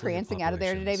large was slave prancing out of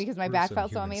there today populations, because my back gruesome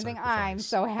felt so human amazing. sacrifice, I'm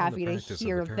so and the happy to practice of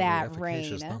hear apparently that rain.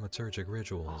 efficacious thaumaturgic Oh,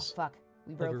 rituals. fuck.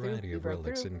 We A broke through. variety We of broke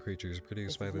relics through. and creatures produced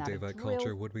This by is the not a Davite drill.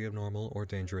 culture would be abnormal or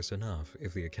dangerous enough,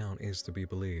 if the account is to be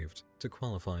believed, to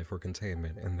qualify for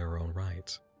containment in their own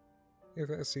right. If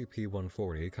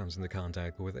SCP-140 comes into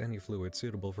contact with any fluid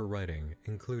suitable for writing,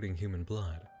 including human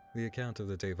blood, the account of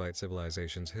the Davite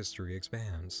civilization's history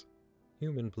expands.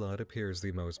 Human blood appears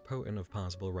the most potent of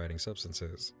possible writing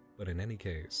substances, but in any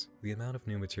case, the amount of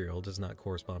new material does not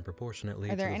correspond proportionately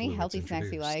Are to there the any fluids healthy snacks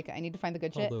you introduced. like? I need to find the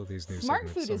good shit. Although these new Smart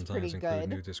segments food is pretty sometimes include good,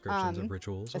 new descriptions of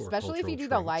rituals or especially if you do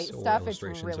cultural the light traits or stuff. It's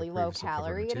illustrations of really low previously covered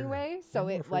calorie material, anyway, so and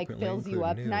more it like frequently fills you include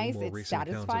up new, nice. more It's recent accounts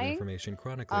of satisfying. information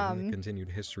chronicling the continued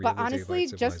history But of the honestly,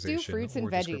 Davite just do civilization fruits and or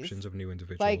veggies. descriptions of new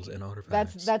individuals Like and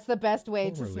artifacts. that's the best way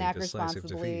to Formerly snack decisive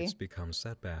responsibly. defeats become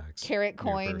setbacks. Carrot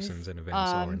New coins, persons and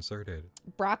events are inserted.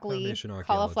 broccoli, Foundation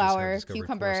archaeologists cauliflower, have discovered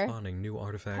cucumber. corresponding new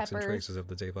artifacts and peppers. traces of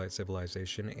the Davite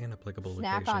civilization in applicable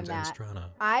Snack on locations and that. strata.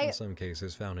 I- in some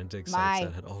cases found in dig sites My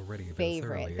that had already been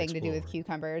favorite thoroughly thing to do with explored.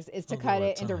 cucumbers is to Although cut at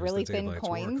it into times really the thin Davites were a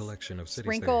coins, collection of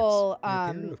sprinkle city-states, they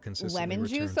appear to have consistently lemon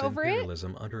juice returned to over it,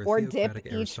 imperialism under a or dip theocratic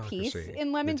each piece aristocracy.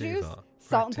 in lemon The juice, Deva,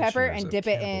 salt and pepper, practitioners and of dip it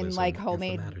in cannibalism like and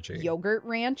homemade thaumaturgy. yogurt The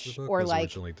ranch book or was like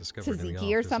originally discovered in the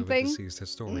tzatziki or office of a something. deceased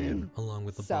historian, along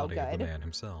with the So body of the good. man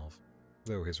himself.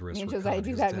 Though his wrists Me and were Josiah cut, do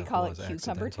his that. We death call it was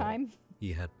cucumber accidental. time.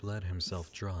 He had bled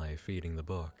himself dry feeding the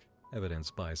book,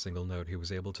 evidenced by a single note he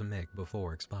was able to make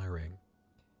before expiring.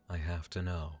 I have to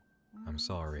know. I'm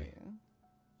sorry. 1,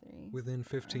 2, 3, Within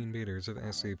 15 meters of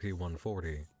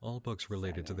SCP-140, all books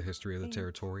related to the history of the 8,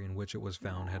 territory in which it was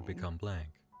found had 9, become blank.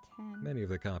 10. Many of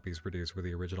the copies produced with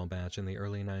the original batch in the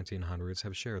early 1900s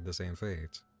have shared the same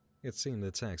fate. It seemed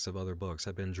the texts of other books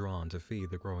had been drawn to feed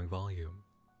the growing volume.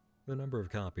 The number of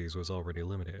copies was already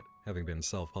limited, having been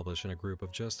self-published in a group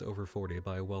of just over 40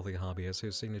 by a wealthy hobbyist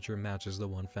whose signature matches the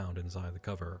one found inside the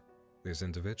cover. This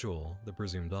individual, the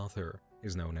presumed author,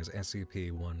 is known as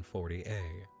SCP-140-A.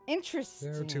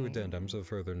 Interesting. There are two addendums of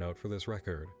further note for this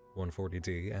record,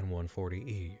 140-D and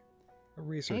 140-E. A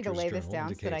researcher's lay this journal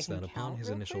down so that I indicates can that upon count his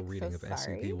real initial quick, reading so of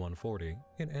sorry. SCP-140,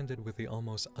 it ended with the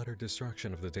almost utter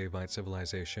destruction of the Davite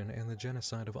civilization and the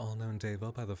genocide of all known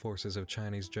Deva by the forces of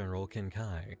Chinese General Qin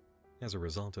Kai. As a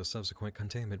result of subsequent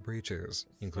containment breaches,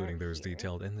 including those here.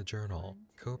 detailed in the journal,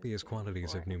 copious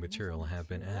quantities of new material have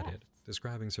been added,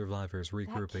 describing survivors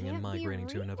regrouping and can't be migrating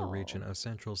to another real. region of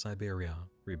central Siberia,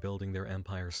 rebuilding their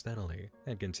empire steadily,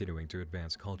 and continuing to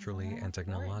advance culturally and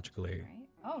technologically.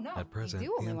 Oh no, At present, you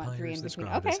do the only want empire 3 is in between.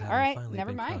 described Okay, as all having right, finally never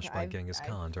been mind. crushed by Genghis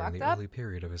Khan during the fucked up. early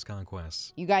period of his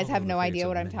conquests. You guys have Although no the fates idea of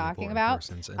what I'm many talking important about.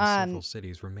 persons and several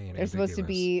cities remain There's supposed to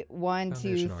be 1, 2,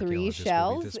 Foundation 3 archaeologists will be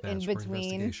shells in dispatched for between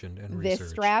investigation and this research.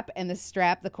 strap and the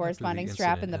strap, the After corresponding the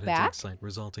strap in the incident at a dig back. site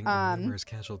resulting in numerous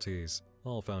casualties.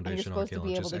 All And you're Foundation supposed to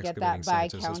be able archaeologists to get excavating that by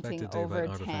sites of counting suspected over Davite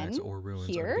artifacts 10 or ruins are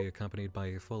to here. be accompanied by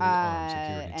a fully armed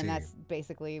security And team. that's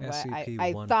basically what SCP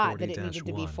I thought that it needed to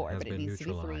be 140-1 4, has but it been needs to be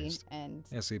 3. neutralized. And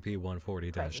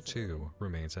SCP-140-2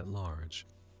 remains at large.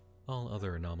 All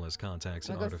other anomalous contacts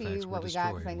I'm and gonna go see artifacts were what we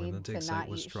got destroyed because I when the need dig to site not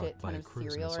was eat struck shit by ton a of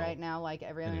cruise cereal missile. right now, like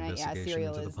every An other night. Yeah, investigation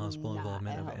cereal into the is possible not a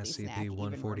involvement of healthy snack, even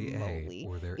SCP-140-A remotely.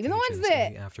 or their Even the ones agents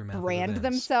in the that aftermath of brand events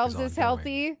themselves is as ongoing.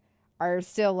 healthy are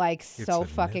still like so It's a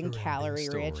fucking never-ending calorie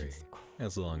rich. story, It's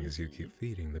as long as you crazy. keep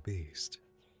feeding the beast.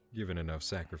 Given enough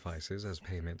sacrifices as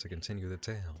payment to continue the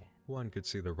tale, one could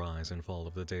see the rise and fall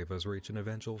of the Devas reach an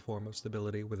eventual form of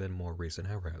stability within more recent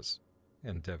eras,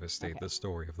 and devastate the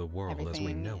story of the world as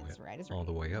we Everything know is it, right as all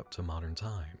the rain. way up to modern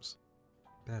times.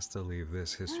 Best to leave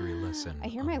this history lesson I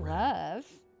hear my unread. love.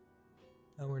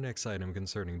 Our next item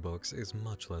concerning books is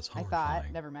much less I horrifying,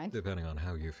 thought. Never mind. depending on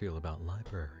how you feel about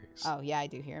libraries. Oh yeah, I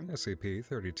do hear him.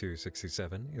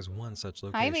 SCP-3267 is one such Hi,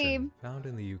 location babe. found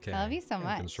in the UK I love you so and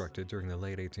much. constructed during the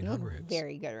late You look 1800s.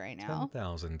 very good right now.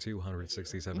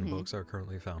 10,267 books are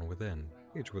currently found within,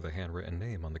 each with a handwritten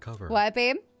name on the cover. What,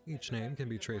 babe? Each name can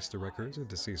be traced to records of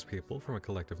deceased people from a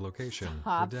collective location,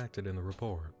 Stop. redacted in the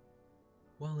report.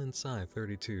 While inside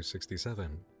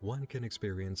 3267, one can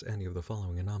experience any of the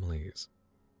following anomalies.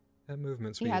 At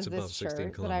movement He speeds has above this 16 shirt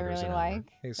that I kilometers really an hour, like. a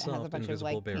That has a soft, bunch of,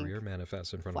 invisible like, pink barrier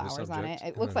manifests in front of the flowers subject on it. It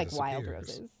and looks then like wild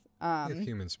disappears. roses. If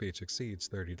human speech exceeds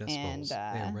 30 decibels,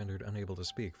 and, they are rendered unable to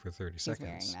speak for 30 he's wearing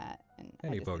seconds. that. And I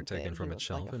Any just book think that taken he from its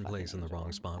looks like shelf a and fucking placed in the wrong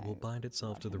angel. spot will I bind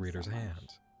itself love to the him reader's so much. hand.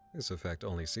 This effect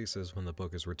only ceases when the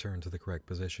book is returned to the correct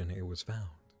position it was found.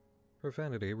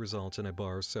 Profanity results in a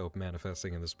bar of soap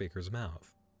manifesting in the speaker's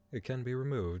mouth. It can be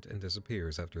removed and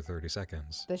disappears after 30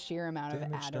 seconds. The sheer amount of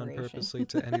Damage done adoration. purposely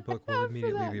to any book will For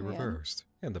immediately that be man. reversed,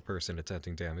 and the person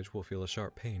attempting damage will feel a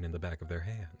sharp pain in the back of their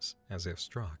hands, as if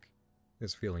struck.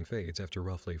 This feeling fades after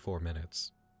roughly 4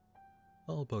 minutes.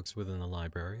 All books within the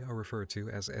library are referred to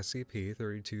as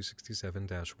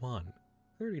SCP-3267-1.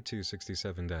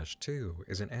 3267-2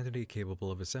 is an entity capable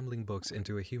of assembling books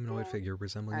into a humanoid figure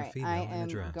resembling a Alright, female I in a am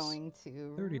dress. going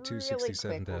to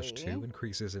 3267-2 really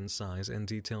increases in size and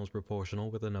details proportional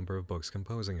with the number of books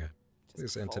composing it.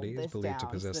 This entity is believed to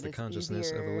possess the consciousness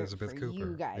of Elizabeth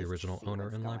Cooper, the original owner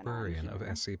and librarian of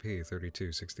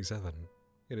SCP-3267.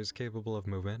 It is capable of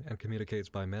movement and communicates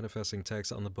by manifesting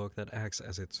text on the book that acts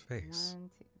as its face.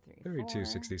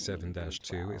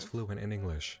 3267-2 is fluent in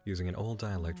English, using an old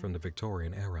dialect from the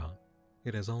Victorian era.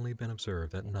 It has only been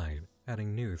observed at night,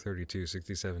 adding new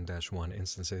 3267-1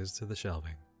 instances to the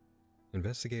shelving.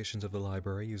 Investigations of the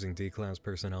library using D-Class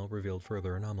personnel revealed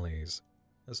further anomalies.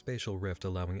 A spatial rift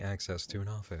allowing access to an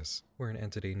office, where an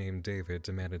entity named David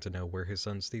demanded to know where his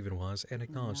son Stephen was and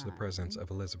acknowledged the presence of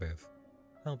Elizabeth.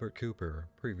 Albert Cooper,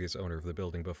 previous owner of the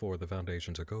building before the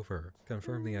Foundation took over,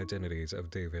 confirmed the identities of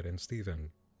David and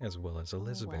Stephen, as well as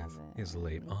Elizabeth, his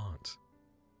late aunt.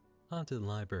 Haunted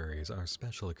libraries are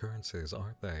special occurrences,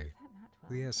 aren't they?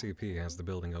 The SCP has the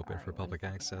building open for public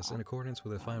access in accordance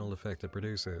with the final effect it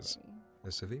produces,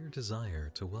 a severe desire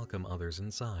to welcome others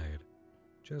inside.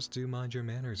 Just do mind your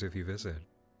manners if you visit,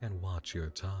 and watch your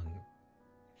tongue.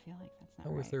 I feel like that's not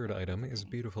Our right, third but item it's is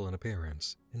okay. beautiful in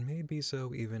appearance, and may be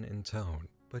so even in tone,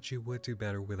 but you would do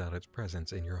better without its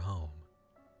presence in your home.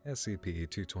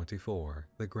 SCP-224,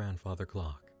 the Grandfather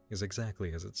Clock, is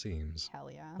exactly as it seems.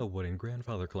 Hell yeah. A wooden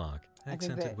grandfather clock, I think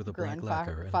accented that with a black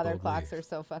lacquer and a grandfather gold clocks leaf. are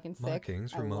so fucking sick.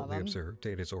 Markings I love remotely them. observed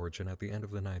date its origin at the end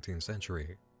of the 19th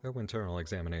century, though internal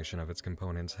examination of its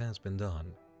components has been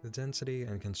done. The density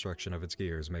and construction of its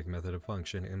gears make method of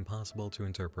function impossible to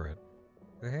interpret.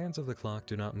 The hands of the clock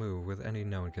do not move with any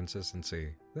known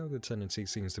consistency, though the tendency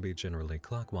seems to be generally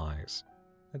clockwise.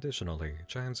 Additionally,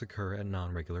 chimes occur at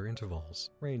non-regular intervals,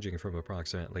 ranging from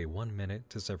approximately 1 minute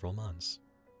to several months.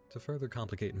 To further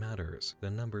complicate matters,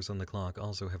 the numbers on the clock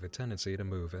also have a tendency to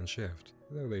move and shift,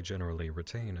 though they generally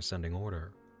retain ascending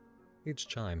order. Each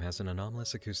chime has an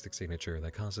anomalous acoustic signature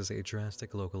that causes a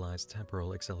drastic localized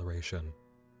temporal acceleration.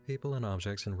 People and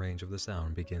objects in range of the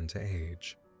sound begin to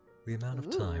age. The amount of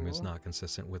time is Ooh. not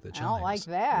consistent with the I chimes, don't like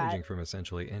that. ranging from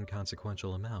essentially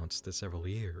inconsequential amounts to several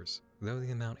years, though the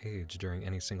amount aged during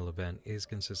any single event is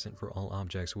consistent for all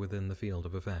objects within the field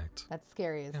of effect. That's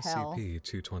scary as hell.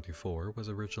 SCP-224 was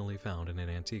originally found in an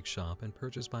antique shop and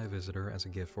purchased by a visitor as a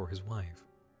gift for his wife.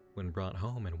 When brought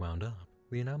home and wound up,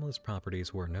 the anomalous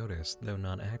properties were noticed, though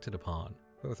not acted upon,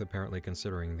 both apparently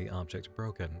considering the object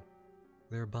broken.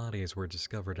 Their bodies were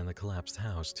discovered in the collapsed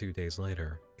house 2 days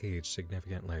later, aged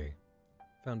significantly.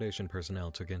 Foundation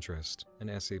personnel took interest, and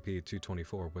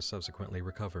SCP-224 was subsequently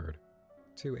recovered.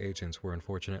 2 agents were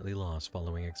unfortunately lost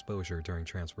following exposure during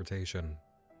transportation.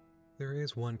 There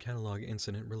is one catalog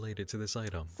incident related to this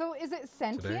item. So is it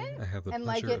sentient? Today, I have the and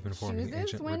pleasure like of informing chooses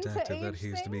Agent when to Redacted that age he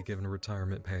is to be things? given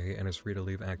retirement pay and is free to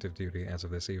leave active duty as of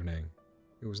this evening.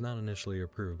 It was not initially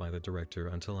approved by the director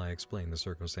until I explained the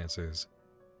circumstances.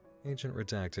 Agent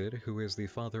Redacted, who is the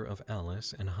father of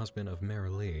Alice and husband of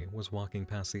Mary Lee, was walking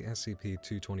past the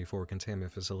SCP-224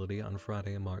 containment facility on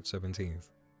Friday, March 17th.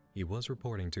 He was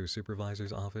reporting to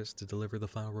Supervisor's office to deliver the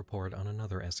final report on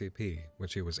another SCP,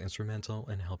 which he was instrumental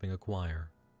in helping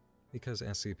acquire. Because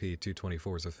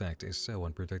SCP-224's effect is so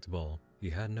unpredictable, he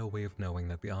had no way of knowing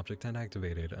that the object had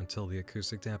activated until the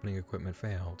acoustic dampening equipment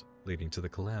failed, leading to the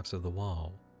collapse of the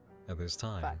wall. At this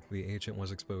time, the agent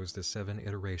was exposed to 7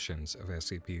 iterations of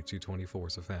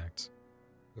SCP-224's effects.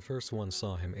 The first one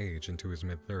saw him age into his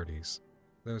mid-30s.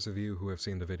 Those of you who have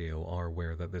seen the video are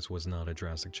aware that this was not a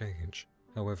drastic change.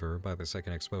 However, by the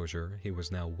second exposure, he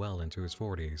was now well into his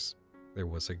 40s. There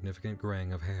was significant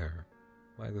graying of hair.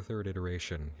 By the third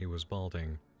iteration, he was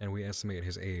balding, and we estimate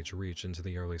his age reached into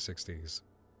the early 60s.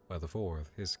 By the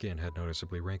fourth, his skin had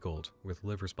noticeably wrinkled, with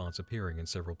liver spots appearing in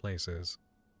several places.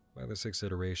 By the sixth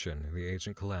iteration, the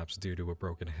agent collapsed due to a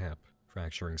broken hip,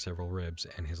 fracturing several ribs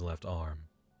and his left arm.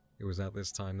 It was at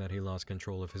this time that he lost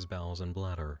control of his bowels and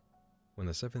bladder. When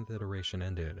the 7th iteration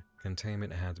ended,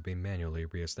 containment had to be manually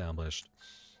re-established.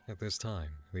 At this time,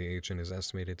 the agent is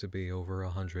estimated to be over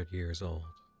 100 years old.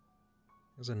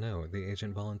 As a note, the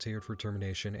agent volunteered for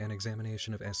termination and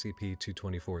examination of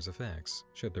SCP-224's effects,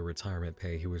 should the retirement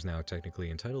pay he was now technically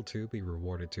entitled to be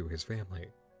rewarded to his family.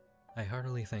 I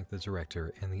heartily thank the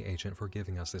director and the agent for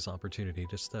giving us this opportunity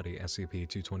to study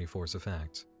SCP-224's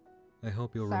effects. I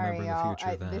hope you'll remember in the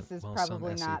future that this is while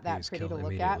probably some not that SCPs pretty to kill look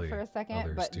at immediately, for a second,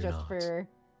 others but do just not. for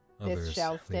this Others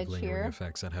shell leave stitch lingering here,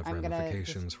 effects that have I'm gonna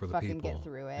ramifications just for the fucking people get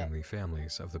through it. and the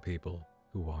families of the people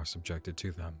who are subjected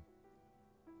to them.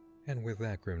 And with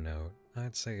that grim note,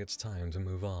 I'd say it's time to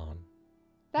move on.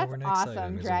 That's Our next item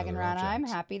awesome, is Dragon another Rana. I'm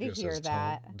object, happy to just hear as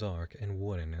that. tall, dark, and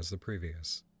wooden as the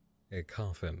previous. A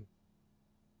coffin.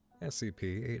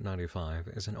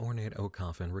 SCP-895 is an ornate oak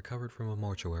coffin recovered from a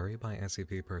mortuary by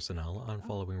SCP personnel on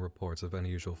following reports of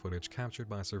unusual footage captured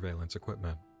by surveillance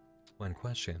equipment. When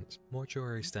questioned,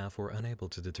 mortuary staff were unable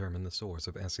to determine the source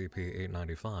of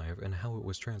SCP-895 and how it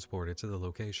was transported to the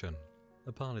location.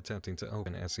 Upon attempting to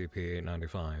open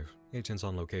SCP-895, agents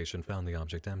on location found the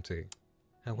object empty.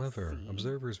 However,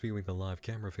 observers viewing the live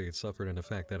camera feed suffered an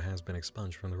effect that has been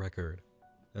expunged from the record.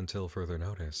 Until further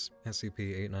notice,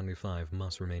 SCP-895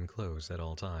 must remain closed at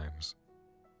all times.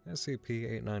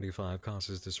 SCP-895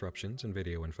 causes disruptions in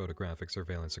video and photographic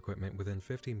surveillance equipment within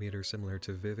 50 meters, similar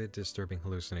to vivid, disturbing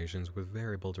hallucinations with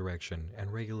variable direction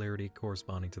and regularity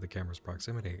corresponding to the camera's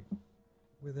proximity.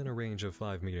 Within a range of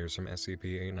 5 meters from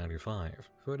SCP-895,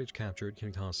 footage captured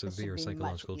can cause severe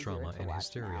psychological trauma and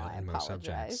hysteria in most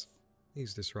subjects.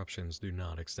 These disruptions do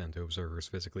not extend to observers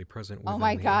physically present within the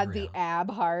area. Oh my god, the ab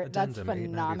heart. That's Addendum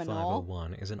phenomenal.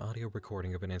 895-01 is an audio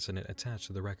recording of an incident attached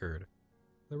to the record.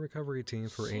 The recovery team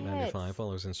for 895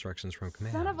 follows instructions from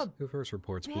Command, who first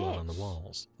reports blood on the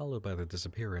walls, followed by the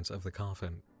disappearance of the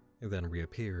coffin. It then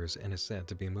reappears and is said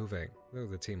to be moving, though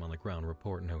the team on the ground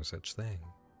report no such thing.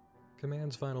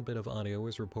 Command's final bit of audio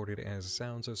is reported as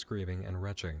sounds of screaming and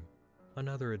retching.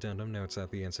 Another addendum notes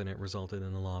that the incident resulted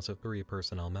in the loss of 3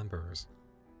 personnel members.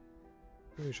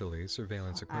 Usually,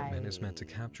 surveillance equipment is meant to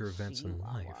capture events in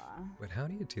life, but how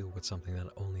do you deal with something that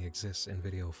only exists in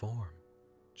video form?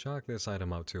 Chalk this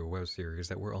item up to a web series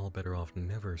that we're all better off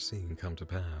never seeing come to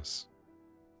pass.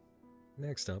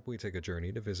 Next up, we take a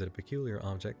journey to visit a peculiar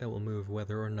object that will move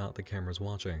whether or not the camera's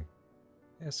watching.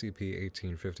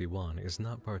 SCP-1851 is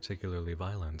not particularly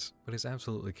violent, but is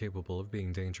absolutely capable of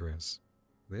being dangerous.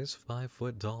 This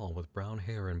 5-foot doll with brown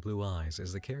hair and blue eyes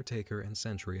is the caretaker and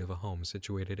sentry of a home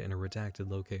situated in a redacted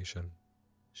location.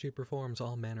 She performs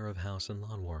all manner of house and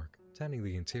lawn work, tending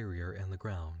the interior and the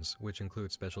grounds, which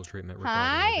includes special treatment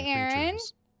regarding living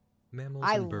creatures. Mammals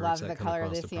I and birds love that the come color of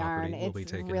across this the property yarn. will be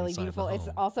It's taken really inside beautiful. the It's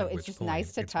home, also, at it's which just point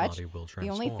nice to its touch. body will The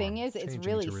only thing transform, is, it's changing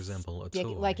really to resemble a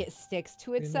like toy. it sticks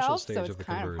to The initial itself, stage so of it's the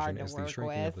kind of hard conversion to is the work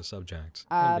shrinking of with. the subject,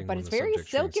 But ending when it's the very subject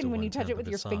shrinks to silken when you touch 1/10 it with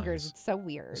of your its fingers. size. It's so The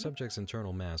weird. subject's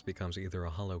internal mass becomes either a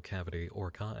hollow cavity or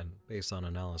cotton, based on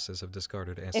analysis of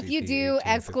discarded SCP-1851-1. If you do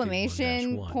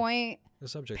exclamation point The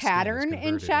subject's pattern skin is in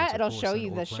converted chat, into it'll show porcelain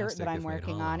you or the shirt plastic that I'm if made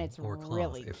working hollow, on. It's or cloth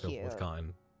really if filled with cute.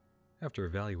 cotton. After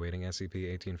evaluating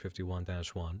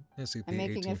SCP-1851-1, I'm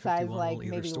making a SCP-1851 size like will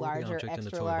either maybe store large the or object in a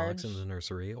extra toy box in large. the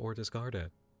nursery or discard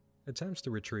it. Attempts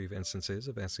to retrieve instances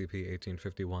of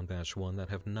SCP-1851-1 that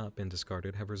have not been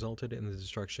discarded have resulted in the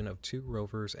destruction of 2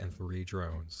 rovers and 3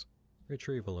 drones.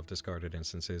 Retrieval of discarded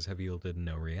instances have yielded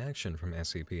no reaction from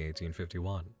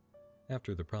SCP-1851.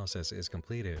 After the process is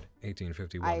completed,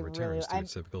 1851 returns to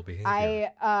its typical behavior.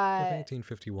 If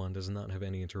 1851 does not have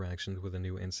any interactions with a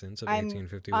new instance of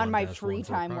 1851-1 on my free for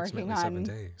time approximately working 7 on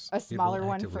days, a smaller it will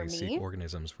one for actively seek me,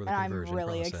 organisms for the and I'm conversion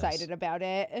really process. excited about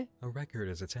it. A record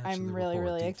is attached to I'm the really,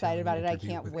 report really excited about it. I detailing an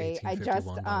can't interview wait. with I just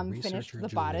 1851 by finished researcher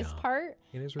the bodice Julia. part,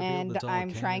 It is revealed and the doll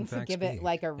I'm can trying in to fact give it speak,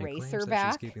 like a and claims racer that she's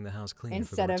back keeping the house clean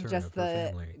instead for of the return just of her the.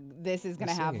 family. This is The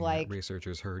gonna have singing like that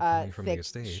researchers heard coming from the thick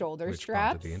estate, shoulder which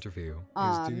straps. prompted the interview,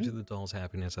 is due to the doll's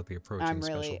happiness at the approaching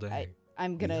special day.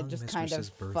 I'm The gonna young just kind of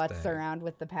mistress's futz birthday. around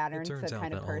with the pattern It to turns out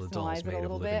kind of that all the dolls personalize it made a of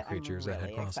little living bit. I'm creatures that had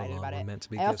really crossed the excited law about were it. meant to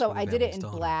be I gifts also for the I did it family's in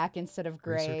daughter. black instead of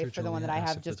gray Researcher for the one that Julia I asked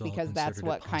have, if the just doll because that's considered it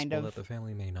what kind possible of that the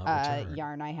family may not return.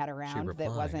 yarn I had around that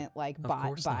replied, wasn't like "Of bought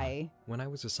course not. by. When I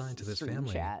was assigned to this Stream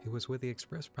family, Chat. it was with the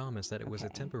express promise that it was a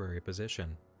Okay. temporary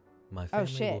position. My Oh family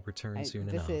shit! will return soon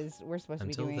this enough. is we're supposed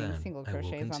Until to be doing then, single I will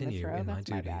crochets on this continue row. in my That's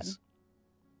my bad. duties."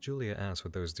 Julia asked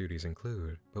what those duties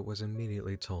include, but was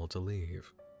immediately told to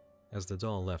leave. As the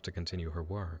doll left to continue her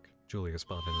work, Julia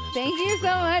spotted an inscription Thank you so written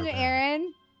on her much, back.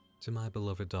 Aaron. To my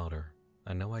beloved daughter,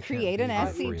 I know I Create can't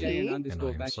an be your SCP. friend, And and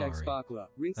I am sorry. Sparkler. I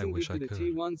Rinsing wish I gifted a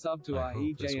could. T1 sub to I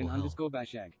hope this will help.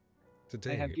 REJN_Bashag. To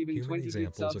I have date, given human 20 big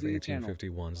examples subs of in the channel.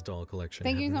 1851's doll collection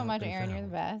Thank have you so not much, been Aaron. You're the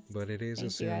found, best. but it is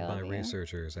Thank you, I assumed by love you.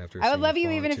 researchers after I would seeing love you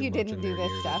far even if too you much didn't in do their this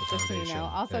years stuff, at the just so you know.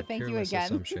 foundation, Also, that thank you careless again.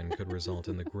 assumption could result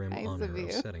in the grim Nice honor of you.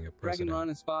 of setting a Dragon precedent.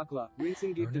 Runner Sparkler. Rinsing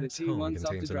Our gifted a next home T1 sub to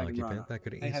contains an Dragon occupant Runner. that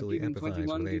could I have easily given empathize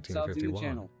 21 with big subs in the 1851,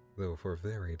 channel. though for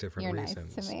very different You're nice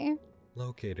reasons. to me.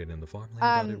 Located in the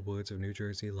farmland-dotted woods of New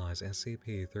Jersey lies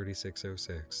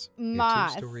SCP-3606, a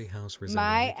Moss, two-story house resembling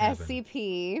my a cabin.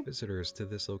 SCP Visitors to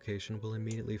this location will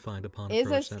immediately find upon is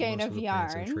a approach that skein most of of the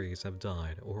plants and yarn trees have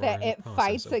died or are that in it the process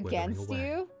fights of withering against away.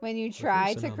 you when you The try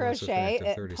first to anomalous crochet. effect of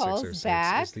It pulls 3606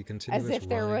 back is the as continuous if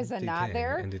there rotting, was a knot decay,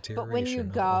 there. and But when you deterioration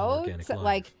of all go organic to life.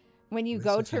 like when you This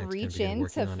go effect to can reach begin in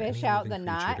working to on fish any out living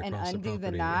the creature knot to and cross the undo the property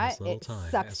in knot, as little it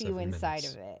time sucks as you 7 inside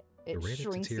minutes. of it. The It rate of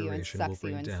shrinks you and deterioration will sucks you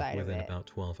bring death inside of within it, about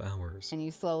 12 hours. and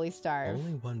you slowly starve.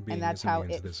 Only one being And that's is how immune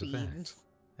to it this feeds. effect.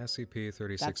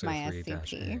 That's my SCP-3603-A.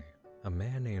 SCP. A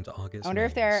man named August I wonder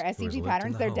if there are Mays, who has SCP lived patterns.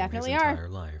 in the There home definitely his are. entire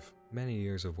life, many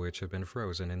years of which have been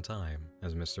frozen in time,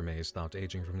 as Mr. Mays stopped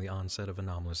aging from the onset of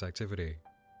anomalous activity.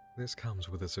 This comes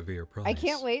with a severe price. I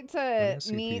can't wait When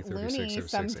to meet Looney SCP-3606-A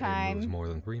moves sometime. more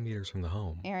than 3 meters from the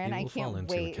home, Aaron, it I will fall can't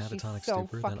into wait. a She's catatonic so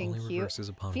stupor that fucking only cute. reverses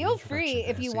upon Feel reintroduction free, to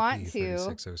if you want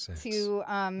SCP-3606. to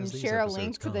As these share a episodes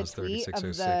link to the cause tweet of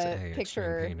 3606A the extreme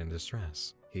picture. pain and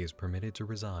distress. He is permitted to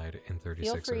reside in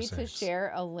Feel 3606. free to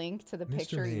share a link to the Mr.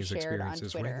 picture you Mays shared on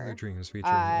experiences regular Twitter. dreams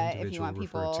featuring an If you individual want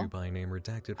referred to people, by name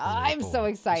redacted from the I'm report, so whose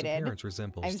excited. appearance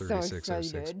resembles I'm so 3606B.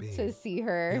 excited to see He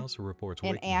her also reports in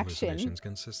waking action. hallucinations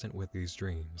consistent with these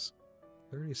dreams.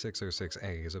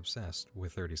 3606A is obsessed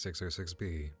with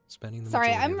 3606B, spending the Sorry,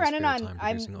 majority I'm of his running spare on. time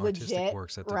I'm producing artistic legit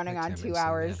works that running depict on him 2 in some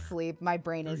hours manner. sleep. My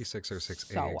brain is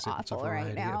 3606A so exhibits a awful right variety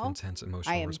of now. intense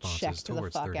emotional I am responses checked the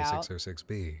towards fuck out.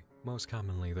 3606B, most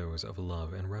commonly those of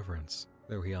love and reverence,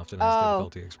 though he often has Oh,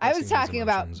 difficulty I expressing was these talking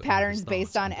about emotions or patterns his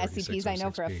based thoughts on SCPs. I know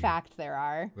for a 3606B. fact there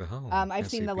are. The home, I've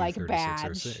seen the like badge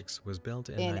SCP-3606, was built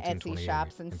in in Etsy 1928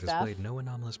 shops and stuff. displayed no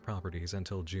anomalous properties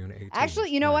until June 18. Actually,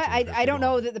 you know what? I don't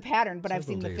know the pattern, but I've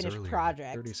seen the Several days finished earlier,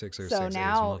 project. 3606A's So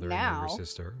now, mother and younger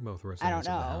sister, both I don't residents of the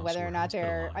know house, whether or were not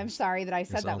they're. I'm hospitalized. sorry that I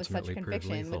said This that with such ultimately proved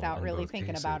conviction lethal without in really both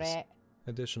thinking about cases. it.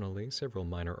 Additionally, several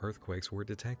minor earthquakes were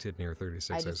detected near I just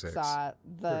 3606. saw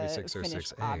the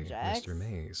finished 3606A, objects. Mr.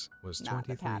 Mays, was not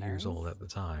the 23 years old patterns. at the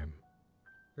time.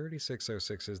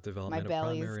 3606's development of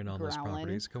belly's primary anomalous growling.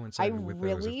 properties coincided with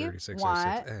those of really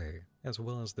 3606A, as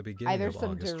well as the beginning either of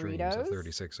some August dreams of Doritos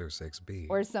 3606B.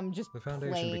 or some just The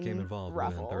Foundation plain became involved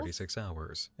ruffles, within 36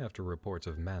 hours after reports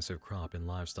of massive crop and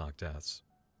livestock deaths.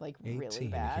 like 18 really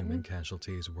bad. human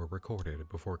casualties were recorded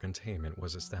before containment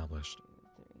was established.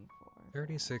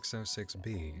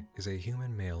 3606B is a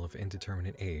human male of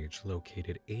indeterminate age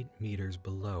located 8 meters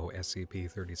below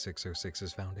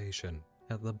SCP-3606's foundation,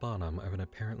 at the bottom of an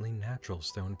apparently natural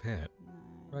stone pit.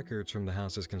 Records from the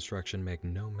house's construction make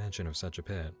no mention of such a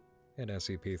pit, and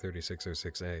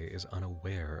SCP-3606A is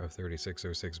unaware of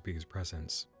 3606B's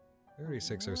presence.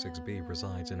 3606B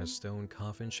resides in a stone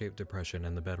coffin-shaped depression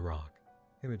in the bedrock.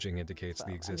 Imaging indicates So,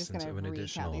 the I'm just existence gonna of an recount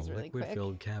additional these really quick.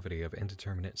 liquid-filled cavity of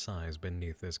indeterminate size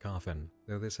beneath this coffin,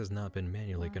 though this has not been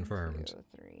manually 1, confirmed. 2,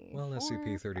 3, While 4,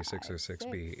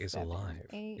 SCP-3606-B 5, is 6, alive,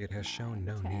 7, 8, it has shown 9,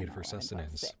 no 10, need 11, for 12,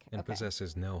 sustenance sick. and Okay.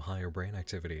 possesses no higher brain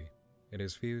activity. It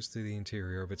is fused to the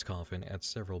interior of its coffin at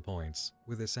several points,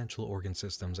 with essential organ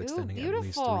systems Ooh, extending at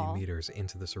least 3 beautiful. meters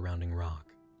into the surrounding rock.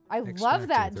 I love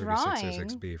that Extracting drawing.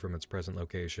 3606-B from its present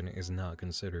location is not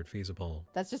considered feasible.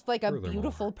 That's just like a Furthermore,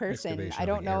 beautiful person. excavation I of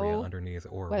don't the area know underneath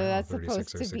or whether around that's supposed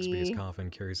to 3606-B's be coffin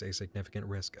carries a significant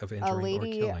risk of a injuring or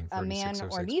lady, killing a man, or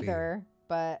 3606-B. neither,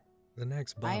 but The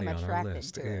next I am body on our attracted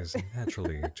list to it. is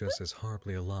naturally just as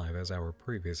horribly alive as our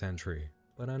previous entry,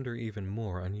 but under even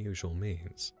more unusual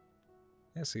means.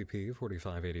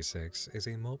 SCP-4586 is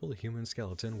a mobile human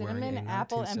skeleton wearing a cinnamon,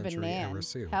 apple, and 19th century era banana.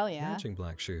 suit, Hell yeah. matching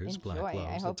black shoes, black Enjoy. I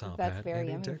gloves, a hope top that's hat, very and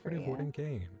a yummy for decorative you. wooden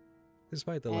cane.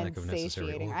 Despite the And lack of necessary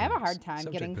satiating. organs, I have a hard time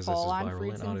subject getting possesses full on viral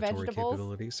fruits and auditory vegetables.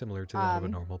 capabilities similar to that of a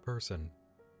normal person.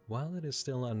 While it is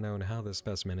still unknown how the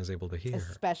specimen is able to hear,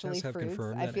 Especially tests have fruits.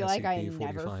 confirmed I that feel like I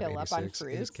never fill up on SCP-4586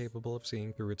 fruits. is capable of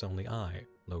seeing through its only eye,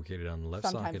 located on the left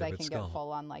Sometimes socket I of can its get skull.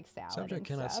 full on like salad Subject and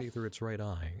cannot stuff. see through its right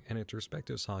eye, and its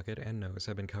respective socket and nose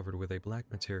have been covered with a black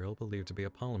material believed to be a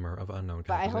polymer of unknown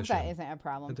But I composition. hope that isn't a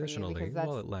problem for you Additionally, because that's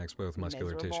while it lacks both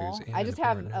muscular miserable. tissues and I an just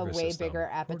have apparent a nervous way system, bigger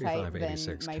appetite than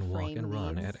 4586 my can walk frame and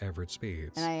run needs, at average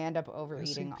speeds. and I end up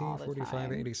overeating all the time.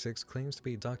 SCP-4586 claims to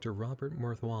be Dr. Robert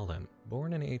Mirthwallen,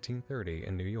 born in 1830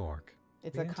 in New York.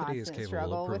 It's The a entity is constant capable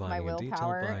struggle of with my providing a detailed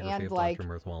willpower biography and of like. Dr.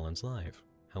 Mirthwallen's life.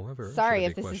 However, Sorry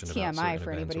should if it be this is questioned about TMI certain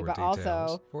for events anybody, or but details,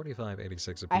 also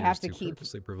 4586 I appears have to to keep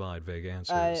purposely provide vague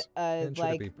answers, and should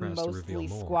it be like pressed to reveal mostly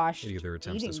more, squashed it either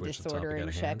attempts to eating switch the disorder topic in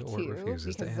at check hand or too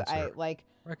refuses to because answer. I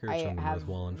Records from the have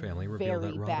Mirthwallen family reveal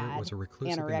very that Robert bad was a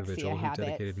reclusive anorexia individual who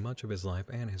dedicated habits much of his life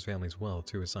and his family's wealth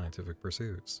to his scientific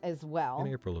pursuits. as well.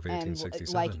 In April of And,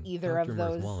 1867, like, either Dr. of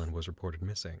those- Mirthwallen was reported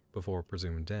missing, before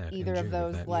presumed dead Either in June of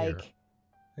those that like year.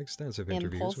 Extensive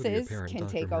interviews with the impulses apparent can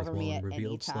Dr. take over me Mirthwallen at any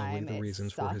revealed slowly time. the It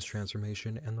reasons for his sucks.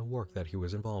 transformation and the work that he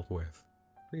was involved with.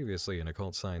 Previously an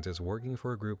occult scientist working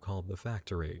for a group called The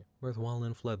Factory,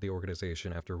 Mirthwallen fled the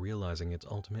organization after realizing its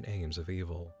ultimate aims of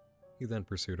evil. He then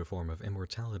pursued a form of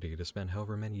immortality to spend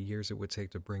however many years it would take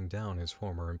to bring down his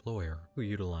former employer, who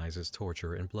utilizes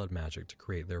torture and blood magic to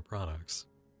create their products.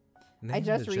 I Named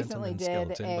just the recently gentleman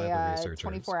did skeleton by the a researchers,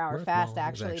 24-hour Mirthwallen fast was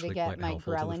actually to quite get my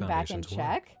helpful to the ghrelin back in Foundation's work,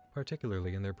 check.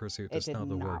 particularly in their pursuit to It did stop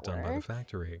the work not done by the work.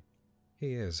 Factory.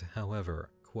 He is, however,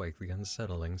 quite the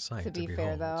unsettling sight To be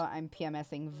fair behold. though, I'm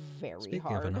PMSing very Speaking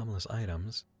hard. of anomalous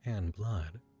items and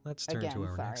blood, let's turn Again, to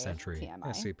our sorry, next it's entry, TMI.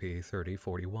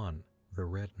 SCP-3041, the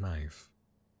Red Knife.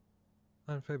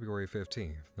 On February 15,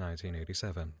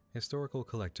 1987, historical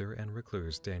collector and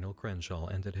recluse Daniel Crenshaw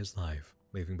ended his life,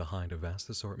 leaving behind a vast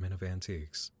assortment of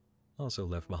antiques. Also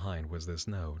left behind was this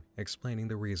note, explaining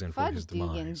the reason for his Fudge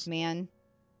Dugans, demise. man.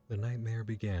 The nightmare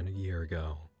began a year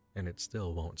ago, and it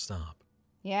still won't stop.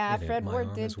 Yeah, In it, Fred my Ward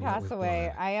arm did is wet pass with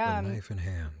away. blood, the knife in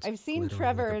hand, I've seen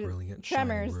glittering like a brilliant, shining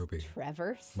Tremors. ruby.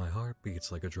 Trevors. My heart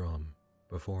beats like a drum.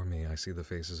 Before me, I see the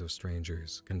faces of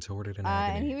strangers, contorted in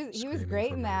And agony, he was screaming great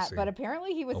for in that, mercy. but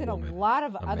apparently he was A in woman, a lot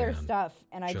of a other man, stuff,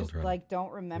 and I children, just like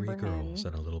don't remember 3 him girls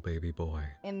and a little baby boy.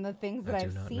 in the things I that do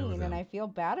I've not know seen, them. and I feel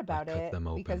bad about cut it them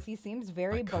open. because he seems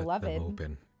very I cut beloved. them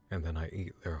open, and then I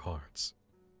eat their hearts.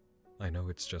 I know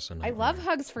it's just a I nightmare, love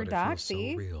hugs for but it feels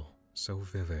Doxy. so real, so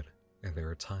vivid, and there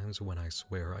are times when I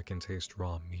swear I can taste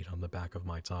raw meat on the back of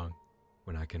my tongue,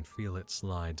 when I can feel it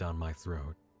slide down my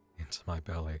throat, into my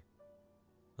belly.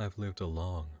 I've lived a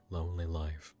long, lonely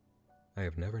life. I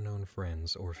have never known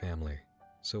friends or family,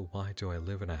 so why do I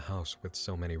live in a house with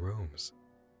so many rooms?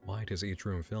 Why does each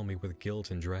room fill me with guilt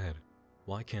and dread?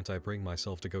 Why can't I bring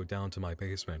myself to go down to my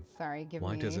basement? Sorry, give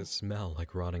Why me. does it smell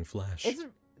like rotting flesh?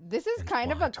 This is And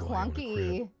kind of why a do I own a crib?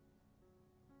 clunky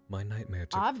My nightmare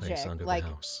took place object, under like the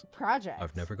house. project.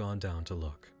 I've never gone down to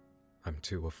look. I'm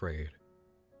too afraid.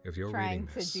 If you're Trying reading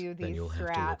to this, do then these you'll have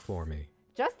to look strats. for me.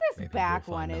 Just this Maybe back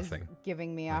you'll find one is nothing.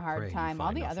 giving me I a pray hard you time. All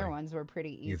find the other nothing. ones were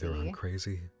pretty easy. Either I'm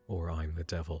crazy or I'm the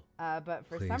devil. But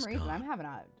for Please, some reason, God, I'm having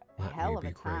a let hell me of a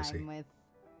be time crazy. with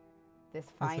this A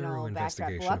thorough final backtrack.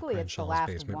 investigation Luckily, of it's the Crenshaw's last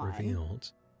basement one.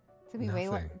 revealed, It took me way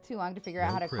nothing. too long to figure out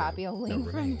No how to crib, copy a no link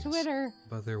from remains. Twitter.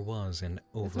 but there was an This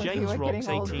over. must be James what Robbs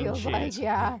getting old 18 feels like, cheers.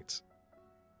 yeah.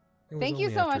 Thank you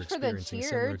so much for the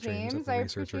cheer, James. I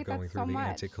appreciate going that through so the much.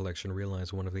 antique collection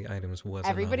realized one of the items was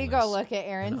Everybody go anomalous. look at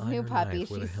Erin's An new iron puppy. knife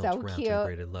with a She's hilt so wrapped in cute.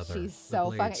 braided leather. She's The so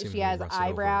blade fucking. seemingly She has rusted over,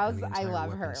 and eyebrows. the I entire love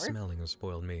weapon her. smelling of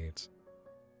spoiled meat.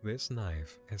 This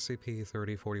knife,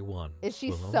 SCP-3041, Is she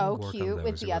will only so work on cute with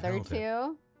those the who have other held it.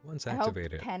 two? Once I hope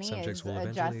activated, Penny subjects is will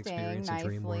eventually adjusting experience a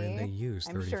dream wherein they nicely. use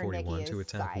I'm sure 3041 Nikki to is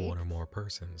attack one or psyched. more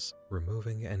persons,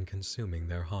 removing and consuming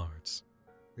their hearts.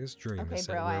 This dream Okay, is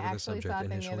set bro, I wherever the actually subject saw a thing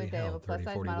the initially other day of a held plus-size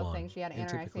model 3041, saying she had and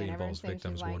anorexia typically and involves everyone's saying she's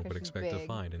victims lying one would because she's expect to big.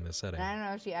 find in the setting. And I don't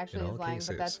know if she In actually all is lying,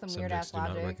 but that's cases, some weird-ass subjects do not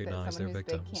logic that recognize someone their who's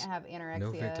big victims. can't have anorexia.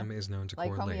 No victim is known to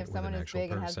Like, homie, correlate if with someone an is actual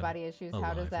big and has person, body issues, how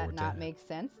does alive or that not dead. make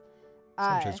sense?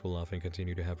 Subjects will often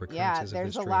continue to have yeah, recurrences of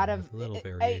there's this a dream lot of with little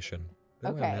variation. Though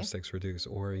okay. amnestics reduce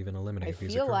or even I eliminate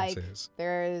these feel like occurrences,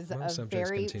 there is most a subjects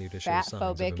very continue to show signs of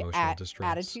fat-phobic emotional distress,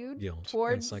 attitude guilt, and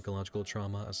towards psychological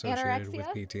trauma associated with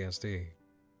anorexia. PTSD.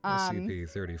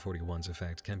 SCP-3041's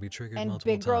effect can be triggered And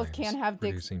multiple big girls times, can have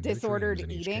producing new disordered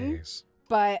dreams in each eating, case.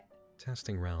 but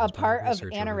Testing rounds a by part of researcher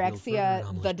revealed further anorexia,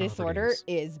 anomalous the disorder, properties.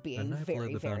 is The being knife very,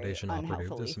 led the very Foundation operative to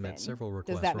unhealthily submit thin. several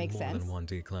requests Does that for make more sense? than one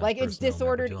D-class Like, it's personnel member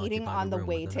disordered to eating occupy on the room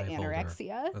way with to the knife holder,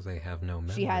 anorexia. but they have no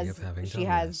memory She has, of having she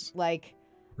done has this. like,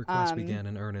 Requests began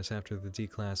in earnest after the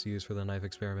D-class used for the knife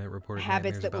experiment reported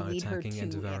habits nightmares that will about lead her attacking to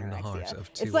and devouring the hearts anorexia. of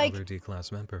It's two like, other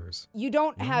D-class members. you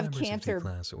don't No have members of cancer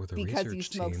D-class or the because you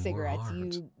research smoke team were cigarettes.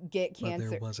 harmed, You get cancer.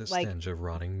 But there was a Like, stench of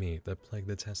rotting meat that plagued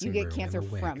the testing you get room cancer in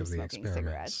the wake from of the smoking experiments.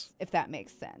 cigarettes, if that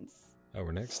makes sense.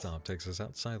 Our next stop takes us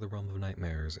outside the realm of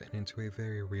nightmares and into a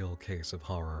very real case of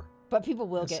horror. But people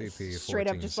will get straight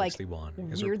up just like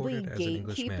weirdly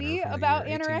gatekeepy about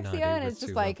anorexia, and it's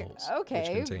just like,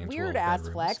 okay, weird ass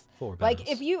flex.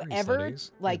 Like, if you ever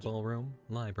like ballroom,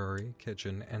 library,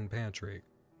 kitchen, and pantry.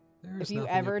 If you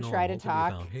ever try to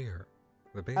talk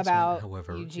about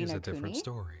Eugenia Cooney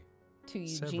to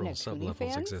Eugenia Cooney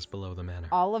fans,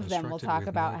 all of them will talk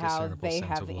about how they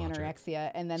have anorexia,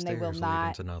 and then they will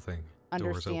not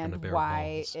understand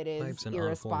why it is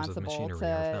irresponsible to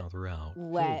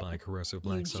let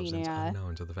Eugenia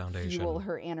fuel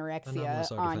her anorexia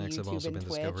on YouTube and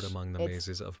Twitch.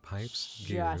 It's of pipes,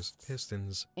 gears,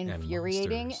 pistons,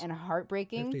 infuriating and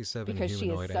heartbreaking because she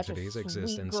is such a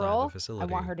sweet girl. I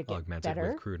want her to get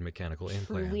better. With crude mechanical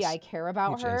Truly, I care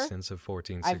about Each her. instance of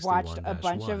I've watched a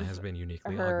bunch of has been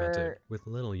uniquely her augmented, with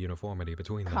little uniformity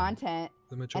between content,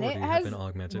 them. and it has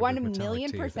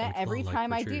 1,000,000% every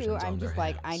time I do. I'm just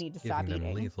like, I need to stop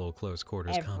eating. Lethal close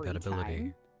quarters compatibility.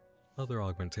 Time. Other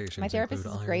augmentations My therapist is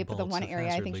include great, but the iron one bolts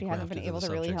area I think she hasn't been haphazardly able to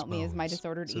crafted really the help me is my subject's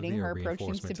disordered bones, eating. Her severe approach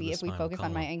seems to reinforcement be the if we spinal focus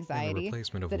on my column, and the anxiety,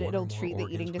 replacement of that one or it'll more treat the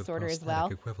organs eating with disorder as well.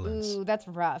 prosthetic equivalents. Ooh, that's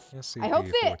rough. I hope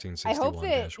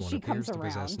that she comes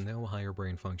around. No higher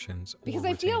brain functions because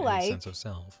I feel like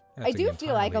I do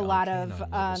feel like a lot of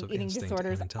eating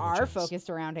disorders are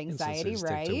focused around anxiety,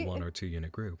 right? One or two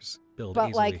unit groups.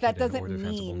 But like that doesn't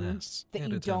mean that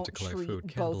you don't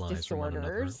treat both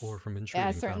disorders. It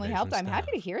has certainly helped. I'm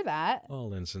happy to hear that.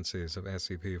 All instances of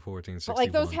SCP-1461-1 but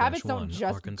like those habits don't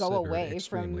just go away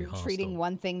from hostile. treating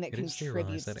one thing that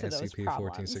contributes to those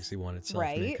problems,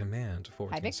 right? Command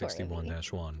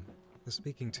 1461-1. The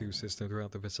speaking to system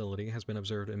throughout the facility has been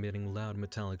observed emitting loud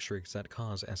metallic shrieks that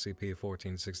cause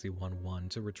SCP-1461-1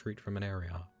 to retreat from an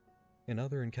area. In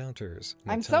other encounters,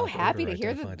 I'm so happy to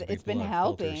hear that it's been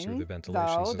helping,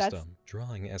 though. That's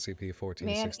drawing SCP-1461-1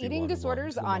 man, eating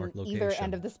disorders on either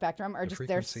end of the spectrum are just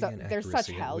they're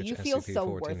such hell. You feel so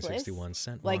worthless.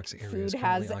 Like food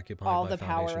has all the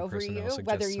power over you,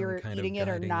 whether you're eating it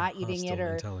or not eating it,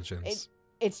 or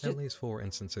it's just at least 4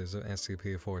 instances of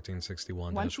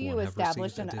SCP-1461-1 once you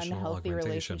establish an unhealthy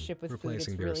relationship with food, it's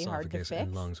really hard to fix,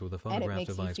 and it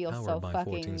makes you feel so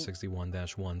fucking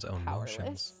 1461-1's own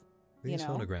motions. These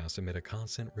photographs emit a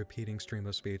constant, repeating stream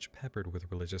of speech peppered with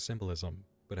religious symbolism,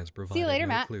 but has provided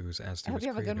no clues as to its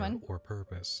creator or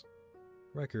purpose.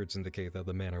 Records indicate that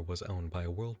the manor was owned by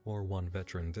a World War I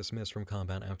veteran dismissed from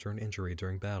combat after an injury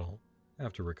during battle.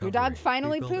 After recovery, your dog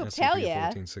finally pooped, hell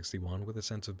yeah! SCP-1461 with a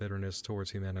sense of bitterness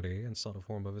towards humanity and sought a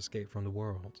form of escape from the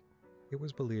world. It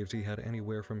was believed he had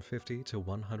anywhere from 50 to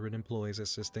 100 employees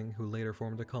assisting, who later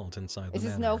formed a cult inside the manor. It's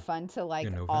just no fun to like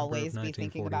always be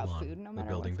thinking about food, no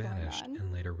matter what's going on. The building vanished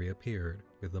and later reappeared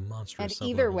with the monstrous and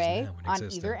either way, on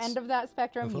either end of that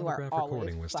spectrum, you are always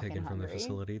recording was fucking taken hungry. From the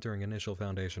facility during initial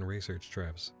Foundation research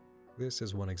trips. This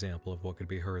is one example of what could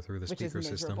be heard through the speaker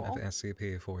system of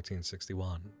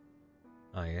SCP-1461.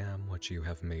 I am what you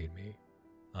have made me.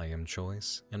 I am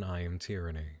choice and I am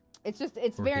tyranny. It's just,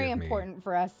 it's very important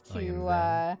for us to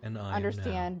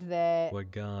understand that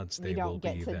we don't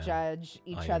get to judge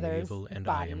each other's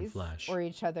bodies or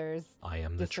each other's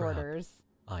disorders,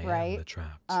 right?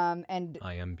 And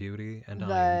I am beauty and the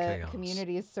I am chaos.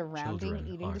 Communities surrounding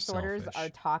eating disorders are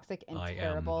toxic and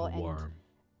terrible, and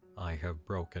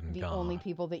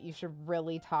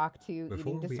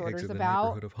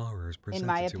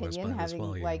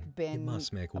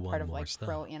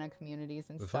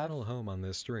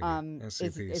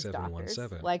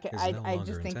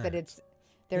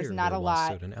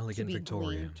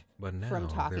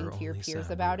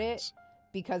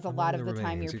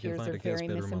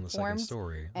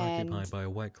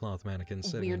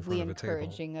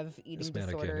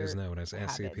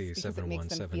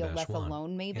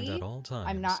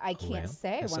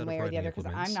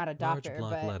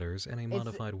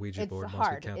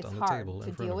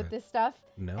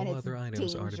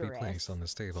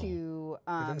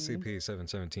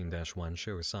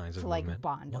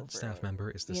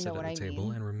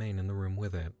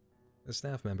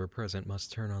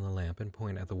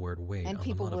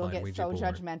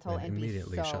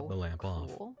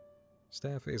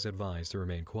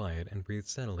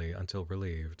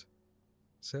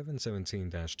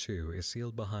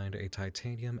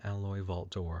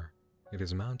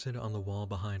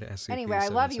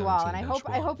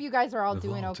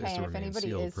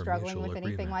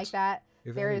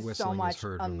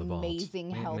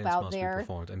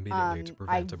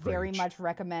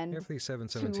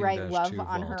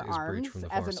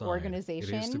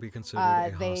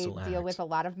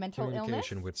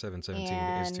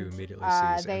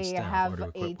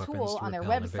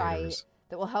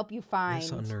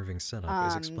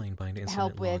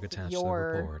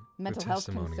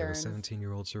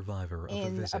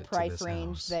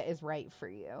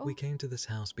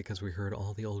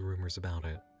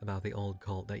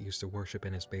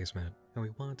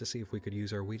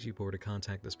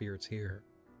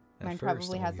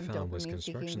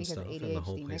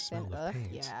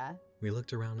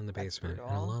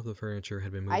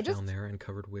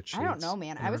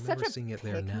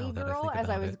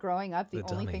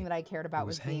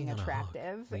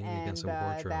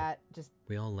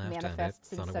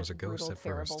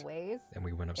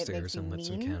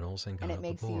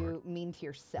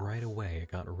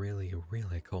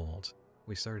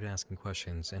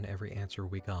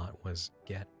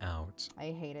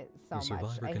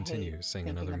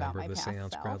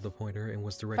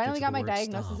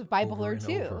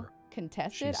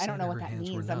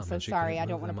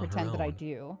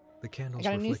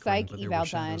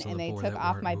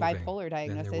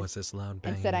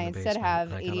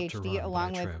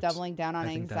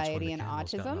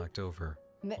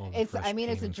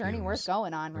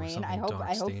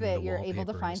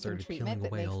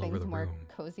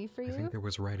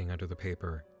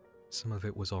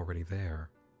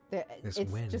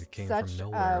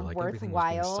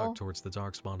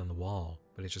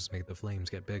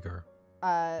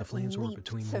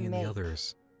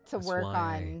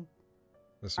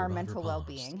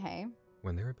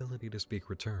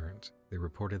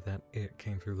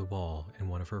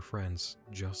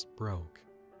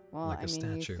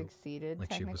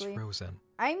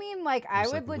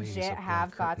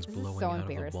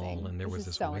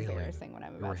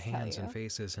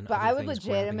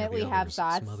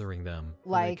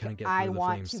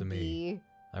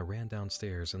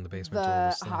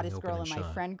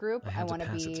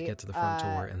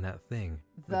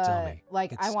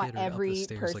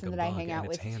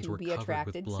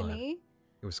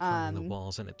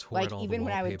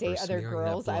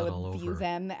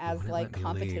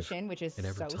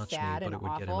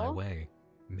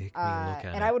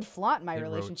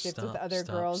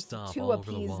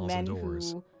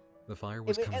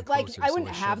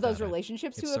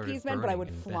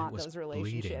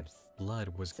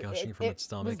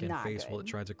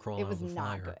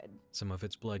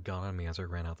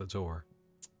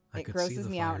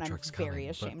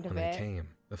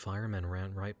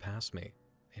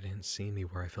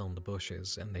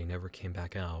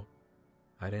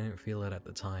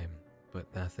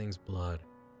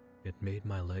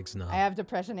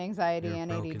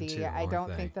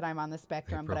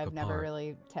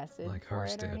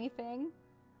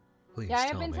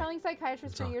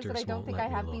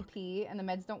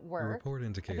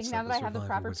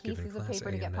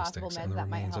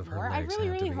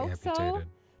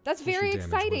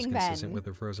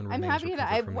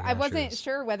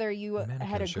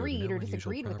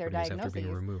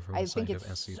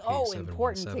so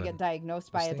important to get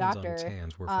diagnosed by a doctor,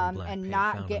 and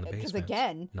not get, because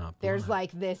again, there's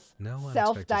like this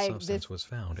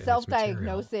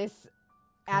self-diagnosis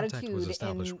attitude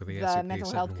in the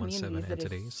mental health communities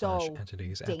that is so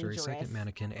dangerous. After a second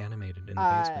mannequin animated in the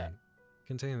basement.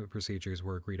 Containment procedures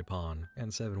were agreed upon,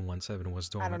 and 717 was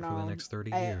I don't dormant for the know. next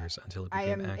 30 years until it I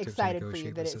became am active to excited for you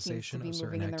negotiate that the it seems to cessation be of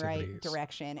moving certain in the right activities.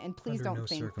 direction. And please Under don't no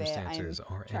think that I'm circumstances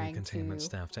are any trying containment to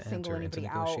staff to single enter into anybody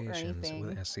out or negotiations anything.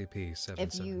 with SCP-717.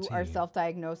 If you are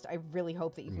self-diagnosed, I really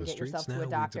hope that you From can the get yourself streets to a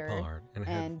now we doctor depart and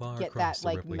head and far get across that the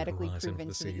like rippling medically horizon of proven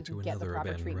the so that sea you to can get the another proper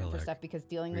abandoned treatment for relic. stuff, because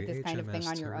dealing with The this kind of thing HMS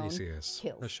on your own Tiresias,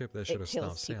 kills. a ship that should have It kills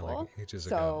stopped sailing people. ages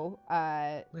ago.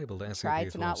 So Labeled try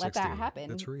to not let that SCP-1260, happen.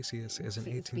 the Tiresias is an 18th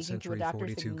Speaking to a century doctor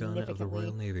 42 gun of the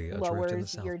Royal Navy significantly adrift in the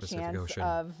lowers South your Pacific chance Ocean.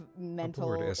 of mental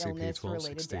Aboard illness related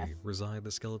SCP-1260 death. reside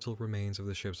the skeletal remains of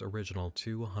the ship's original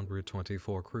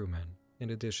 224 crewmen,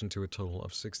 in addition to a total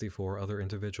of 64 other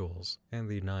individuals, and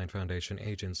the 9 Foundation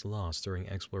agents lost during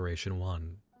Exploration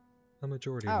 1. A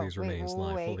majority of these remains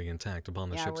lie fully intact upon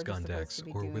the ship's gun decks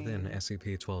or within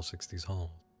SCP-1260's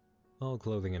hull. All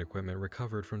clothing and equipment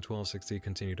recovered from 1260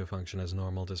 continue to function as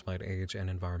normal despite age and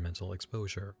environmental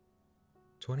exposure.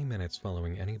 20 minutes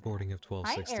following any boarding of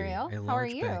 1260, Hi, Ariel. a How are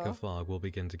large bank you? of fog will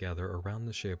begin to gather around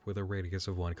the ship with a radius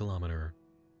of 1 kilometer.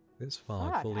 This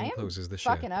fog Fuck, fully I am encloses the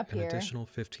ship fucking up an here. additional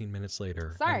 15 minutes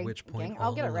later, Sorry, at which point gang, I'll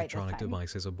all get it right this electronic time.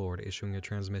 devices aboard issuing a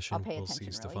transmission I'll pay will attention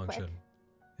cease to really quick. function.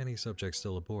 Any subject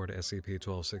still aboard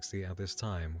SCP-1260 at this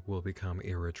time will become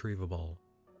irretrievable.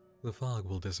 The fog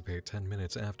will dissipate 10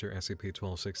 minutes after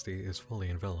SCP-1260 is fully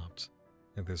enveloped.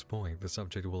 At this point, the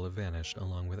subject will have vanished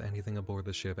along with anything aboard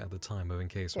the ship at the time of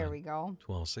encasement. There we go.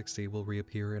 1260 will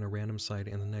reappear in a random site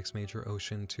in the next major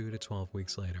ocean 2 to 12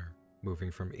 weeks later,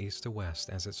 moving from east to west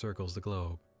as it circles the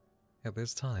globe. At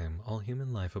this time, all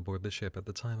human life aboard the ship at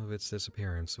the time of its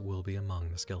disappearance will be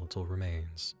among the skeletal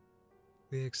remains.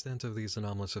 The extent of these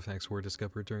anomalous effects were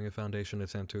discovered during a Foundation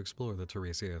attempt to explore the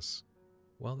Tiresias.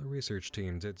 While the research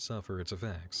team did suffer its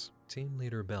effects, Team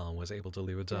Leader Bell was able to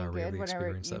leave a diary of the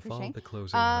experience that followed the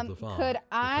closing of the fog, Could recovered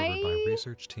by I...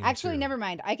 Research Team Actually, 2. never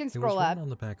mind. I can It was scroll up. written on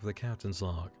the back of the captain's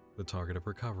log, the target of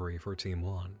recovery for Team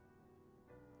 1.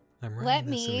 I'm Let writing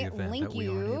this in me the event link that we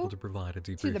aren't you able to provide a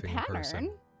to the debriefing in person.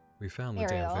 pattern. We found the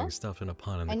damn Ariel, thing stuffed in a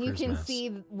pond in the And you cruise can mess. see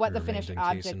what We the remained finished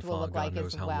encased in object will fog look God like knows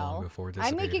as how long well. before it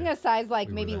I'm making dissipated. a size like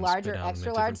We were maybe then larger, spit out in a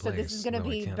extra different large, so this place, is going to though I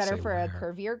be can't better say for a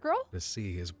where. curvier girl. The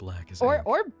sea is black as Or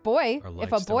ink. boy. Our If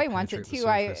lights a don't boy wants it penetrate the too,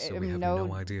 I surface, so we am have no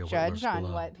no idea what judge lurks on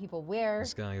below. what people wear. The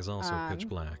sky is also pitch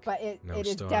black. But it No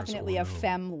is stars definitely or a moon.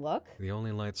 femme look. The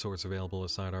only light source available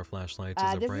aside our flashlights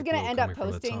is a This bright is going glow to end up coming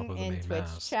from the top posting of the in main Twitch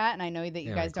mast. chat, and I know that you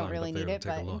Yeah, guys I don't climbed really up there need to it,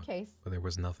 take a but in look, case. but there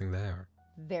was nothing there.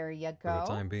 There you For the go.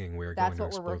 time being, we are That's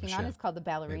going what to we're explore the working on. ship. It's called the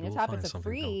Ballerina we'll top. find It's a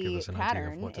something that'll give free us an idea of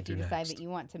pattern what to if do you decide next. that you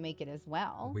want to make it as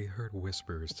well. We heard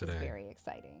whispers Which today. is very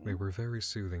exciting. They were very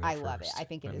soothing at I first, love it. I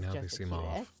think it but is now they just the seem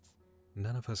off. cutest.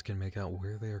 None of us can make out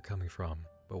where they are coming from,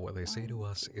 but what they say to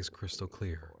us is crystal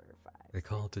clear. They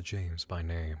called to James by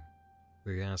name.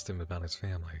 They asked him about his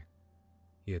family.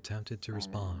 He attempted to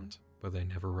respond, but they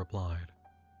never replied.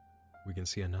 We can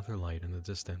see another light in the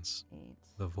distance. 8.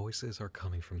 The voices are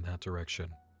coming from that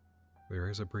direction. There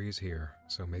is a breeze here,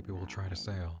 so maybe we'll try to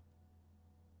sail.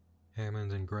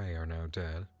 Hammond and Gray are now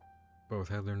dead. Both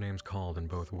had their names called and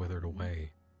both withered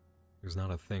away. There's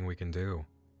not a thing we can do.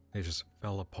 They just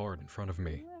fell apart in front of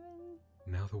me. 11.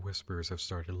 Now the whispers have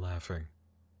started laughing.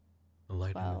 The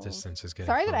light in 12. the distance is getting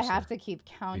Sorry closer. that I have to keep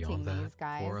counting Beyond that, these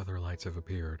guys. 4 other lights have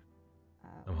appeared.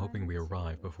 I'm hoping we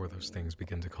arrive before those things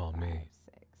begin to call me.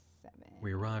 6, 7,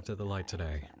 We arrived at the light 9,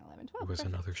 today. 10, 11, 12. It was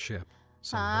Perfect. another ship.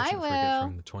 Some Hi, merchant frigate Will.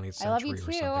 from the 20th I love century you or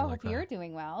too. something I hope like you're that.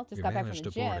 doing well. Just We got back from managed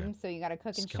the to board gym, it. so you got to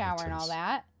cook and shower and all Skeletons.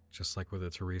 that. Just like with the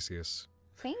Tiresias.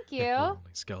 Thank They were you. only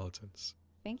skeletons.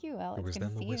 Thank you, Will. It was It's good then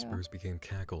to the see whispers became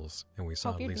cackles, and we saw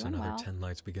Hope at you're least doing another well. 10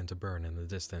 lights begin to burn in the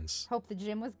distance. you. Hope the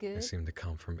gym was They good. seem to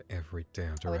come from every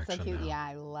damn Oh, it's so direction cute. now. Yeah,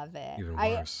 I love it. Even I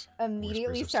worse, immediately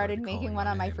whispers have started started making calling one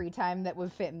my on my name. free time that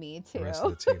would fit me too. The rest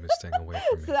of the team is staying away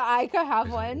from me. So that I could have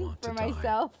don't one want for to die.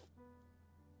 myself.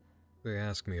 They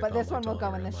ask me But about this my one will go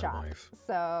daughter in the and my shop. wife.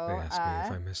 So They ask me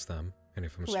if I miss them, and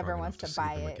if I'm whoever strong wants enough to to see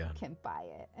buy them it again. can buy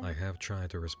it. I have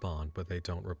tried to respond, but they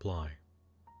don't reply.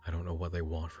 I don't know what they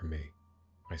want from me.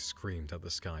 I screamed at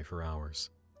the sky for hours.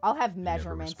 I'll have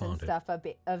never measurements and responded.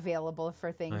 stuff available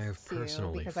for things I have too,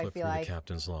 personally because I flipped feel through like the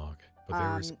captain's log, but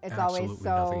there is it's always absolutely so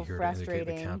nothing here to indicate the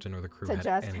frustrating captain or the crew to had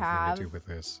just anything have, to do with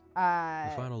this.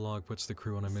 The final log puts the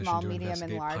crew on a mission small, to medium,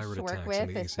 and investigate large pirate to work attacks with,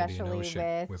 in the East Indian especially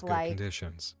Ocean with, good like,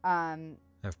 conditions.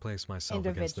 I've placed myself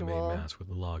against the main individual mast with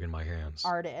the log in my hands.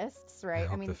 artists, right?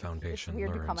 hope mean, the it's Foundation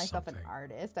weird to call learns myself something. an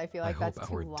artist. I feel like I hope that's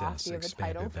our too deaths lofty of a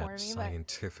title expanded for that me. But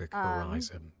scientific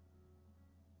horizon.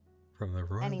 From the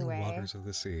roiling Anyway, waters of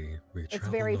the sea, we it's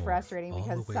travel very north, frustrating all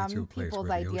because the way to some a place people's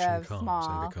where the idea ocean of calms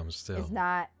small and becomes still, is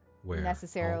not where,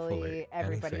 necessarily hopefully,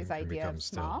 everybody's anything can idea become of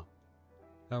still. small.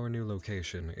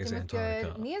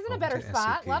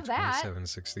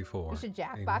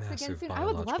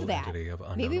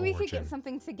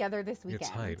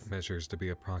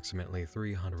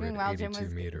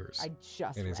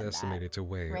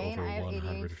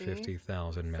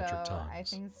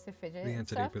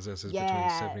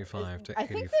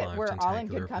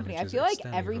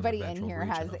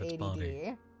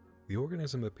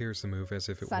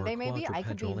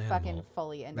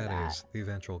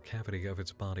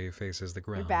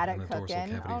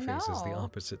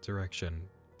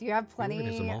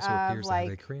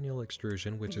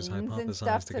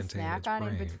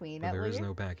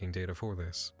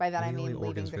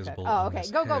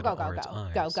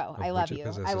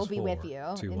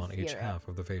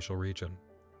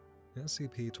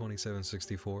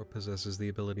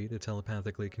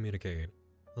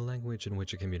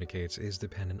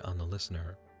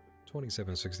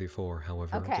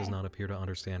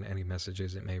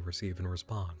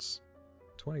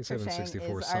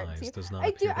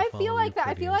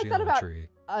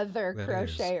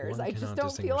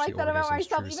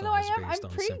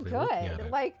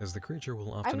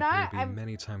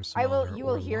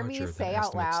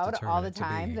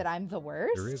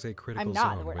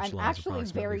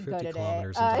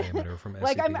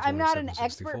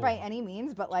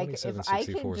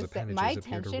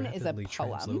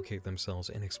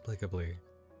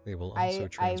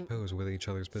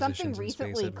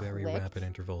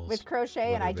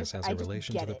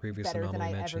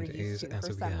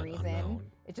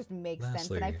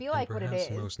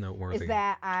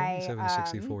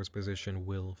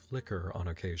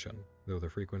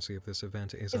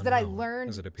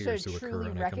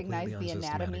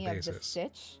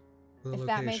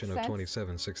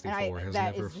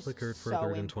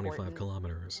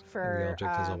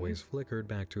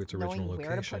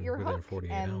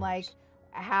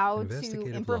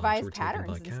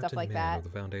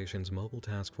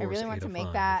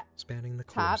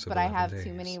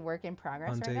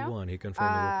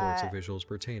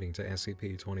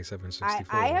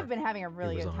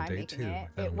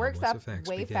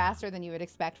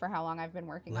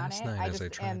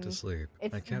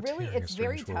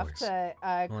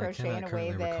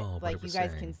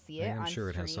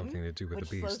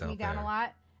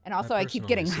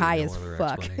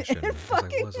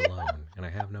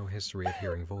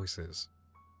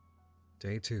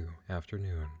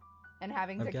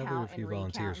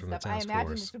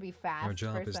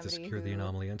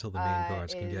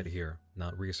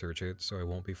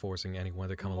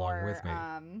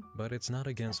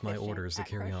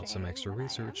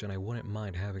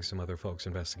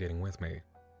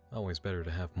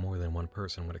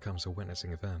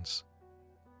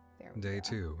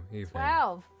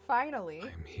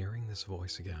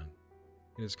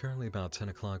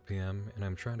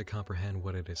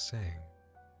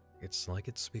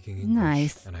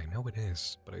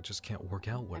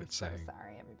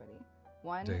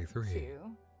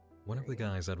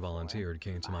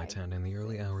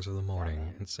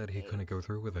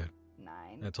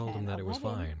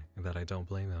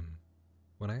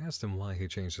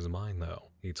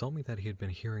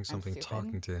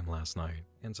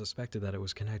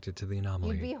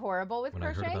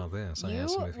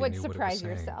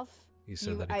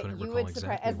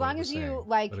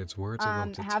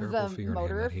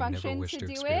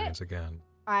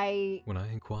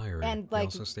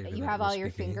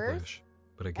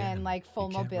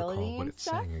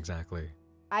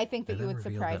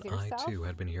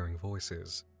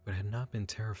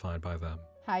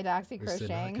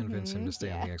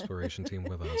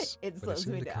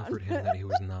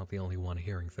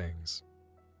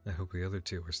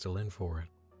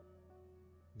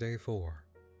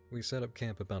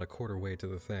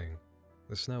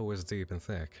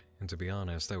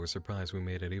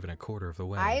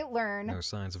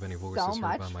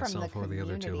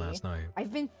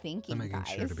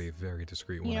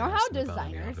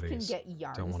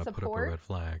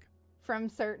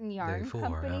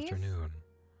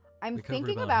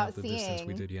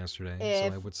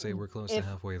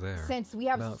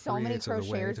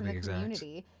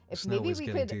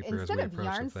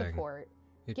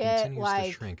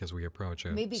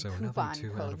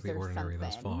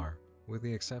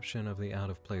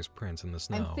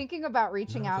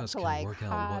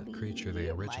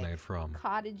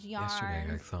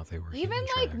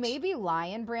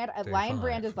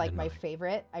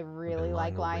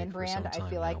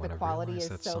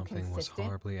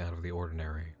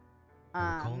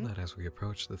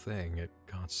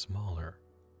 smaller.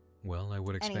 Well, I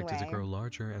would expect it to Anyway. grow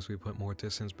larger as we put more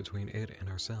distance between it and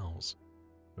ourselves.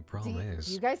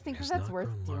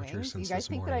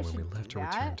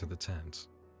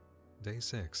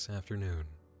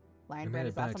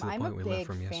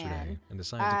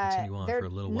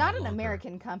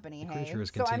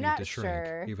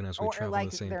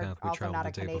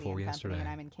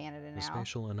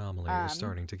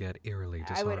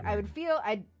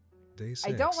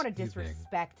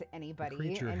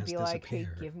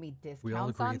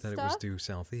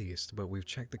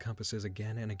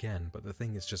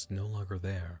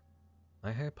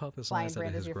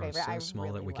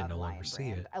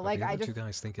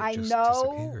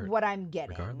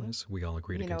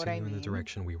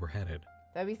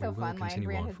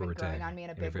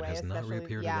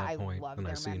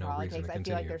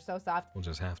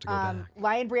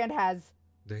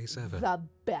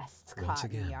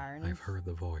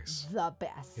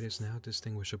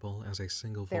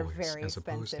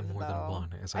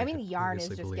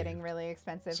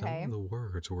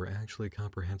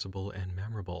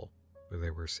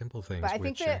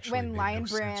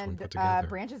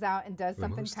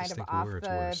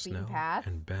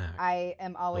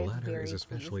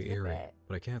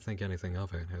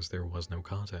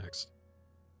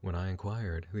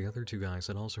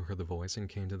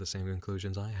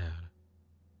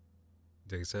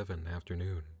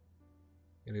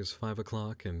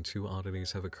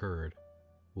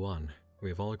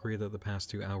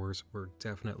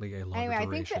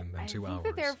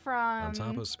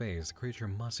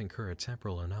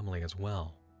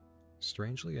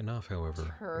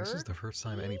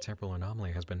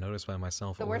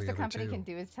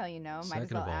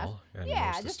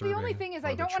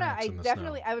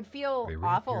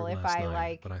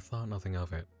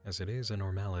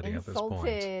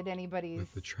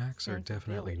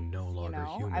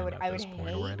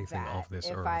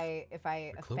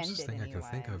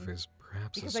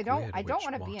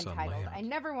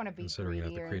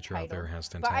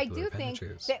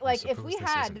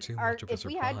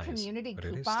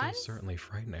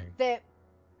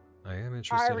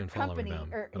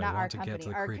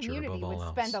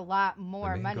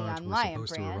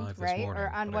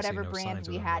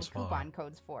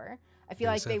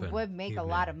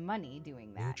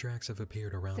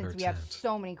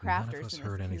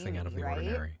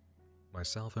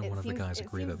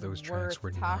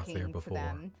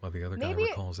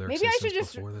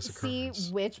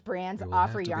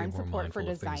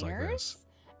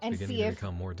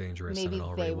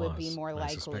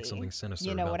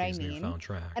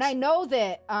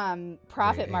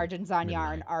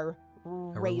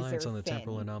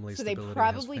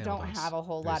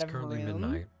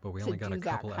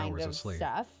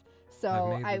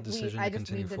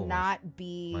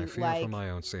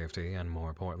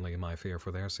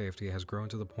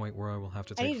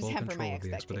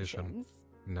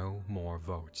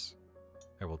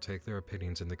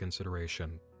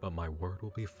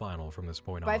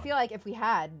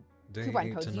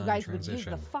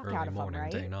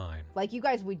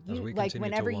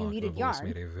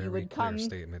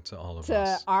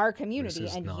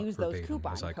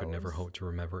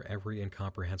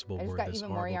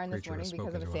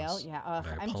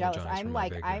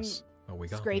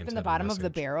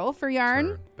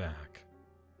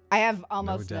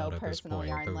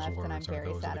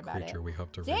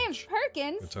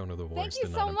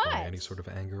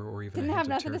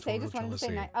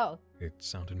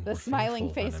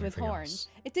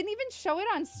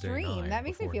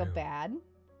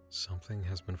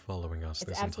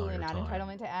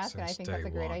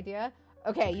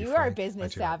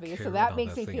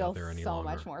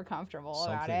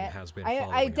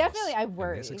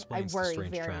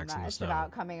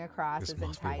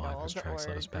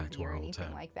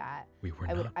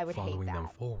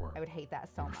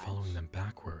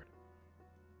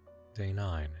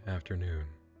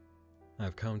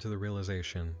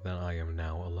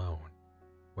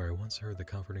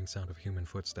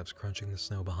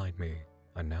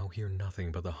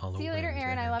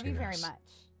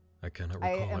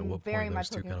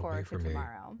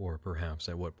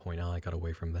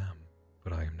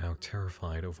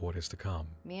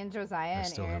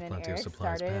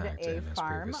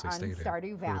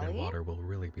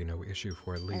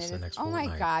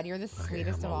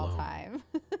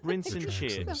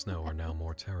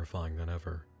 terrifying than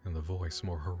ever, and the voice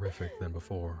more horrific than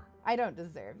before. I don't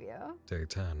deserve you. Day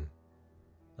 10.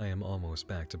 I am almost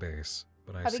back to base,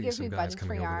 but I Hubby see gives some me guys budgets for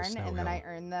coming over the yarn, snow and then I hill.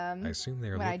 earn them I assume they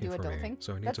are when I looking do for me, adulting.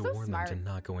 so I need That's to so warn smart. them to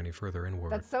not go any further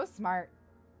inward. That's so smart.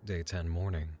 Day 10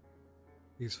 morning.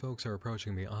 These folks are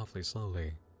approaching me awfully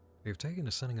slowly. They've taken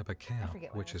to setting up a camp,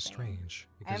 forget what which I was is saying. strange.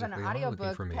 I have Because an if they are looking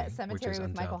audiobook, for me, Pet which Cemetery is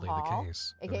with Michael undoubtedly Hall, the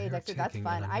case, aka they are Dexter. That's taking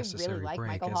fun. an I really unnecessary like break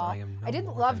Michael as Hall. I am no I didn't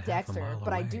more love than half a Dexter, mile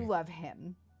but I away. do love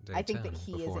him. Day I think that 10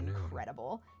 he is before noon.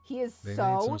 incredible. He is They made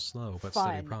so some slow but steady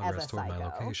fun as progress a toward my psycho.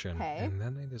 location, Okay, and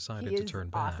then they decided he to is turn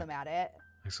back. awesome at it.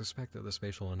 I suspect that the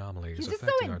spatial anomaly He's is just so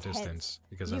affecting our intense. distance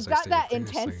because, You've as I got stated that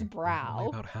intense previously, we're only brow.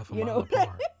 about half a You mile know.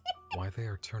 apart. Why they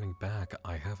are turning back,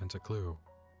 I haven't a clue.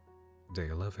 Day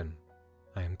 11.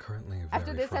 I am currently very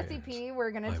After this frightened. SCP,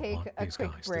 we're gonna I take want a these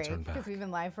quick guys to break turn because back. we've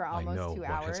been live for I almost know 2 what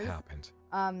hours. has happened.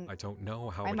 I I don't know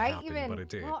how I it might happened, even. but it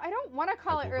did. Well, I don't want to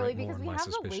call I it will early write more because on we my have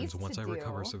a suspicions lace once to I do.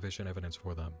 recover sufficient evidence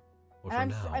for them. But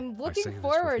And for now, I'm I looking save this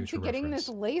for forward to future getting reference.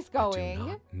 this lace I do going.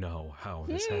 not know how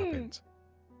this happened.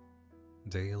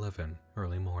 Day 11,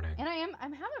 early morning. And I'm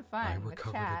having fun I with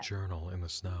recovered chat. a journal in the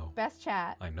snow. Best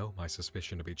chat. I know my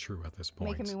suspicion to be true at this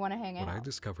point. Making me want to hang What I out.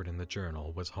 discovered in the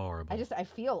journal was horrible. I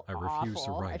feel I refuse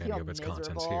to awful. write I feel any of its miserable.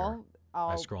 contents here.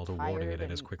 All I scrawled a warning in tired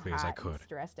it as and quickly as I hot and could.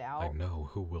 Stressed out. I know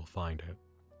who will find it.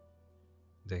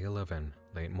 Day 11,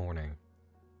 late morning.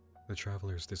 The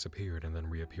travelers disappeared and then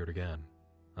reappeared again.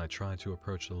 I tried to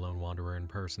approach the lone wanderer in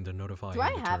person to notify Do him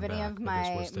I to have turn any back, of but my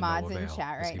this was to mods no in avail,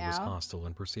 chat as right he was now? hostile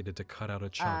and proceeded to cut out a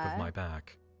chunk of my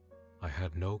back. I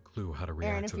had no clue how to react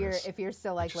Aaron, to this. if you're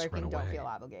still like just ran lurking, don't away. feel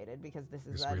obligated because this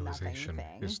is This a nothing realization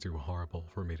thing. is too horrible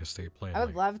for me to state plainly. I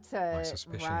would love to My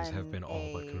suspicions run have been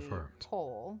all but a confirmed.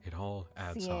 poll It all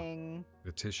adds up. seeing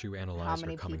The tissue analyzer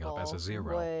many coming up as a people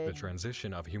 0. The would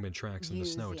transition of human tracks in the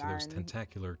use snow to those yarn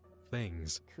tentacular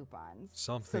things. coupons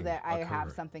Something so that I have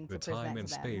occurred. something to The present time to and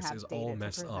them, space have is data all to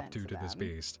messed up present due to this them.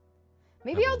 beast.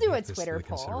 Maybe I I'll will do a leave this to Twitter the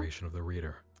poll consideration of the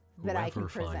reader. that I can Whoever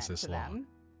finds present this to log. them.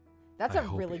 That's I a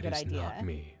hope really it good is idea. Not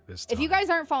me this If you time. guys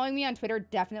aren't following me on Twitter,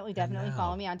 definitely And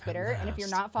follow now, me on at Twitter. And if you're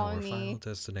last, not following our me final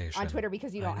destination, on Twitter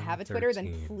because you don't item have a Twitter, then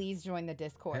 13. please join the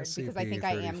Discord because I think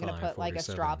I am going to put like a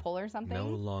straw poll or something. No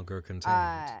longer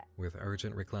contained, with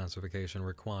urgent reclassification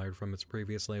required from its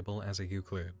previous label as a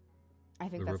Euclid. I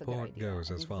think The that's a good report idea.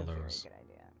 goes I as think it's a very follows. good idea.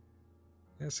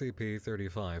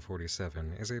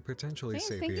 SCP-3547 is a potentially James,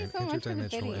 thank you sapient so much for the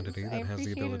interdimensional biddies. entity I that has the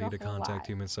appreciate it ability a to whole contact lot.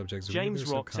 human subjects James via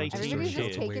their Rock, subconscious taking or some just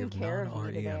shit. a way Taking of care of me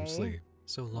non-REM today. sleep,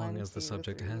 so long 1, as the 2,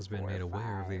 subject 3, has been 4, made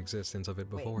aware of the 5. existence of it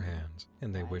Wait. beforehand,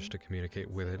 and they wish 1, to communicate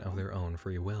with it of their own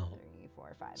free will. 3,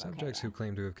 4, 5. Subjects okay, who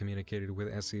claim to have communicated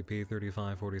with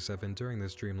SCP-3547 during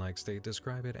this dreamlike state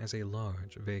describe it as a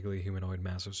large, vaguely humanoid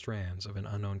mass of strands of an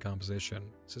unknown composition,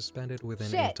 suspended within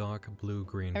a Shit. dark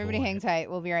blue-green Everybody void. hang tight.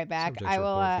 We'll be right back. Subjects I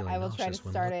will report feeling I will try to nauseous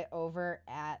when start it over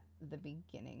at the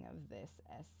beginning of this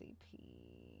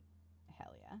SCP.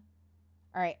 Hell yeah.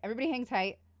 All right, everybody hang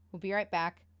tight. We'll be right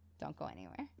back. Don't go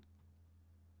anywhere.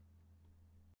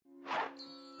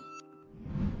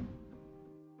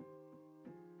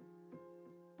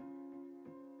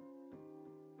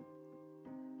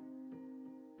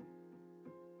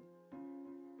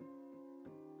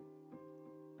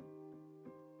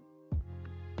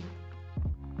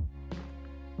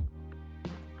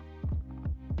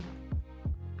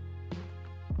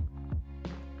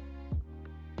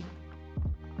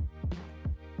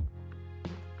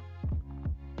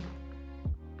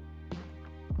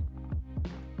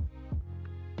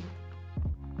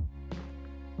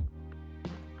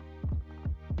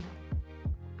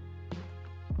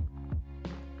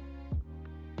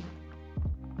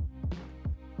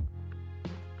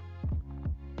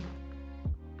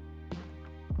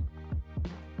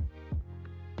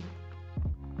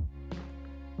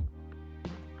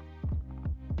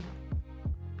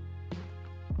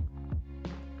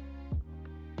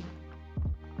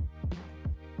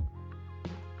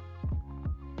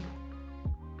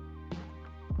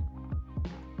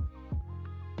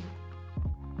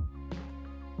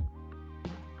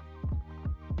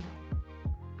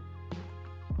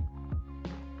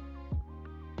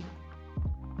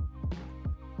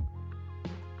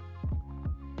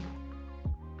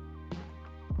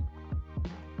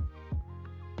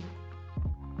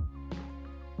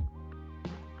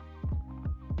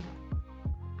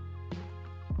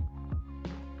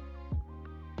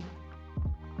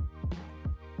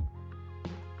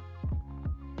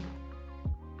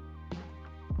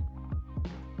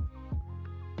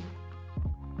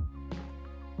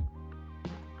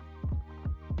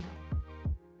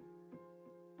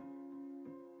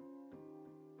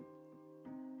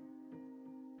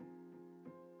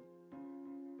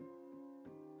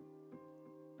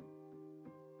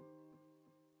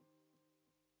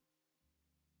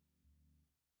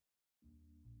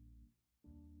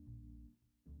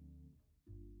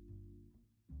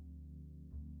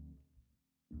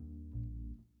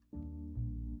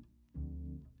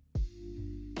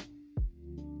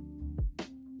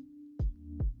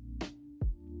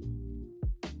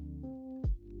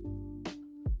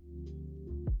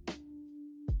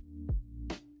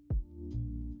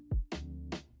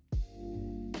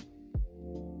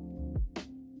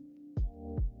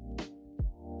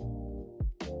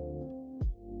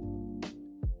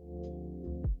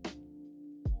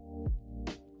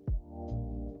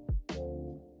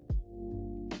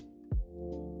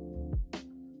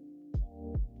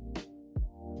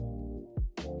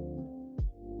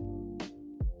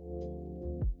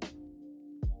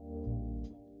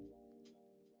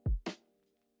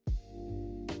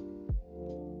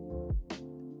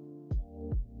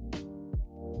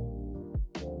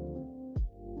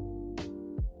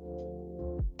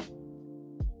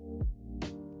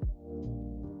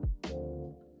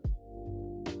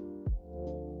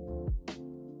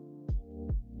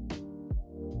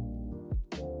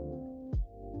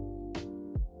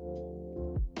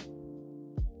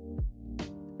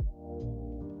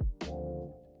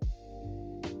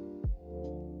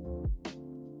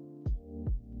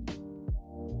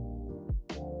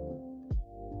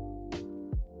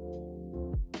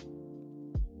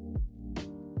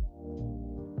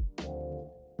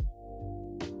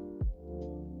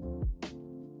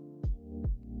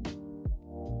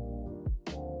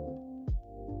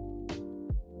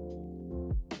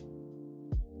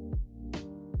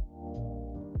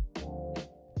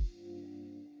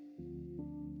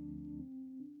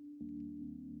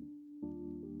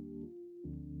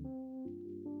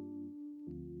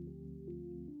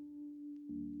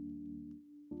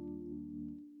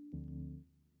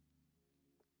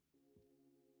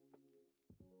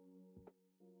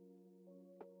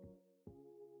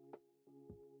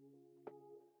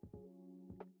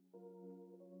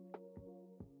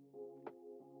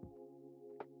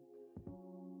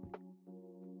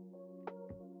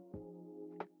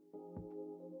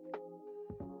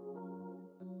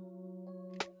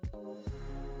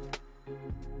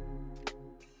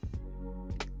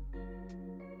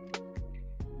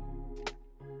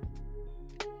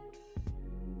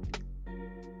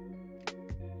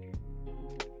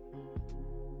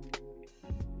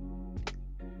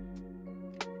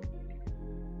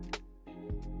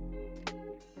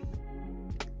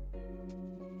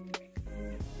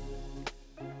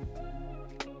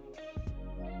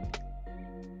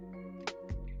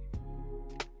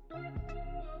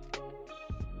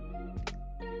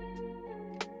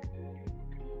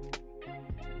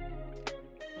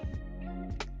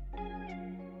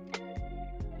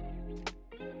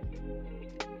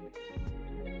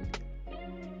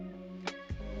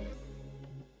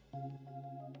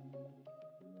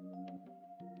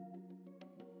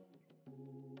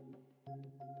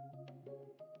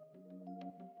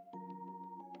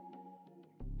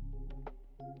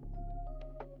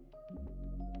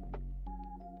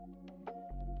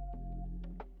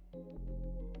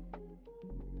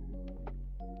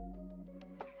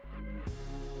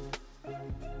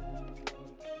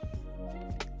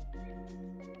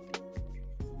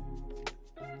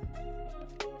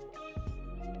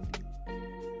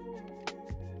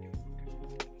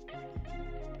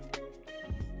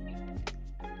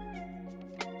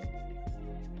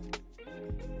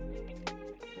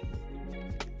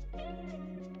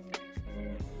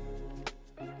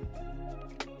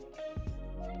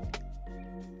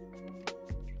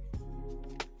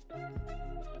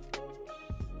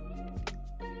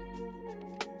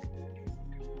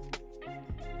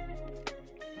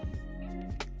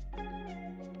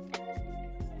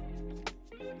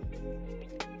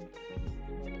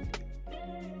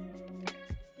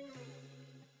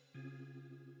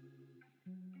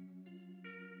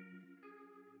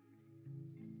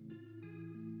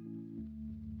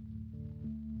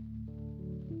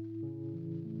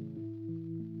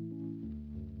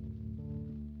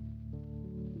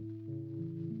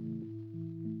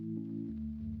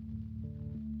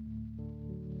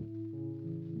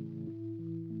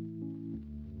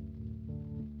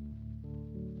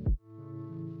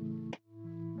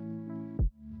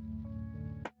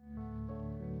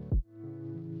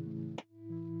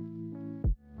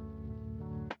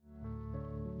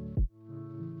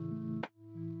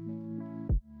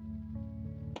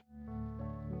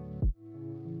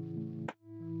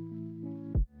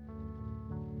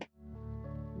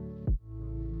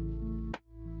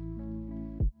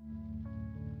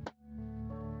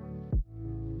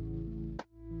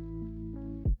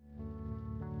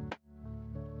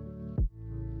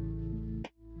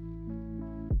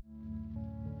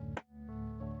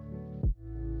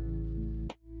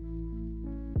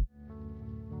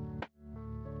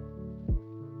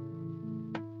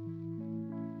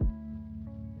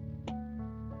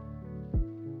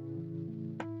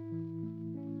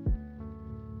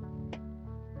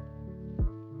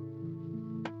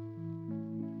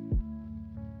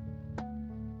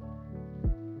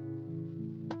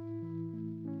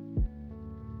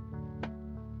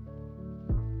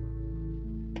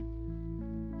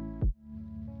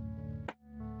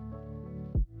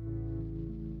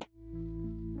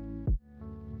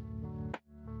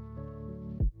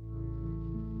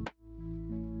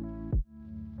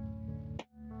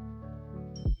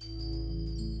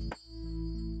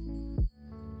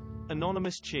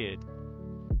 Anonymous cheered.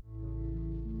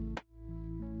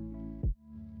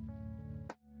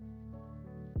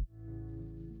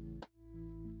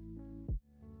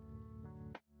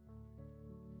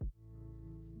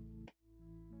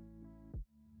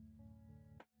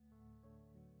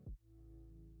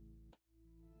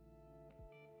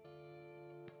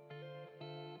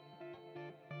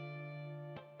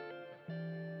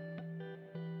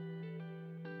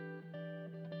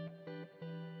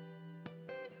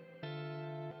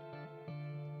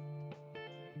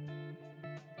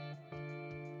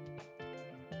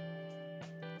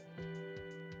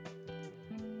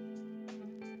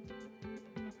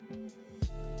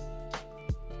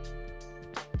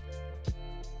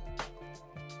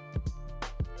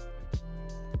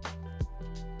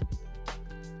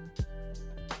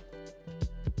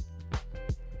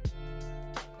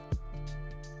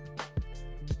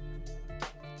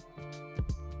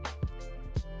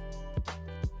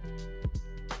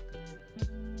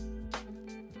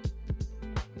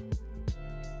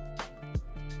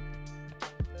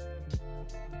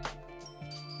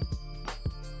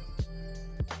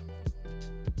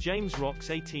 James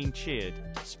Rocks 18 cheered.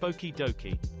 Spooky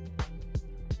Dokie.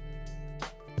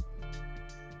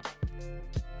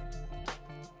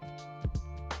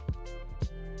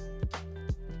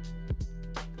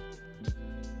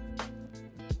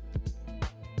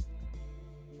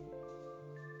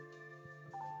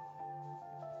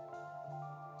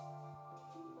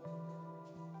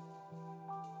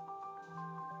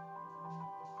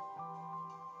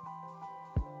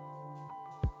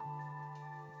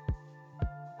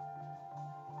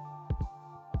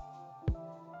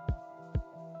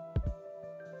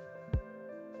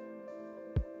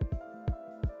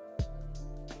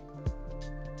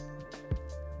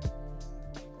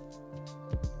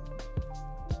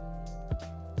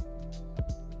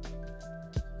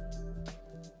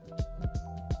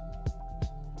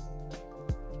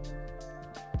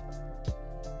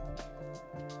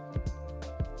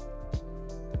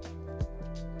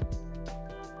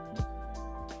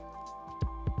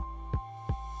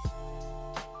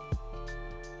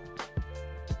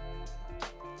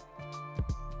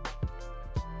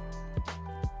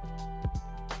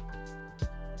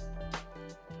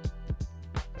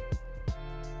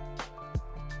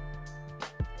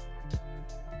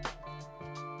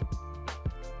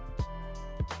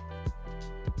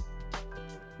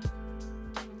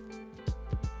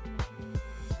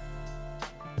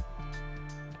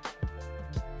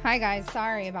 Hi guys,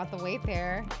 sorry about the wait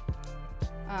there.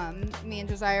 Me and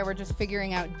Josiah were just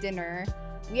figuring out dinner.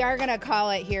 We are gonna call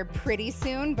it here pretty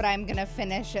soon, but I'm gonna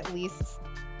finish at least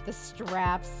the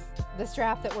strap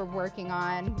that we're working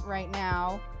on right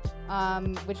now,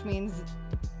 which means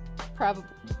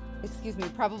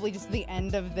probably just the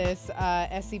end of this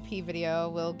SCP video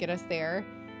will get us there,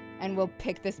 and we'll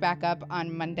pick this back up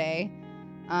on Monday.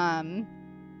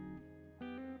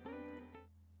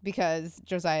 Because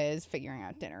Josiah is figuring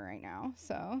out dinner right now.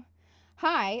 So,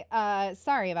 hi,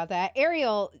 sorry about that.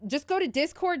 Ariel, just go to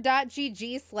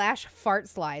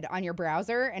discord.gg/fartslide on your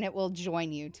browser and it will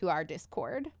join you to our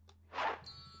Discord.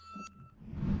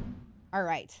 All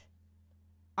right.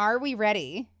 Are we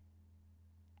ready?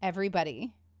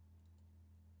 Everybody.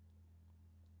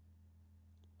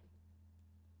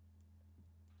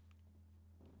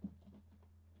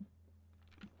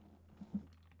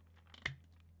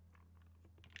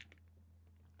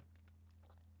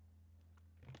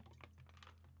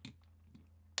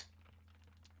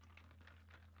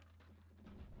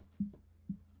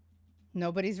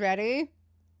 Nobody's ready?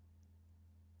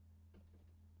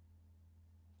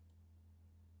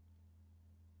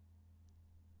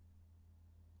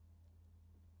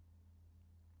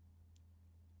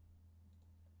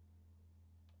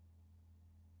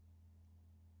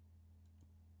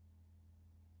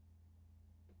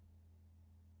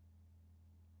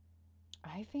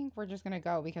 I think we're just gonna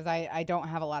go because I don't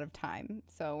have a lot of time.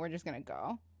 So we're just gonna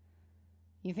go.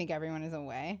 You think everyone is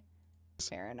away?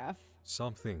 Fair enough.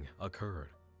 Something occurred.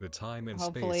 The time and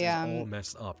Hopefully, space is all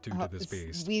messed up due to this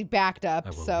beast. We backed I up,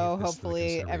 will so leave this to the hopefully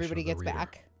consideration everybody of the gets reader.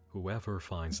 back. Whoever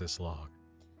finds this log,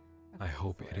 I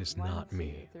hope it is not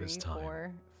me this time.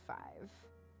 4, 5.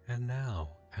 And now,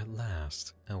 at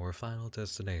last, our final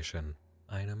destination,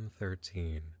 item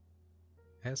 13.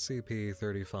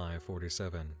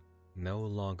 SCP-3547, no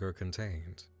longer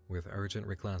contained, with urgent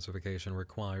reclassification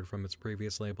required from its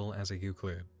previous label as a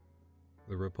Euclid.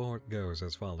 The report goes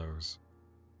as follows.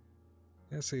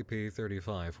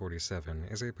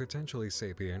 SCP-3547 is a potentially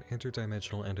sapient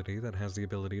interdimensional entity that has the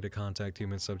ability to contact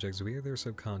human subjects via their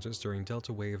subconscious during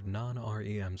delta wave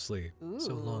non-REM sleep,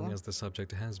 so long as the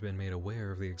subject has been made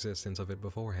aware of the existence of it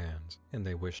beforehand, and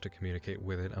they wish to communicate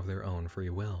with it of their own free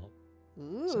will.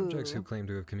 Subjects who claim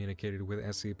to have communicated with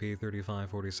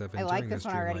SCP-3547 during this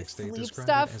dreamlike state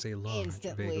describe it as a large,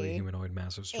 vaguely humanoid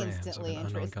mass of strands of an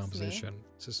unknown composition,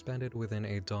 suspended within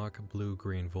a dark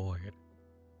blue-green void.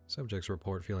 Subjects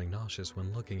report feeling nauseous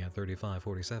when looking at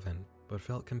 3547, but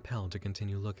felt compelled to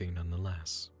continue looking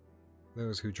nonetheless.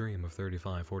 Those who dream of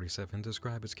 3547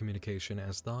 describe its communication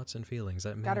as thoughts and feelings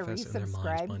that manifest in their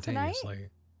minds spontaneously.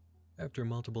 After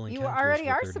multiple encounters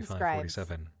with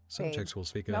 3547, subjects will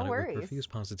speak about it with profuse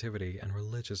positivity and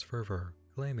religious fervor,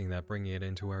 claiming that bringing it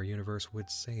into our universe would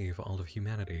save all of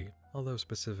humanity, although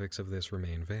specifics of this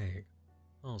remain vague.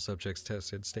 All subjects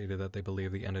tested stated that they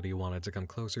believed the entity wanted to come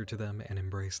closer to them and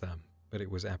embrace them, but it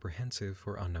was apprehensive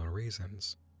for unknown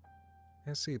reasons.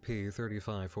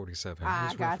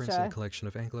 SCP-3547 is referenced in a collection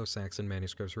of Anglo-Saxon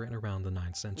manuscripts written around the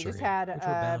 9th century, which were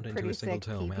bound into a single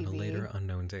tome at a later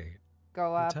unknown date.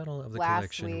 The title of the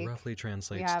collection roughly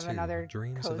translates to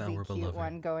Dreams of Our Beloved.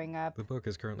 One going up. The book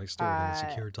is currently stored in a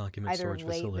secure document storage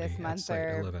facility at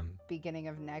Site 11. Beginning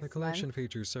of next The collection month.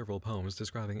 features several poems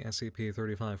describing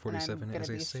SCP-3547 as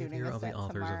a savior of the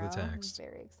authors of the text.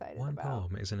 Very excited One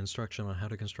poem is an instruction on how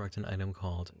to construct an item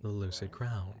called the Lucid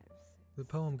Crown. The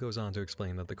poem goes on to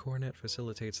explain that the coronet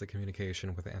facilitates the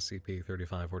communication with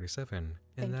SCP-3547,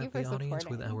 and that the audience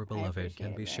with our beloved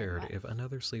can be shared if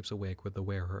another sleeps awake with the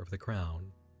wearer of the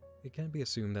crown. It can be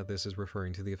assumed that this is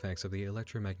referring to the effects of the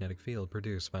electromagnetic field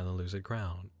produced by the Lucid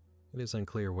Crown. It is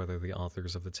unclear whether the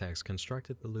authors of the text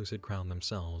constructed the Lucid Crown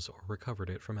themselves or recovered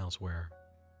it from elsewhere.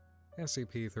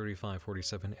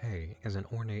 SCP-3547-A is an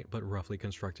ornate but roughly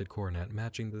constructed coronet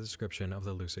matching the description of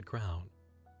the Lucid Crown.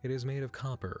 It is made of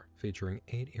copper, featuring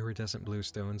 8 iridescent blue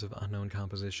stones of unknown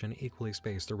composition equally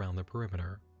spaced around the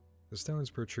perimeter. The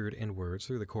stones protrude inwards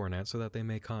through the coronet so that they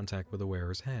make contact with the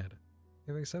wearer's head.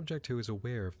 If a subject who is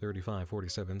aware of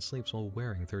 3547 sleeps while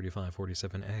wearing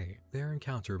 3547-A, their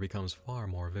encounter becomes far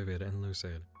more vivid and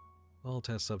lucid. All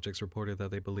test subjects reported that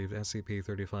they believed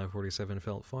SCP-3547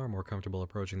 felt far more comfortable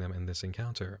approaching them in this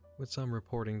encounter, with some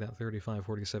reporting that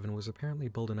 3547 was apparently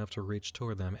bold enough to reach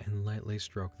toward them and lightly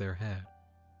stroke their head.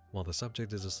 While the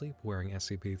subject is asleep wearing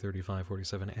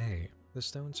SCP-3547-A, the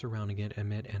stones surrounding it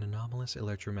emit an anomalous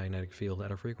electromagnetic field at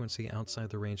a frequency outside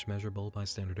the range measurable by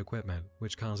standard equipment,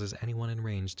 which causes anyone in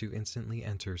range to instantly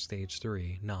enter Stage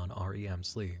 3 non-REM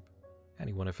sleep.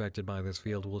 Anyone affected by this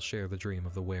field will share the dream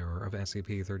of the wearer of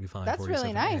SCP-3547-A. That's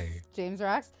really nice, James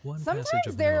Rocks.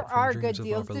 Sometimes there are good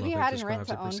deals to be had in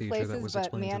rent-to-own places,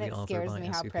 but man, it scares me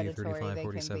how predatory they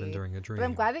can be. But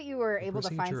I'm glad that you were able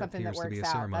to find something that works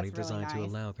out. That's really nice. To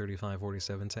allow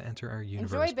 3547 to enter our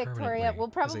universe. Enjoy Victoria. We'll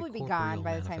probably be gone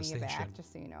by the time you get back,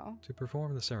 just so you know. To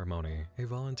perform the ceremony, a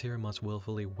volunteer must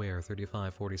willfully wear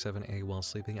 3547-A while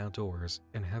sleeping outdoors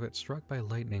and have it struck by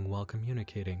lightning while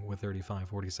communicating with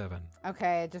 3547.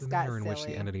 Okay, it just got silly. The manner in which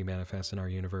the entity manifests in our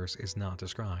universe is not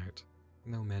described.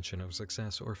 No mention of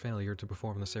success or failure to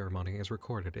perform the ceremony is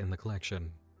recorded in the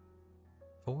collection.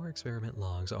 4 experiment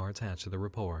logs are attached to the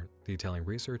report, detailing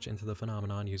research into the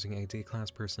phenomenon using a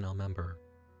D-Class personnel member.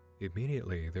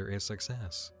 Immediately, there is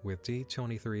success, with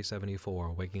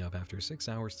D-2374 waking up after 6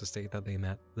 hours to state that they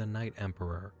met the Night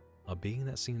Emperor, a being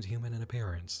that seems human in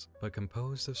appearance, but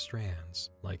composed of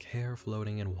strands, like hair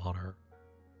floating in water.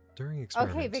 During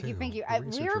experiment Vicky, 2, thank you.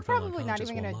 We were probably not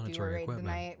even going to do a raid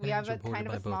tonight. We have a kind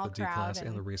of a small crowd,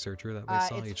 and the researcher that they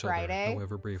saw each Friday, other,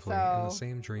 however briefly, in the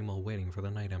same dream while waiting for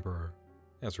the Night Emperor.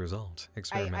 As a result,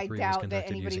 experiment 3 was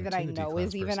conducted using 2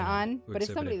 D-Class personnel, who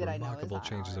exhibited remarkable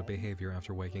changes of behavior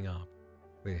after waking up.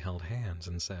 They held hands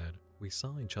and said, "We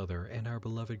saw each other, and our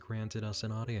beloved granted us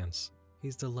an audience.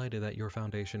 He's delighted that your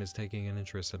foundation is taking an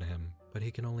interest in him, but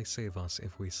he can only save us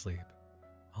if we sleep.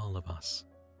 All of us.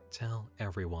 Tell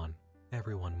everyone.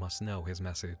 Everyone must know his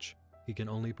message. He can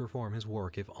only perform his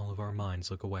work if all of our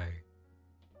minds look away."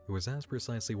 It was asked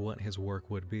precisely what his work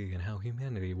would be and how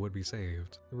humanity would be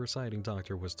saved. The reciting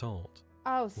doctor was told,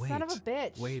 "Oh, son of a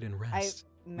bitch. Wait and rest.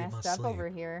 I messed up over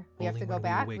here. We have to go Only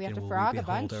back. when We have to will frog a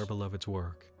behold bunch. our beloved's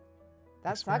work."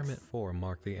 That Experiment sucks. 4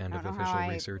 marked the end I of don't know official how I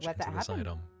research let into that this happen.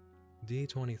 item.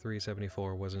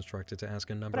 D-2374 was instructed to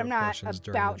ask a number But I'm of not questions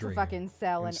during the about to dream. fucking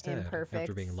sell an Instead, imperfect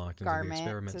after being locked into the garment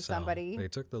experiment to cell, somebody. they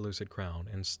took the Lucid Crown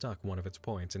and stuck one of its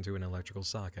points into an electrical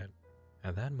socket.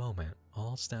 At that moment,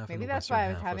 all staff in Maybe the that's western why I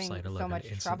was half of having Site so 11 much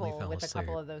instantly trouble fell with a asleep.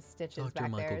 couple of those stitches Dr.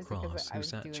 back Michael there. Is because Cross, I who was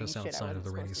sat doing just shit I outside of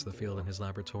the wasn't radius of supposed the to field in do. his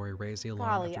laboratory, raised the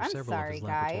alarm Golly, after I'm several of sorry, his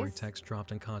laboratory guys. techs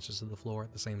dropped unconscious to the floor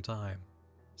at the same time.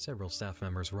 Several staff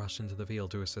members rushed into the field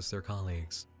to assist their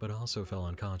colleagues, but also fell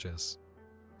unconscious.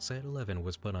 Site 11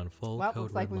 was put on full Well, code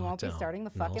looks like red we won't be lockdown, starting the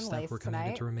and all fucking staff lace were commanded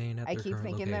tonight. to remain at I their keep current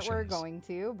thinking that we're locations. going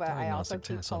to, but I also Diagnostic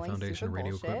keep tests on pulling Foundation super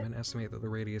radio bullshit. equipment estimate that the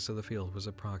radius of the field was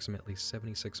approximately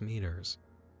 76 meters.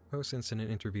 Post-incident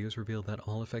interviews revealed that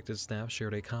all affected staff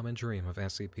shared a common dream of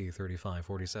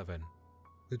SCP-3547.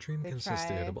 The dream They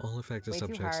consisted of tried all affected way too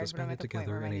subjects hard, but I'm suspended at the point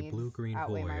together where in my a needs blue-green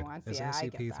outweigh my void, wants. as Yeah, I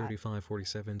get that.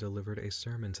 SCP-3547 delivered a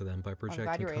sermon to them by I'm glad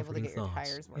projecting you were able to comforting get your thoughts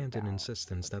tires worked and an out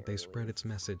insistence at the that they very spread its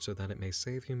least. message so that it may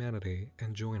save humanity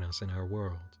and join us in our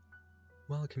world.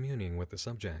 While communing with the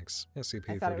subjects, I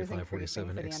thought it was increasing SCP-3547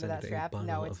 for the end of that extended a strap.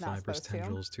 bundle No, of it's not fibrous supposed to.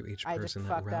 tendrils to each I just person that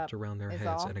fucked wrapped up, around their is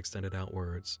heads all. and extended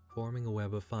outwards, forming a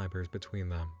web of fibers between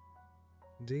them.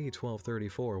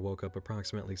 D-1234 woke up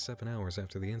approximately 7 hours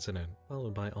after the incident,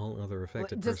 followed by all other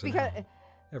affected Just personnel. because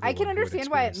Everyone I can who had understand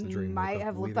why it experienced the dream woke might up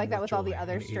have looked weeping like that with all the joy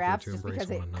other and eager straps, to just embrace because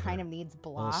one it another. kind of needs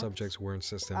All blocks. subjects were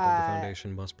insistent that the Uh,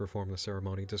 Foundation must perform the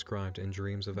ceremony described in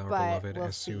dreams of our but beloved we'll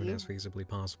as soon see as feasibly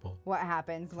possible. what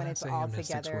happens when it's Class A all amnestics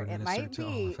together. were It administered might to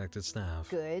all be affected staff.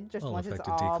 good just All once it's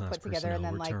affected all D-class put together and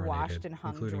personnel then were like washed terminated, and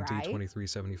hung including dry.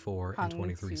 D-2374 and Hung to dry.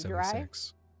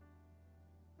 2376.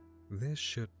 This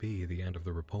should be the end of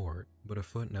the report, but a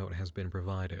footnote has been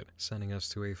provided, sending us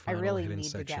to a I final really hidden need to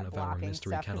section get of our blocking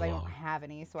mystery stuff because I catalog. don't have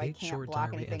any, so I 8 can't short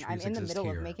block diary anything. I'm entries in the exist middle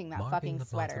here, of making that marking fucking the month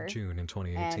sweater, of June in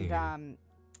 2018. and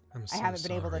I'm I so haven't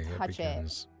been able to sorry touch it.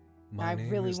 begins. And My I name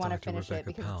really is want to Dr. finish Rebecca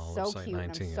it because Powell it's of so Site cute and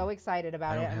 19. I'm so excited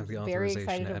about I don't it. have the I'm very authorization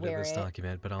excited to to edit wear this it.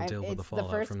 document, but I'll deal with the It's the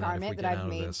fallout first from that if we garment get that out I've of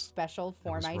made this. special I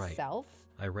for was right. myself.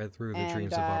 I read through the And,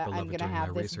 dreams of our I'm beloved gonna during my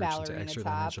have this research into ballerina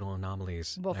extra-dimensional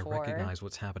anomalies, and I before recognize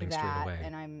what's happening straight that, away.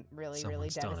 and I'm really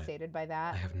Someone's done it. devastated by I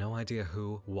that. have no idea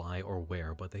who, why, or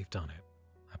where, but they've done it.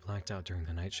 I blacked out during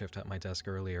the night shift at my desk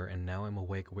earlier, and now I'm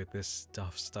awake with this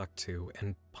stuff stuck to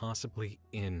and possibly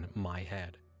in my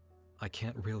head. I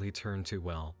can't really turn too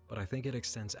well, but I think it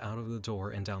extends out of the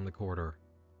door and down the corridor.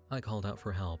 I called out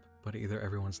for help, but either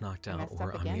everyone's knocked I out messed or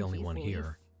up I'm the again, only geez one Louise.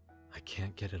 here. I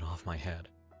can't get it off my head.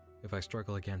 If I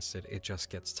struggle against it, it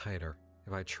just gets tighter.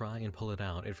 If I try and pull it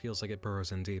out, it feels like it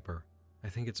burrows in deeper. I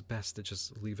think it's best to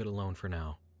just leave it alone for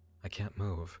now. I can't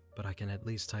move, but I can at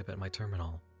least type at my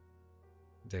terminal.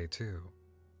 Day 2.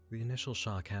 The initial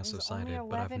shock has There's subsided, only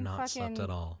but I've 11 not slept fucking at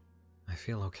all. I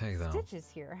feel okay though.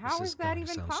 Stitches here. This How is that going even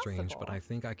to sound possible? strange, but I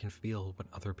think I can feel what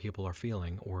other people are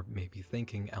feeling or maybe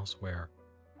thinking elsewhere.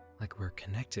 Like we're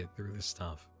connected through this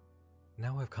stuff.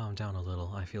 Now I've calmed down a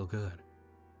little, I feel good.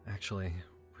 Actually,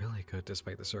 really good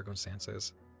despite the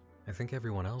circumstances. I think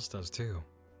everyone else does too.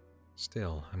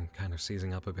 Still, I'm kind of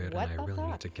seizing up a bit What and I the really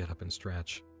need fuck? to get up and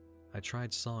stretch. I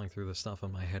tried sawing through the stuff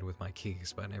on my head with my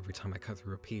keys, but every time I cut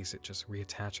through a piece, it just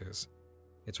reattaches.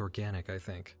 It's organic, I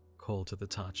think. Cold to the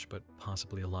touch, but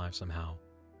possibly alive somehow.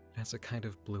 It has a kind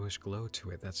of bluish glow to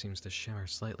it that seems to shimmer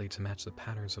slightly to match the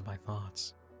patterns of my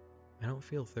thoughts. I don't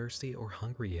feel thirsty or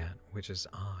hungry yet, which is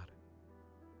odd.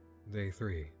 Day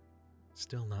 3.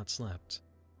 Still not slept.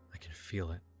 I can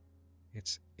feel it.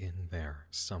 It's in there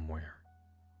somewhere.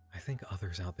 I think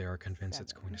others out there are convinced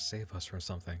it's going to save us from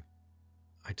something.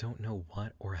 I don't know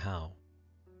what or how.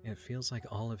 It feels like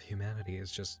all of humanity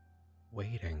is just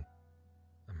waiting.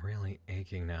 I'm really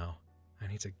aching now. I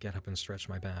need to get up and stretch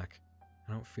my back.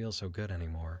 I don't feel so good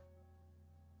anymore.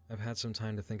 I've had some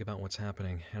time to think about what's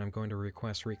happening, and I'm going to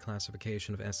request reclassification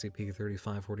of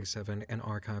SCP-3547 and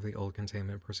archive the old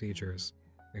containment procedures.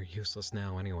 They're useless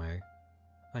now anyway.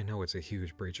 I know it's a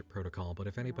huge breach of protocol, but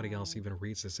if anybody else even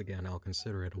reads this again, I'll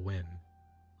consider it a win.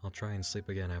 I'll try and sleep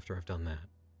again after I've done that.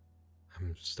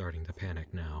 I'm starting to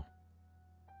panic now.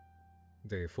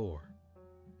 Day 4.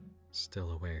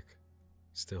 Still awake.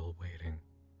 Still waiting.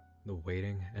 The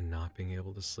waiting and not being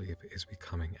able to sleep is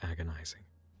becoming agonizing.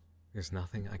 There's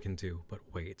nothing I can do but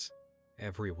wait.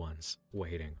 Everyone's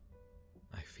waiting.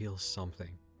 I feel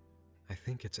something. I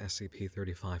think it's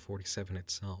SCP-3547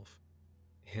 itself.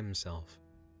 Himself.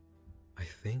 I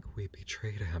think we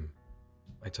betrayed him.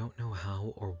 I don't know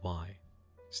how or why.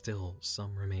 Still,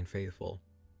 some remain faithful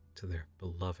to their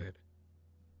beloved.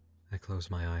 I close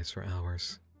my eyes for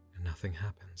hours, and nothing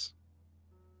happens.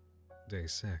 Day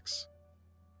 6.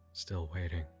 Still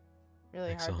waiting.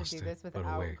 Really hard to do Exhausted, this with but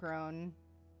awake. outgrown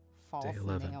false Day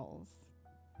 11. nails.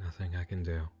 Nothing I can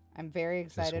do. I'm very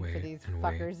excited for wait these and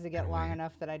wait fuckers to get and long wait.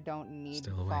 enough that I don't need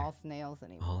Still awake. false nails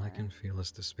anymore. All I can feel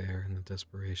is despair and the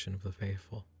desperation of the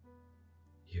faithful.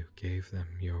 You gave them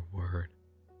your word.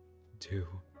 Do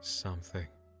something.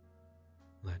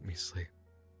 Let me sleep.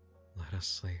 Let us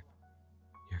sleep.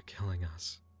 You're killing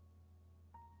us.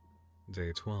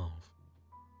 Day 12.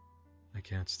 I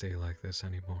can't stay like this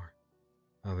anymore.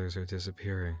 Others are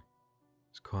disappearing.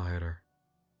 It's quieter.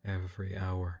 Every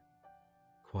hour,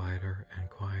 quieter and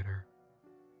quieter.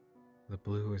 The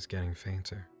blue is getting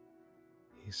fainter.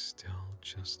 He's still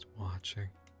just watching.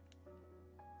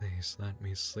 Please let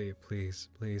me sleep, please,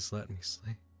 please let me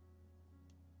sleep.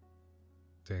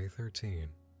 Day 13.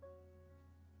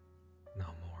 No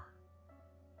more.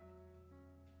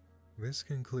 This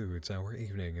concludes our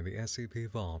evening in the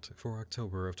SCP Vault for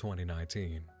October of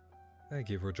 2019. Thank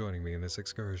you for joining me in this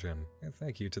excursion, and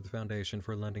thank you to the Foundation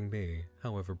for lending me,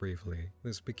 however briefly,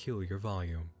 this peculiar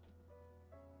volume.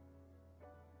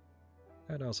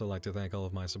 I'd also like to thank all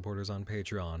of my supporters on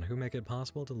Patreon who make it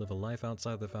possible to live a life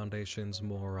outside the Foundation's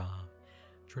more,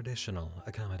 traditional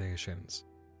accommodations.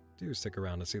 Do stick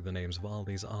around to see the names of all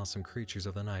these awesome creatures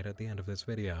of the night at the end of this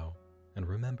video. And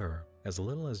remember, as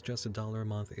little as just $1 a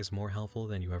month is more helpful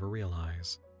than you ever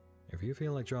realize. If you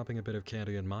feel like dropping a bit of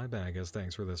candy in my bag as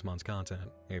thanks for this month's content,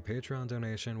 a Patreon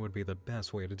donation would be the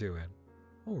best way to do it.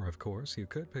 Or of course, you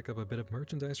could pick up a bit of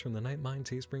merchandise from the NightMind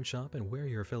Teespring shop and wear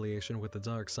your affiliation with the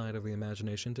dark side of the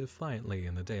imagination defiantly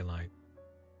in the daylight.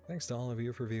 Thanks to all of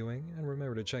you for viewing, and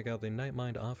remember to check out the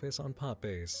NightMind office on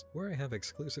Popbase, where I have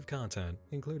exclusive content,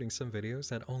 including some videos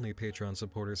that only Patreon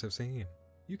supporters have seen.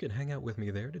 You can hang out with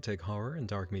me there to take horror and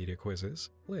dark media quizzes,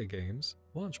 play games,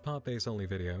 watch Popbase only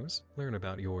videos, learn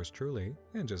about yours truly,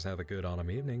 and just have a good autumn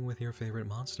evening with your favorite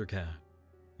monster cat.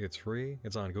 It's free,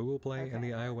 it's on Google Play and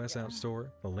the iOS App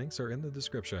Store, the links are in the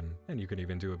description, and you can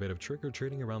even do a bit of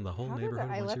trick-or-treating around the whole neighborhood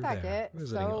once you're there,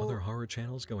 visiting other horror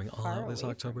channels going all out this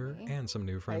October, and some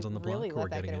new friends on the block who are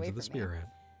getting into the spirit.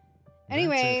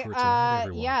 Anyway,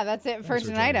 yeah, that's it for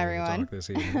tonight, everyone.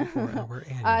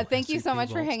 Thank you so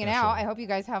much for hanging out. I hope you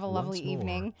guys have a lovely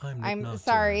evening. I'm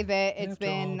sorry that it's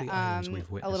been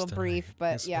a little brief,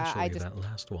 but yeah, I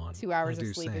just 2 hours of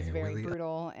sleep is very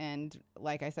brutal, and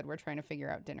like I said, we're trying to figure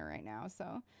out dinner right now,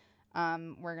 so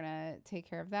we're gonna take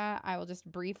care of that. I will just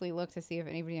briefly look to see if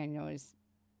anybody I know is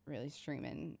really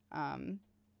streaming.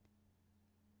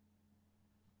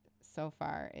 So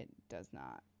far, it does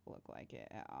not look like it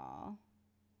at all.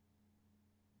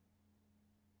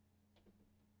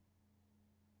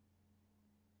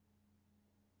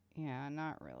 Yeah,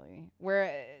 not really.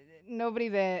 We're nobody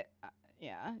that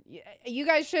yeah. You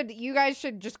guys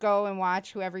should just go and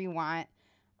watch whoever you want.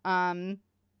 I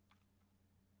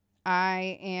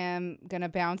am gonna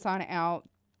bounce on out.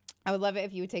 I would love it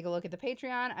if you would take a look at the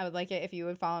Patreon. I would like it if you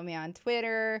would follow me on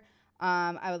Twitter.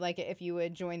 I would like it if you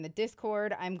would join the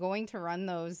Discord. I'm going to run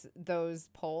those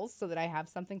polls so that I have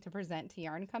something to present to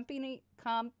yarn companies.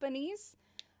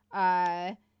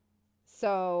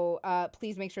 So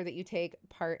please make sure that you take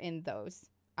part in those.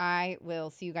 I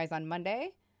will see you guys on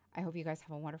Monday. I hope you guys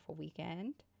have a wonderful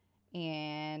weekend.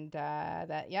 And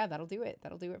that'll do it.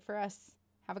 That'll do it for us.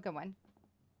 Have a good one.